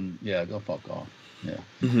FFL, and yeah, go fuck off. Yeah.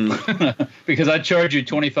 Because I charge you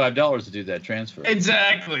 $25 to do that transfer.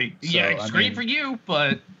 Exactly. So, yeah, it's great for you,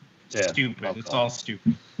 but stupid. It's all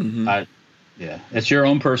stupid. It's your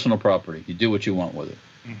own personal property. You do what you want with it.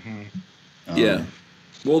 Yeah.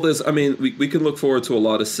 Well, we can look forward to a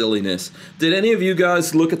lot of silliness. Did any of you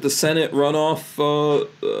guys look at the Senate runoff,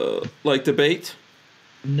 debate?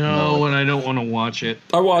 No, and I don't want to watch it.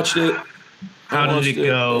 I watched it. How did it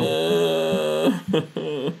go?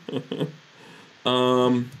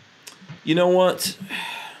 You know what?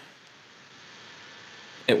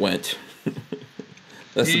 It went.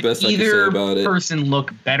 That's the best I can say about it. Either person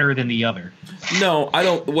look better than the other? No, I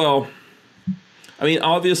don't. Well, I mean,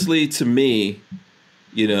 obviously, to me,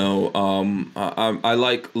 you know, I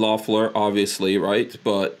like Loeffler, obviously, right?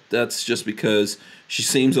 But that's just because she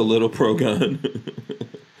seems a little pro-gun,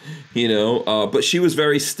 you know. But she was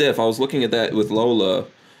very stiff. I was looking at that with Lola.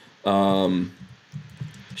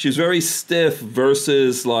 She was very stiff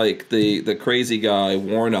versus like the crazy guy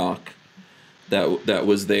Warnock that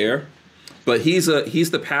was there. But he's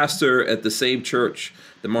the pastor at the same church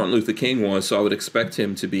that Martin Luther King was, so I would expect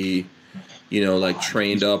him to be, you know, like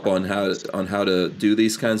trained up on how to do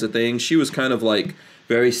these kinds of things. She was kind of like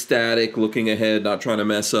very static, looking ahead, not trying to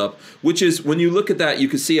mess up. Which is, when you look at that, you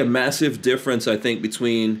can see a massive difference, I think,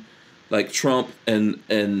 between like Trump and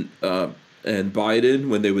Biden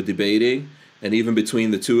when they were debating, and even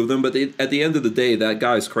between the two of them. But at the end of the day, that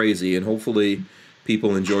guy's crazy, and hopefully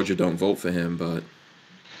people in Georgia don't vote for him. But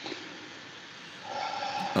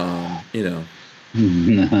you know,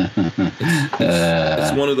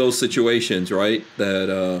 it's one of those situations, right?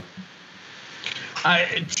 That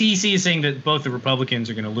TC is saying that both the Republicans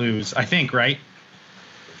are going to lose. I think, right?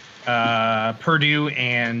 Perdue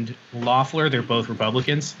and Loeffler, they're both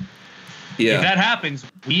Republicans. Yeah. If that happens,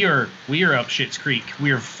 we are up Schitt's Creek.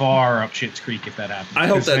 We are far up Schitt's Creek if that happens. I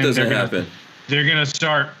hope that doesn't happen. They're going to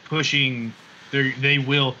start pushing. They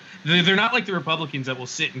will. They're not like the Republicans that will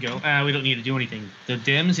sit and go, we don't need to do anything. The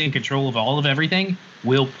Dems, in control of all of everything,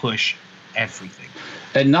 will push everything.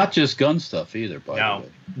 And not just gun stuff either, by the way.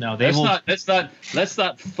 No, they will. Let's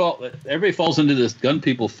not fall. Everybody falls into this. Gun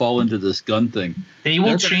people fall into this gun thing. They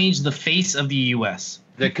will change the face of the U.S.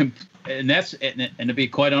 And to be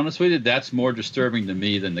quite honest with you, that's more disturbing to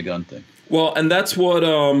me than the gun thing. Well, and that's what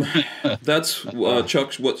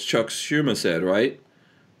Chuck Schumer said, right?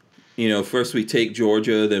 You know, first we take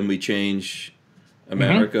Georgia, then we change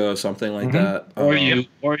America, or something like that. Or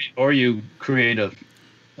you create a.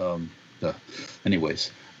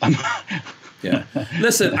 Anyways. Yeah.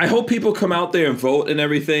 Listen, I hope people come out there and vote and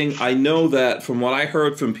everything. I know that from what I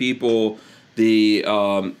heard from people,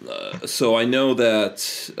 so I know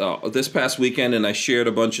that this past weekend, and I shared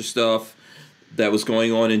a bunch of stuff that was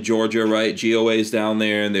going on in Georgia, right? GOA's down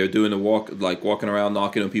there, and they're doing the walking around,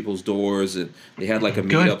 knocking on people's doors, and they had like a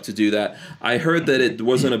meetup to do that. I heard that it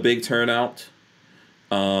wasn't a big turnout.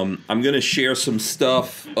 I'm gonna share some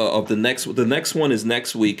stuff of the next one is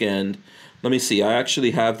next weekend. Let me see. I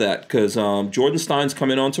actually have that because Jordan Stein's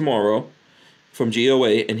coming on tomorrow from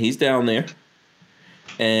GOA, and he's down there,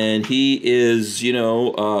 and he is, you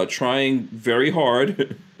know, trying very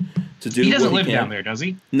hard to do. He doesn't what live he can. down there, does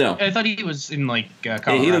he? No, I thought he was in like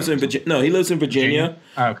Colorado. He lives in Virginia. No, he lives in Virginia.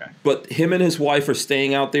 Oh, okay. But him and his wife are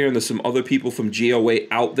staying out there, and there's some other people from GOA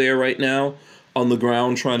out there right now on the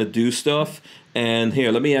ground trying to do stuff. And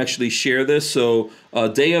here, let me actually share this. So,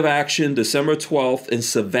 Day of Action, December 12th in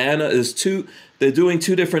Savannah they're doing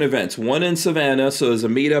two different events. One in Savannah, so there's a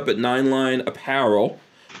meetup at Nine Line Apparel,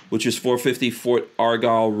 which is 450 Fort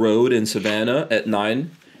Argyle Road in Savannah at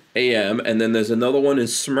 9 a.m. And then there's another one in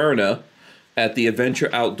Smyrna at the Adventure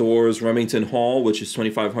Outdoors Remington Hall, which is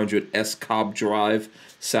 2500 S Cobb Drive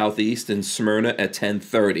Southeast in Smyrna at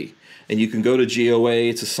 10:30. And you can go to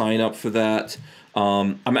GOA to sign up for that.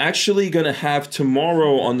 I'm actually going to have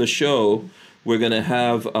tomorrow on the show, we're going to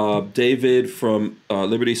have David from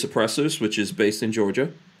Liberty Suppressors, which is based in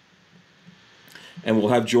Georgia. And we'll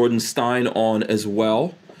have Jordan Stein on as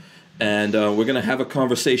well. And we're going to have a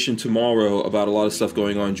conversation tomorrow about a lot of stuff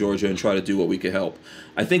going on in Georgia and try to do what we can help.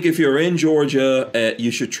 I think if you're in Georgia, you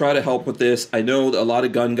should try to help with this. I know a lot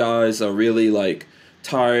of gun guys are really like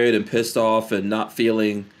tired and pissed off and not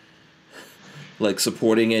feeling like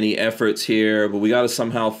supporting any efforts here, but we got to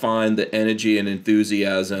somehow find the energy and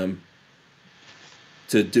enthusiasm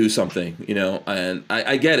to do something, you know. And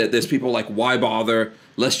I get it. There's people like, why bother?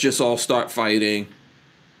 Let's just all start fighting.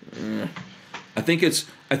 I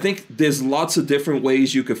think there's lots of different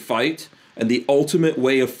ways you could fight, and the ultimate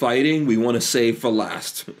way of fighting we want to save for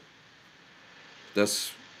last.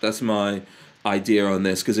 That's my idea on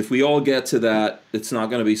this, because if we all get to that, it's not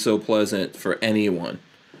going to be so pleasant for anyone.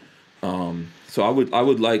 So I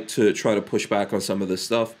would like to try to push back on some of this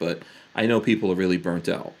stuff, but I know people are really burnt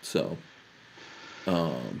out. So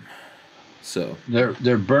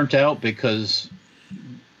they're burnt out because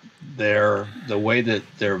the way that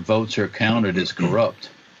their votes are counted is corrupt.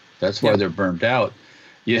 That's why they're burnt out.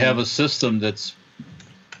 You have a system that's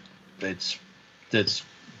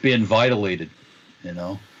being violated, you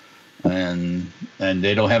know, and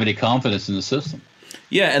they don't have any confidence in the system.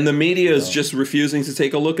 Yeah, and the media is just refusing to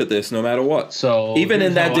take a look at this no matter what. So even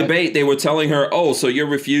in that debate, they were telling her, oh, so you're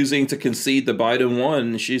refusing to concede the Biden won.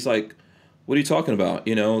 And she's like, what are you talking about?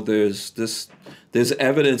 You know, there's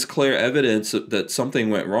evidence, clear evidence that something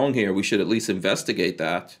went wrong here. We should at least investigate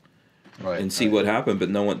that and see what happened.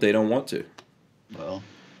 But they don't want to. Well,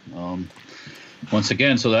 once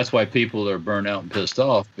again, so that's why people are burnt out and pissed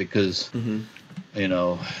off because, you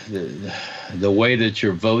know, the way that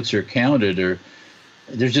your votes are counted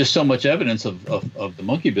there's just so much evidence of the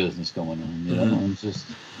monkey business going on, you know, and it's just,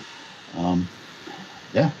 I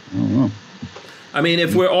don't know. I mean,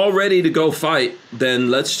 if we're all ready to go fight,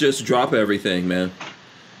 then let's just drop everything, man.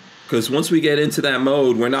 Because once we get into that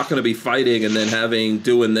mode, we're not going to be fighting and then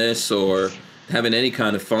doing this or having any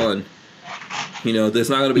kind of fun. You know, there's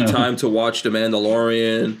not going to be time to watch The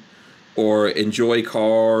Mandalorian or enjoy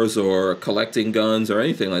cars or collecting guns or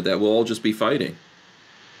anything like that. We'll all just be fighting.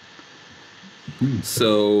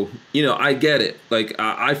 So, you know, I get it. Like,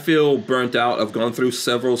 I feel burnt out. I've gone through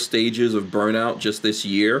several stages of burnout just this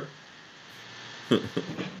year.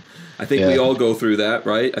 I think we all go through that,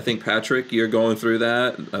 right? I think, Patrick, you're going through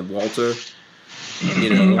that. Walter, you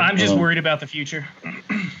know. I'm just worried about the future.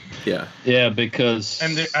 Yeah, because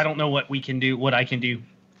I don't know what we can do, what I can do.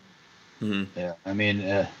 Yeah, I mean,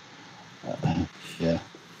 yeah.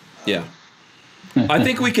 I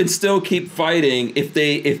think we can still keep fighting if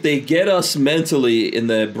they get us mentally in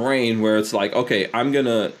the brain where it's like, okay, I'm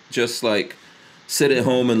gonna just like sit at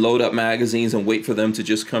home and load up magazines and wait for them to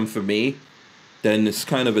just come for me. Then it's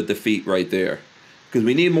kind of a defeat right there, because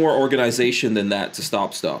we need more organization than that to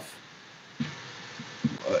stop stuff.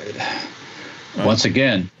 Once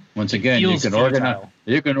again, you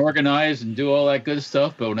can organize and do all that good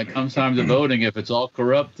stuff, but when it comes time to voting, if it's all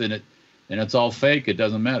corrupt and it's all fake, it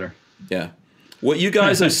doesn't matter. Yeah. What you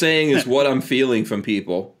guys are saying is what I'm feeling from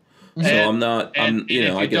people. So I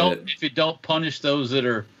get it. If you don't punish those that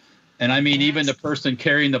are, and I mean even the person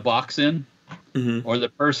carrying the box in, or the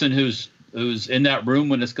person who's in that room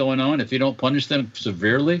when it's going on, if you don't punish them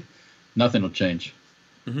severely, nothing will change.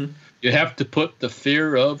 You have to put the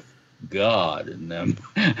fear of God in them,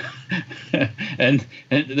 and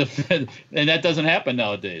that doesn't happen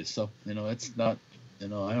nowadays. So you know, it's not. You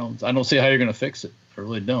know, I don't see how you're going to fix it. I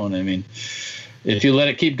really don't. I mean, if you let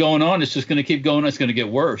it keep going on, it's just going to keep going. It's going to get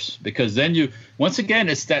worse, because then once again,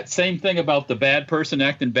 it's that same thing about the bad person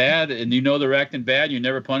acting bad, and you know they're acting bad. You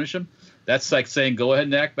never punish them. That's like saying, go ahead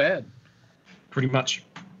and act bad. Pretty much.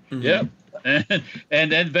 Yeah. And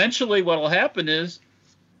eventually what will happen is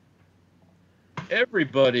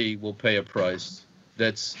everybody will pay a price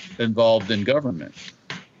that's involved in government.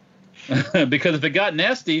 Because if it got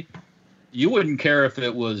nasty, you wouldn't care if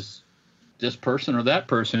it was this person or that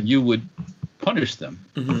person. You would punish them.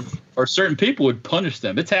 Or certain people would punish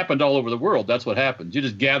them. It's happened all over the world. That's what happens. You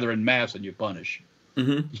just gather in mass and you punish.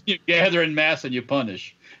 You gather in mass and you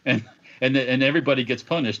punish. And everybody gets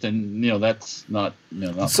punished, and you know that's not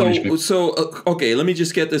punishment. So okay, let me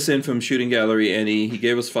just get this in from Shooting Gallery Annie. He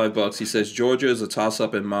gave us $5. He says Georgia is a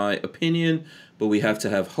toss-up in my opinion, but we have to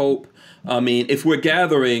have hope. I mean, if we're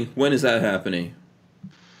gathering, when is that happening?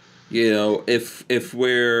 You know, if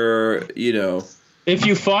we're, you know, if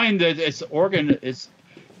you find that it's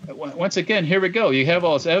once again, here we go. You have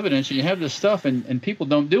all this evidence, and you have this stuff, and people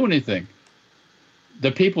don't do anything.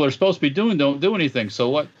 The people are supposed to be doing don't do anything. So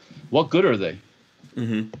what good are they?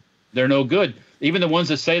 They're no good. Even the ones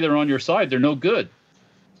that say they're on your side, they're no good.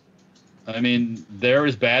 I mean, they're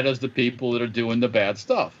as bad as the people that are doing the bad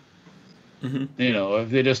stuff. You know, if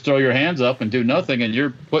they just throw your hands up and do nothing, and you're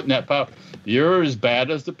putting that power, you're as bad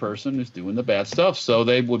as the person who's doing the bad stuff. So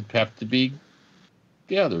they would have to be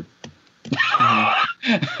gathered.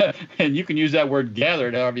 And you can use that word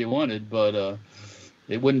gathered however you wanted, but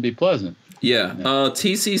it wouldn't be pleasant. Yeah.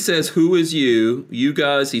 TC says, who is you? You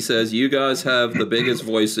guys, he says, you guys have the biggest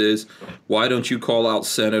voices. Why don't you call out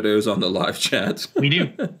senators on the live chat? We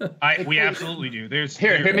do. We absolutely do.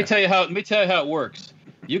 Let me tell you how it works.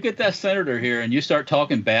 You get that senator here and you start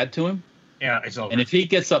talking bad to him. Yeah, it's over. And if he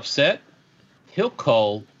gets upset, he'll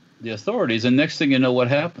call the authorities, and next thing you know, what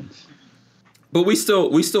happens? But we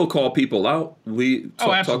still call people out. We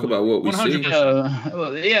talk about what we see.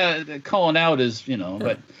 Calling out is,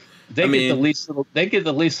 but they get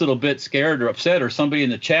the least little bit scared or upset, or somebody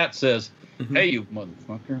in the chat says, "Hey, you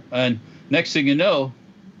motherfucker," and next thing you know.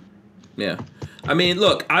 Yeah. I mean,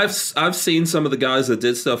 look, I've seen some of the guys that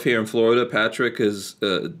did stuff here in Florida. Patrick has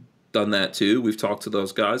done that too. We've talked to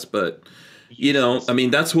those guys, but I mean,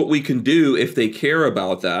 that's what we can do if they care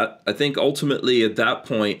about that. I think ultimately at that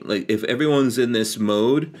point, like if everyone's in this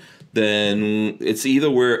mode, then it's either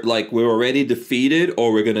we're already defeated,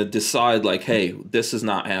 or we're going to decide like, hey, this is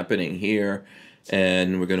not happening here,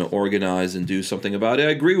 and we're going to organize and do something about it. I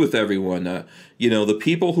agree with everyone. The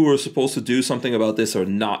people who are supposed to do something about this are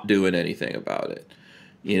not doing anything about it.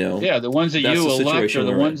 Yeah, the ones that you elect are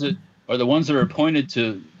the ones that are appointed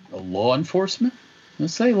to law enforcement.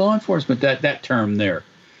 Let's say law enforcement. That term there,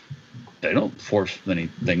 they don't force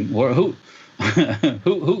anything. Who's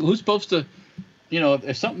supposed to?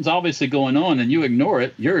 If something's obviously going on and you ignore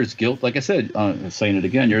it, you're as guilty. Like I said, saying it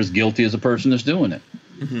again, you're as guilty as the person that's doing it.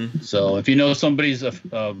 So if you know somebody's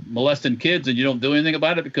molesting kids and you don't do anything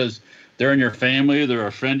about it because they're in your family, they're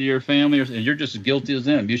a friend of your family, and you're just as guilty as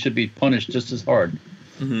them, you should be punished just as hard.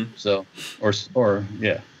 So, or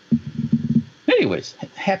yeah. Anyways,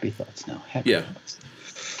 happy thoughts now. Happy thoughts.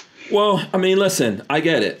 Well, I mean, listen, I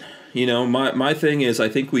get it. My thing is, I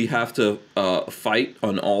think we have to fight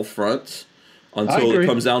on all fronts until it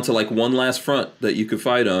comes down to like one last front that you could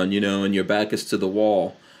fight on, and your back is to the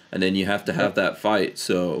wall, and then you have to have that fight.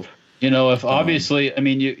 So, if obviously, I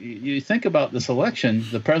mean, you think about this election,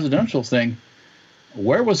 the presidential thing,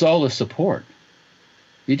 where was all the support?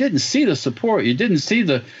 You didn't see the support. You didn't see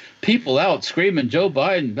the people out screaming Joe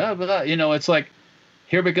Biden, blah, blah, blah. It's like,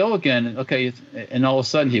 here we go again. Okay, and all of a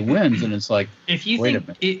sudden he wins, and it's like, if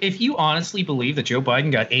you honestly believe that Joe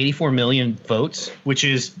Biden got 84 million votes, which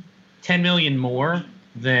is 10 million more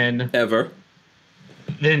than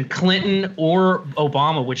Clinton or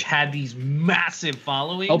Obama, which had these massive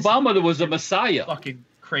followings. Obama was a messiah. Fucking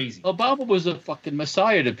crazy. Obama was a fucking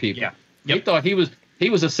messiah to people. Yeah. They thought he was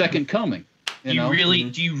a second coming. Do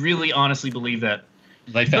you really honestly believe that?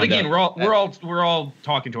 But again, we're all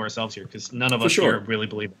talking to ourselves here because none of us here really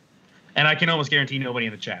believe it, and I can almost guarantee nobody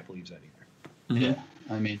in the chat believes that either. Yeah,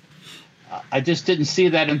 I mean, I just didn't see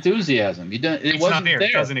that enthusiasm. It wasn't there.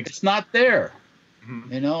 It's not there.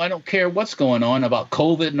 I don't care what's going on about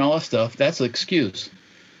COVID and all that stuff. That's an excuse.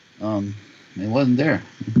 It wasn't there.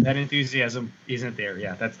 That enthusiasm isn't there.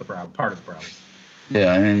 Yeah, that's the problem. Part of the problem.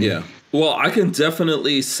 Yeah. Well, I can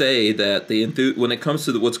definitely say that when it comes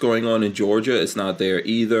to what's going on in Georgia, it's not there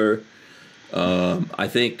either. I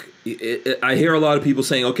think I hear a lot of people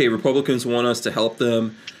saying, okay, Republicans want us to help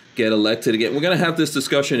them get elected again. We're going to have this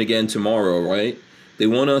discussion again tomorrow, right? They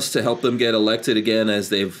want us to help them get elected again, as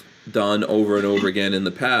they've done over and over again in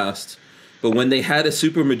the past. But when they had a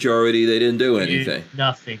supermajority, they didn't do anything.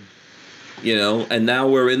 Nothing. And now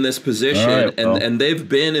we're in this position, and they've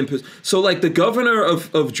been in. So, like, the governor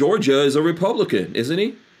of Georgia is a Republican, isn't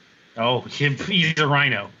he? Oh, he's a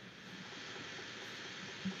rhino.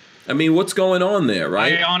 I mean, what's going on there,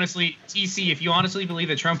 right? I honestly, TC, if you honestly believe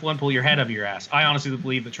that Trump won, pull your head out of your ass. I honestly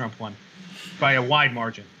believe that Trump won by a wide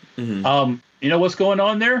margin. You know what's going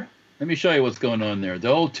on there? Let me show you what's going on there. The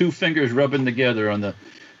old two fingers rubbing together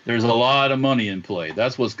there's a lot of money in play.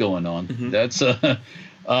 That's what's going on. That's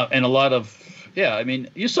and a lot of, I mean,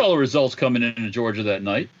 you saw the results coming into Georgia that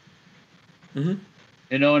night.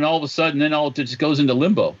 And all of a sudden, then it just goes into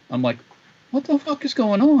limbo. I'm like, what the fuck is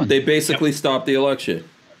going on? They basically stopped the election.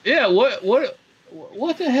 Yeah, what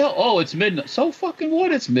the hell? Oh, it's midnight. So fucking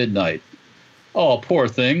what? It's midnight. Oh, poor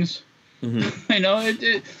things.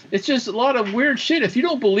 It's just a lot of weird shit. If you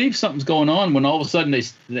don't believe something's going on, when all of a sudden they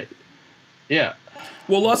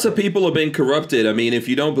Well, lots of people have been corrupted. I mean, if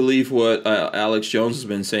you don't believe what Alex Jones has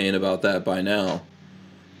been saying about that by now,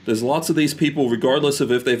 there's lots of these people, regardless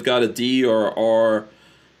of if they've got a D or R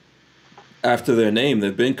after their name,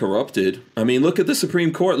 they've been corrupted. I mean, look at the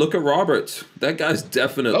Supreme Court. Look at Roberts. That guy's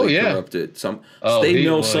definitely corrupted. They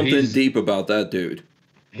know something deep about that dude.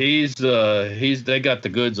 They got the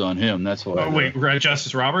goods on him. That's why. Oh wait,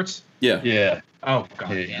 Justice Roberts. Yeah. Yeah. Oh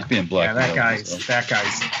god, He's being blackmailed. that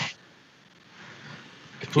guy's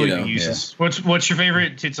completely useless. Yeah. What's your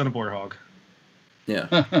favorite tits on a boar hog? Yeah.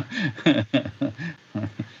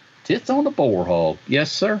 Tits on the boar hog.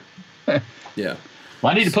 Yes, sir. Yeah.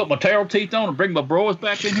 I need to put my tail teeth on and bring my bros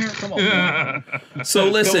back in here. Come on. Man. So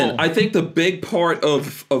listen, on. I think the big part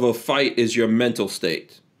of a fight is your mental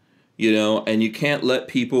state, and you can't let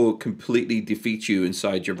people completely defeat you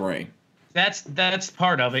inside your brain. That's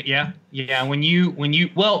part of it. Yeah. When you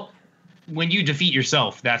defeat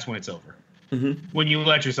yourself, that's when it's over. Mm-hmm. When you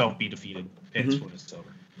let yourself be defeated, it's when it's over.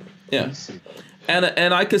 Yeah.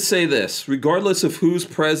 And I could say this, regardless of who's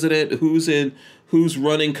president, who's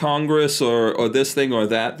running Congress or this thing or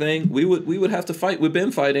that thing, we would have to fight. We've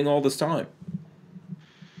been fighting all this time.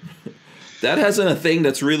 That hasn't a thing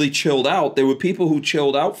that's really chilled out. There were people who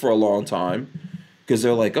chilled out for a long time because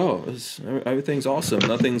they're like, oh, everything's awesome.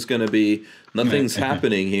 Nothing's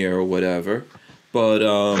happening here or whatever. But,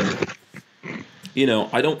 I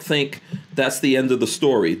don't think that's the end of the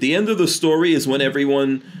story. The end of the story is when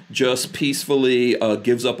everyone just peacefully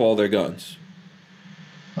gives up all their guns.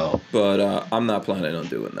 Oh. But I'm not planning on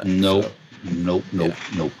doing that. Nope. So. Nope.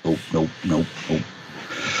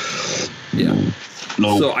 Yeah.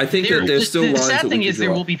 No. So I think that there's still lines the sad that thing we is could there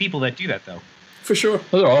draw. will be people that do that though. For sure.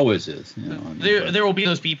 Well, there always is. There will be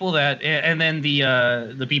those people that, and then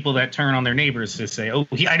the people that turn on their neighbors to say, "Oh,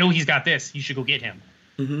 I know he's got this. You should go get him.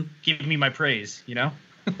 Mm-hmm. Give me my praise." Yeah.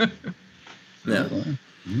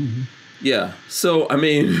 Yeah. So I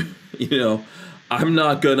mean, I'm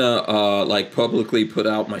not gonna publicly put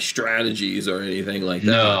out my strategies or anything like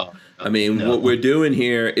that. No. I mean, what we're doing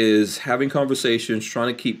here is having conversations,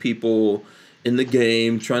 trying to keep people in the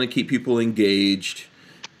game, trying to keep people engaged,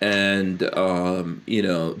 and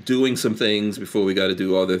doing some things before we got to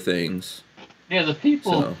do other things. Yeah, the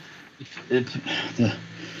people. So.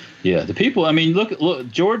 The people. I mean,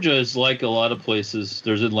 look. Georgia is like a lot of places.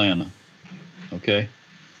 There's Atlanta. Okay,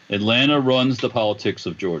 Atlanta runs the politics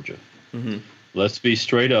of Georgia. Mm-hmm. Let's be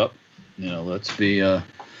straight up. Let's be.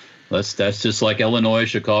 That's just like Illinois.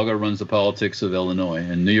 Chicago runs the politics of Illinois,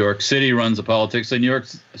 and New York City runs the politics of New York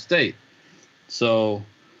State. So,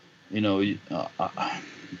 I don't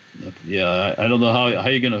know how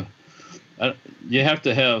you're gonna. You have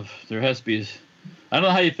to have. There has to be. I don't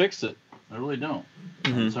know how you fix it. I really don't.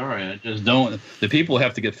 Mm-hmm. I'm sorry, I just don't. The people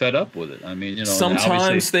have to get fed up with it. I mean,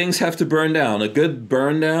 sometimes things have to burn down. A good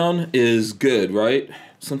burn down is good, right?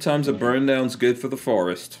 Sometimes a burn down's good for the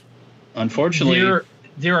forest. Unfortunately,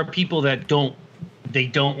 there are people that don't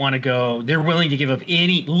want to go. They're willing to give up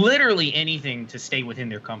literally anything to stay within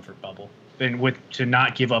their comfort bubble and to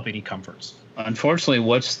not give up any comforts. Unfortunately,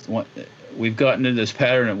 we've gotten into this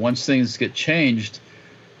pattern, and once things get changed,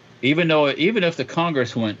 even if the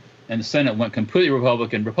Congress went and the Senate went completely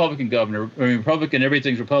Republican governor, Republican,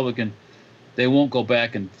 everything's Republican, they won't go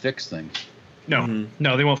back and fix things. No,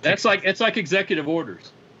 no, they won't. It's like executive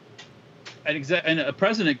orders. And a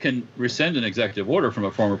president can rescind an executive order from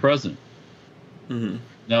a former president. Mm-hmm.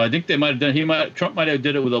 Now, I think they might have done. Trump might have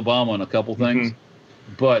did it with Obama on a couple things,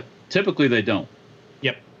 but typically they don't.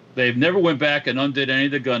 Yep. They've never went back and undid any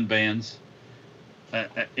of the gun bans. And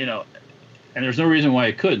there's no reason why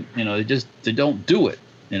it couldn't. They don't do it.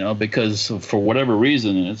 Because for whatever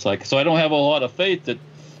reason, and it's like, so I don't have a lot of faith that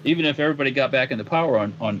even if everybody got back into power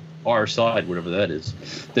on our side, whatever that is,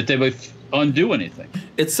 that they would undo anything.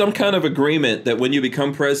 It's some kind of agreement that when you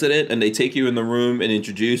become president and they take you in the room and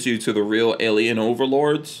introduce you to the real alien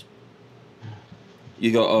overlords,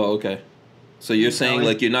 you go, oh, okay. So you're saying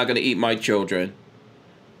you're not going to eat my children.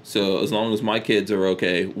 So as long as my kids are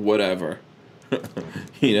okay, whatever.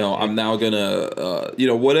 I'm now going to,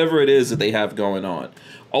 whatever it is that they have going on.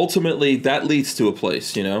 Ultimately, that leads to a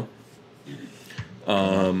place,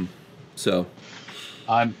 So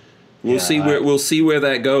we'll see where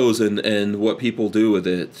that goes and what people do with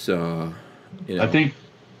it. So, I think,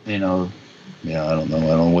 I don't know. I don't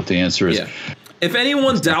know what the answer is. Yeah. If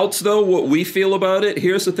anyone doubts though what we feel about it,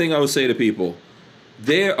 here's the thing I would say to people: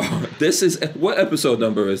 this is what episode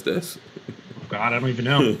number is this? God, I don't even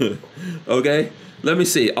know. Okay. Let me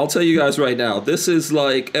see. I'll tell you guys right now. This is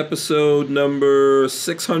episode number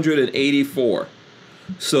 684.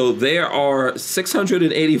 So there are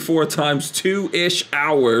 684 times 2-ish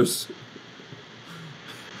hours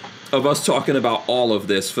of us talking about all of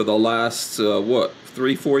this for the last,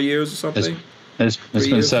 3-4 years or something? It's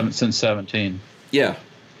been since 17. Yeah.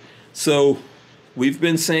 So we've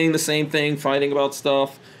been saying the same thing, fighting about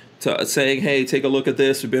stuff, saying, hey, take a look at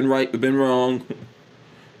this. We've been right, we've been wrong.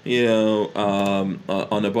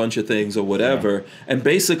 on a bunch of things or whatever. And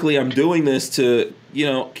basically, I'm doing this to,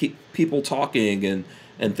 keep people talking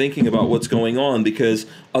and thinking about what's going on, because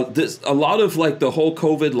a lot of like the whole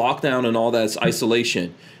COVID lockdown and all that's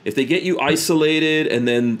isolation. If they get you isolated and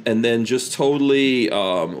then just totally,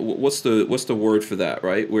 what's the word for that,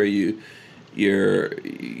 right? Where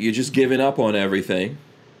you're just giving up on everything.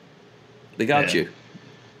 They got you.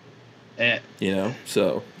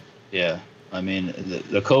 So. Yeah. I mean,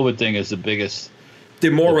 the COVID thing is the biggest.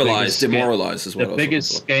 Demoralized is what the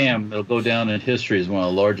biggest scam that'll go down in history is one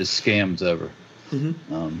of the largest scams ever.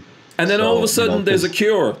 Mm-hmm. And then all of a sudden, there's a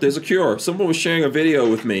cure. There's a cure. Someone was sharing a video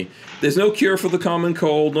with me. There's no cure for the common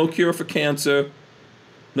cold, no cure for cancer,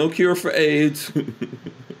 no cure for AIDS.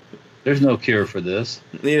 There's no cure for this.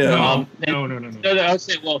 Yeah. No. I would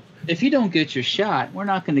say, well, if you don't get your shot, we're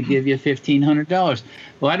not going to give you $1,500.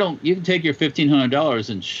 Well, you can take your $1,500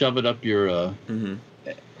 and shove it up your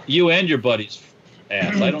you and your buddy's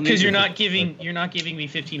ass. I don't, because you're not giving me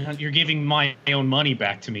 $1,500. You're giving my own money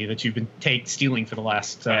back to me that you've been stealing for the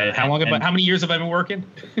last how many years have I been working?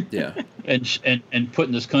 Yeah. and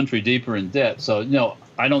putting this country deeper in debt. So no,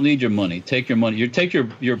 I don't need your money. Take your money. Take your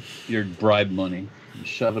bribe money.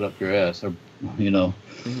 Shove it up your ass, or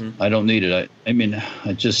I don't need it. I mean,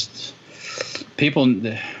 I just people.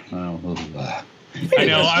 I know.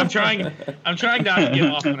 I'm trying not to get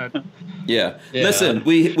off on it. Yeah. Listen,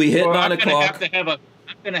 we hit 9 o'clock. I'm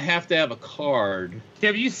gonna have to have a card.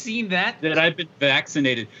 Have you seen that? That I've been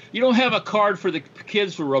vaccinated. You don't have a card for the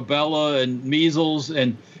kids for rubella and measles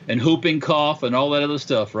and whooping cough and all that other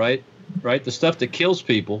stuff, right? Right, the stuff that kills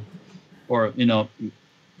people, or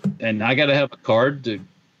and I got to have a card to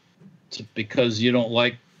because you don't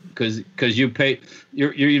like because you pay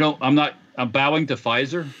you don't I'm bowing to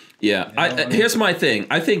Pfizer. Yeah, here's my thing.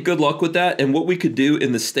 I think good luck with that. And what we could do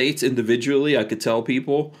in the states individually, I could tell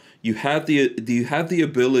people you have the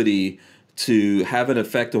ability to have an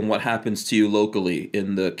effect on what happens to you locally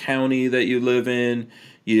in the county that you live in,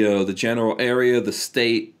 the general area, the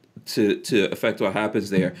state. To affect what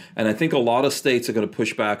happens there. And I think a lot of states are going to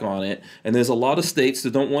push back on it. And there's a lot of states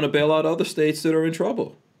that don't want to bail out other states that are in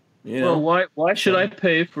trouble. Well, why should I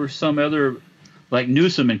pay for some other, like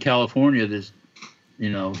Newsom in California? He's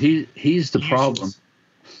the problem.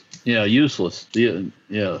 Yeah, useless. Yeah.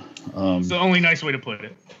 It's the only nice way to put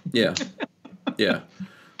it. Yeah.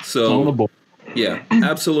 So, yeah,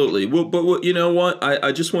 absolutely. Well, but you know what?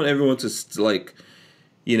 I just want everyone to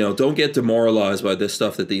don't get demoralized by this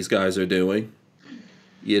stuff that these guys are doing.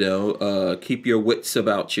 Keep your wits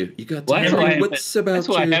about you. You got to have your wits about you. That's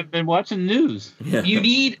why I haven't been watching the news. Yeah.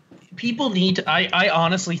 People need to, I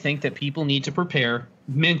honestly think that people need to prepare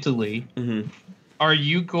mentally. Mm-hmm. Are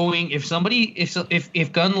you going, if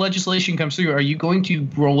gun legislation comes through, are you going to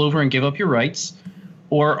roll over and give up your rights,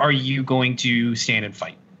 or are you going to stand and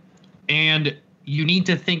fight? And you need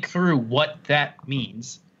to think through what that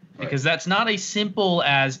means. Because that's not as simple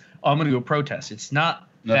as, I'm going to go protest. It's not.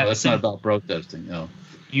 No, that's not about protesting. No.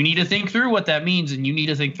 You need to think through what that means, and you need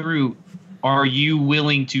to think through, are you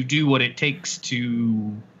willing to do what it takes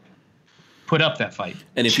to put up that fight?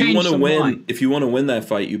 And if you want to win that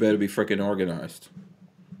fight, you better be freaking organized.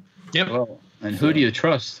 Yep. Well, and who do you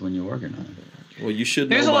trust when you organize? Well, you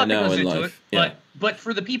should know by now in life. But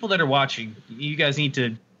for the people that are watching, you guys need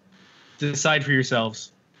to decide for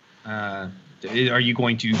yourselves. Are you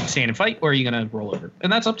going to stand and fight, or are you going to roll over?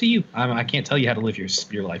 And that's up to you. I can't tell you how to live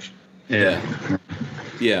your life. Yeah.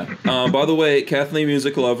 By the way, Kathleen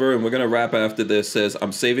Music Lover, and we're going to wrap after this, says,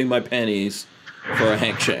 I'm saving my pennies for a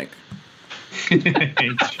Hank Shank.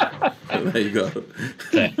 There you go.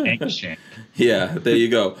 Hank Shank. Yeah, there you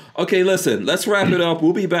go. Okay, listen, let's wrap it up.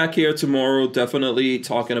 We'll be back here tomorrow, definitely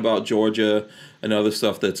talking about Georgia and other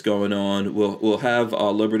stuff that's going on. We'll have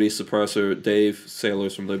Liberty Suppressor, Dave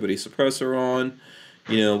Sailors from Liberty Suppressor on.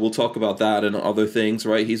 We'll talk about that and other things,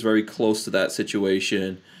 right? He's very close to that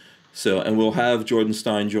situation. So, and we'll have Jordan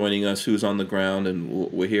Stein joining us, who's on the ground, and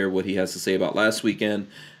we'll hear what he has to say about last weekend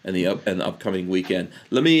and the upcoming weekend.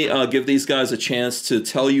 Let me give these guys a chance to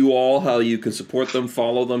tell you all how you can support them,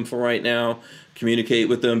 follow them for right now, communicate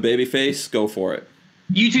with them. Babyface, go for it.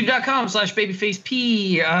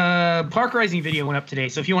 YouTube.com/babyfaceP. Parkerizing video went up today.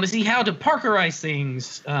 So if you want to see how to parkerize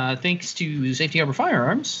things, thanks to Safety Harbor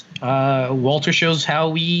Firearms, Walter shows how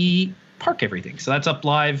we park everything. So that's up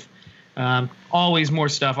live. Always more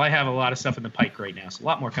stuff. I have a lot of stuff in the pike right now, so a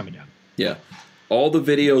lot more coming down. Yeah. All the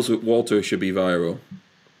videos with Walter should be viral.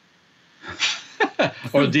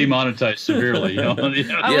 or demonetized severely. You know?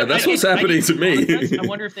 Yeah, that's what's happening to me. I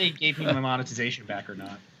wonder if they gave me my monetization back or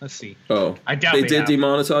not. Let's see. Oh, I doubt they they did have.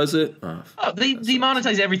 demonetize it. Oh, They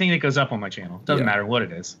demonetize everything that goes up on my channel. Doesn't Yeah. matter what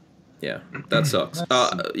it is. yeah, that sucks.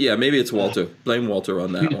 Yeah, maybe it's Walter. Blame Walter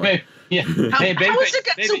on that one. Yeah. How Hey, baby, is it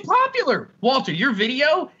got so baby. popular? Walter, your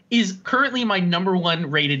video is currently my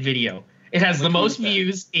 #1 rated video. It has the Which most one's that?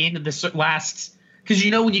 views in the last. Because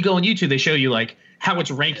you know when you go on YouTube, they show you like how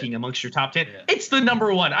it's ranking amongst your top 10. Yeah. It's the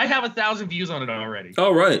 #1. I have 1,000 views on it already.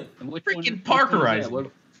 All right. Which Freaking one is that? Parkerizing.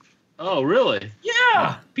 What- Oh, really?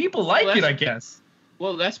 Yeah, people like Well, it, I guess.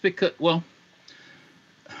 Well, that's because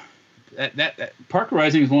that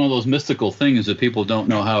parkerizing is one of those mystical things that people don't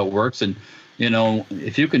know how it works, and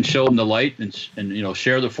if you can show them the light and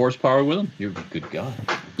share the force power with them, you're a good guy.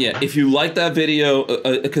 Yeah, if you like that video,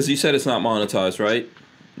 because you said it's not monetized, right?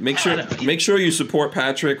 Make sure you support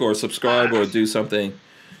Patrick or subscribe or do something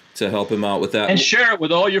to help him out with that. And share it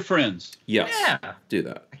with all your friends. Yes, Yeah. do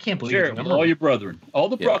that. I can't believe Share it's it with #1. all your brethren. All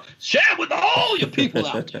the share it with all your people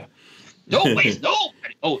out there. Don't waste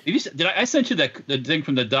nobody. Oh, did I sent you the thing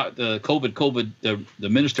from the COVID the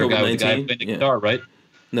minister guy with the guy COVID-19? playing the Yeah. guitar, right?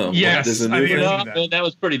 No. Yes, There's a I new think thing? it's- That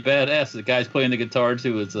was pretty badass. The guy's playing the guitar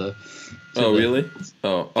too. It's Oh, really?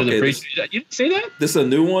 Oh, To the okay. preacher. You didn't see that? This is a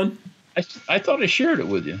new one? I thought I shared it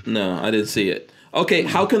with you. No, I didn't see it. Okay,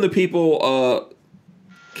 how can the people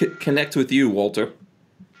connect with you, Walter?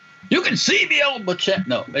 You can see me on my chat.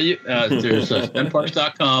 No, there's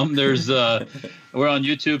stemparks.com. There's we're on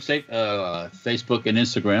YouTube, Facebook, and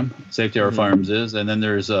Instagram. Safety Hour Farms is, and then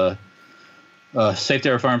there's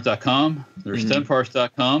safetyhourfarms.com. There's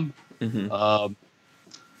stemparks.com.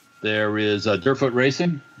 There is Dirtfoot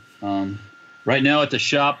Racing. Right now at the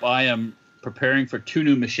shop, I am preparing for 2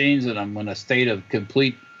 new machines, and I'm in a state of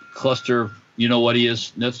complete cluster. You know what he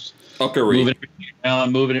is? That's Fuckery. moving it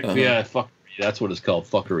around, moving it. Uh-huh. Yeah, fuckery. That's what it's called,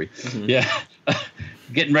 fuckery. Yeah,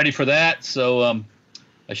 getting ready for that. So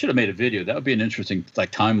I should have made a video. That would be an interesting,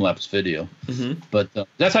 like, time lapse video. But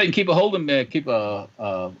that's how you can keep a hold of me. Keep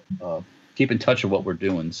in touch with what we're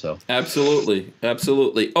doing. So Absolutely.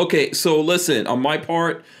 Okay, so listen, on my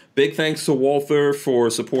part, big thanks to Walter for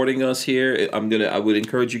supporting us here. I would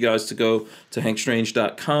encourage you guys to go to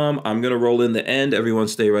hankstrange.com. I'm gonna roll in the end. Everyone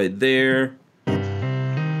stay right there.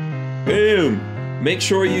 Boom. Make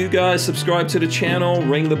sure you guys subscribe to the channel,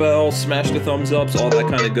 ring the bell, smash the thumbs ups, all that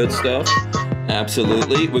kind of good stuff.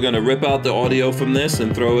 Absolutely. We're going to rip out the audio from this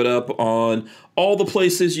and throw it up on all the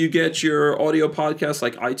places you get your audio podcasts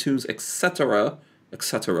like iTunes, etc.,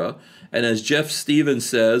 etc. And as Jeff Stevens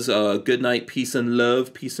says, good night, peace and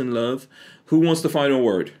love, peace and love. Who wants the final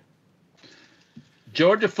word?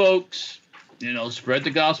 Georgia folks, spread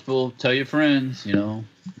the gospel, tell your friends,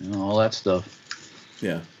 all that stuff.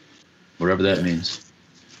 Yeah. Whatever that means.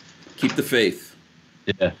 Keep the faith.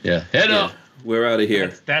 Yeah. Head up. We're out of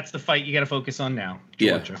here. That's the fight you got to focus on now,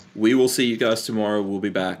 Yeah. Georgia. We will see you guys tomorrow. We'll be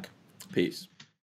back. Peace.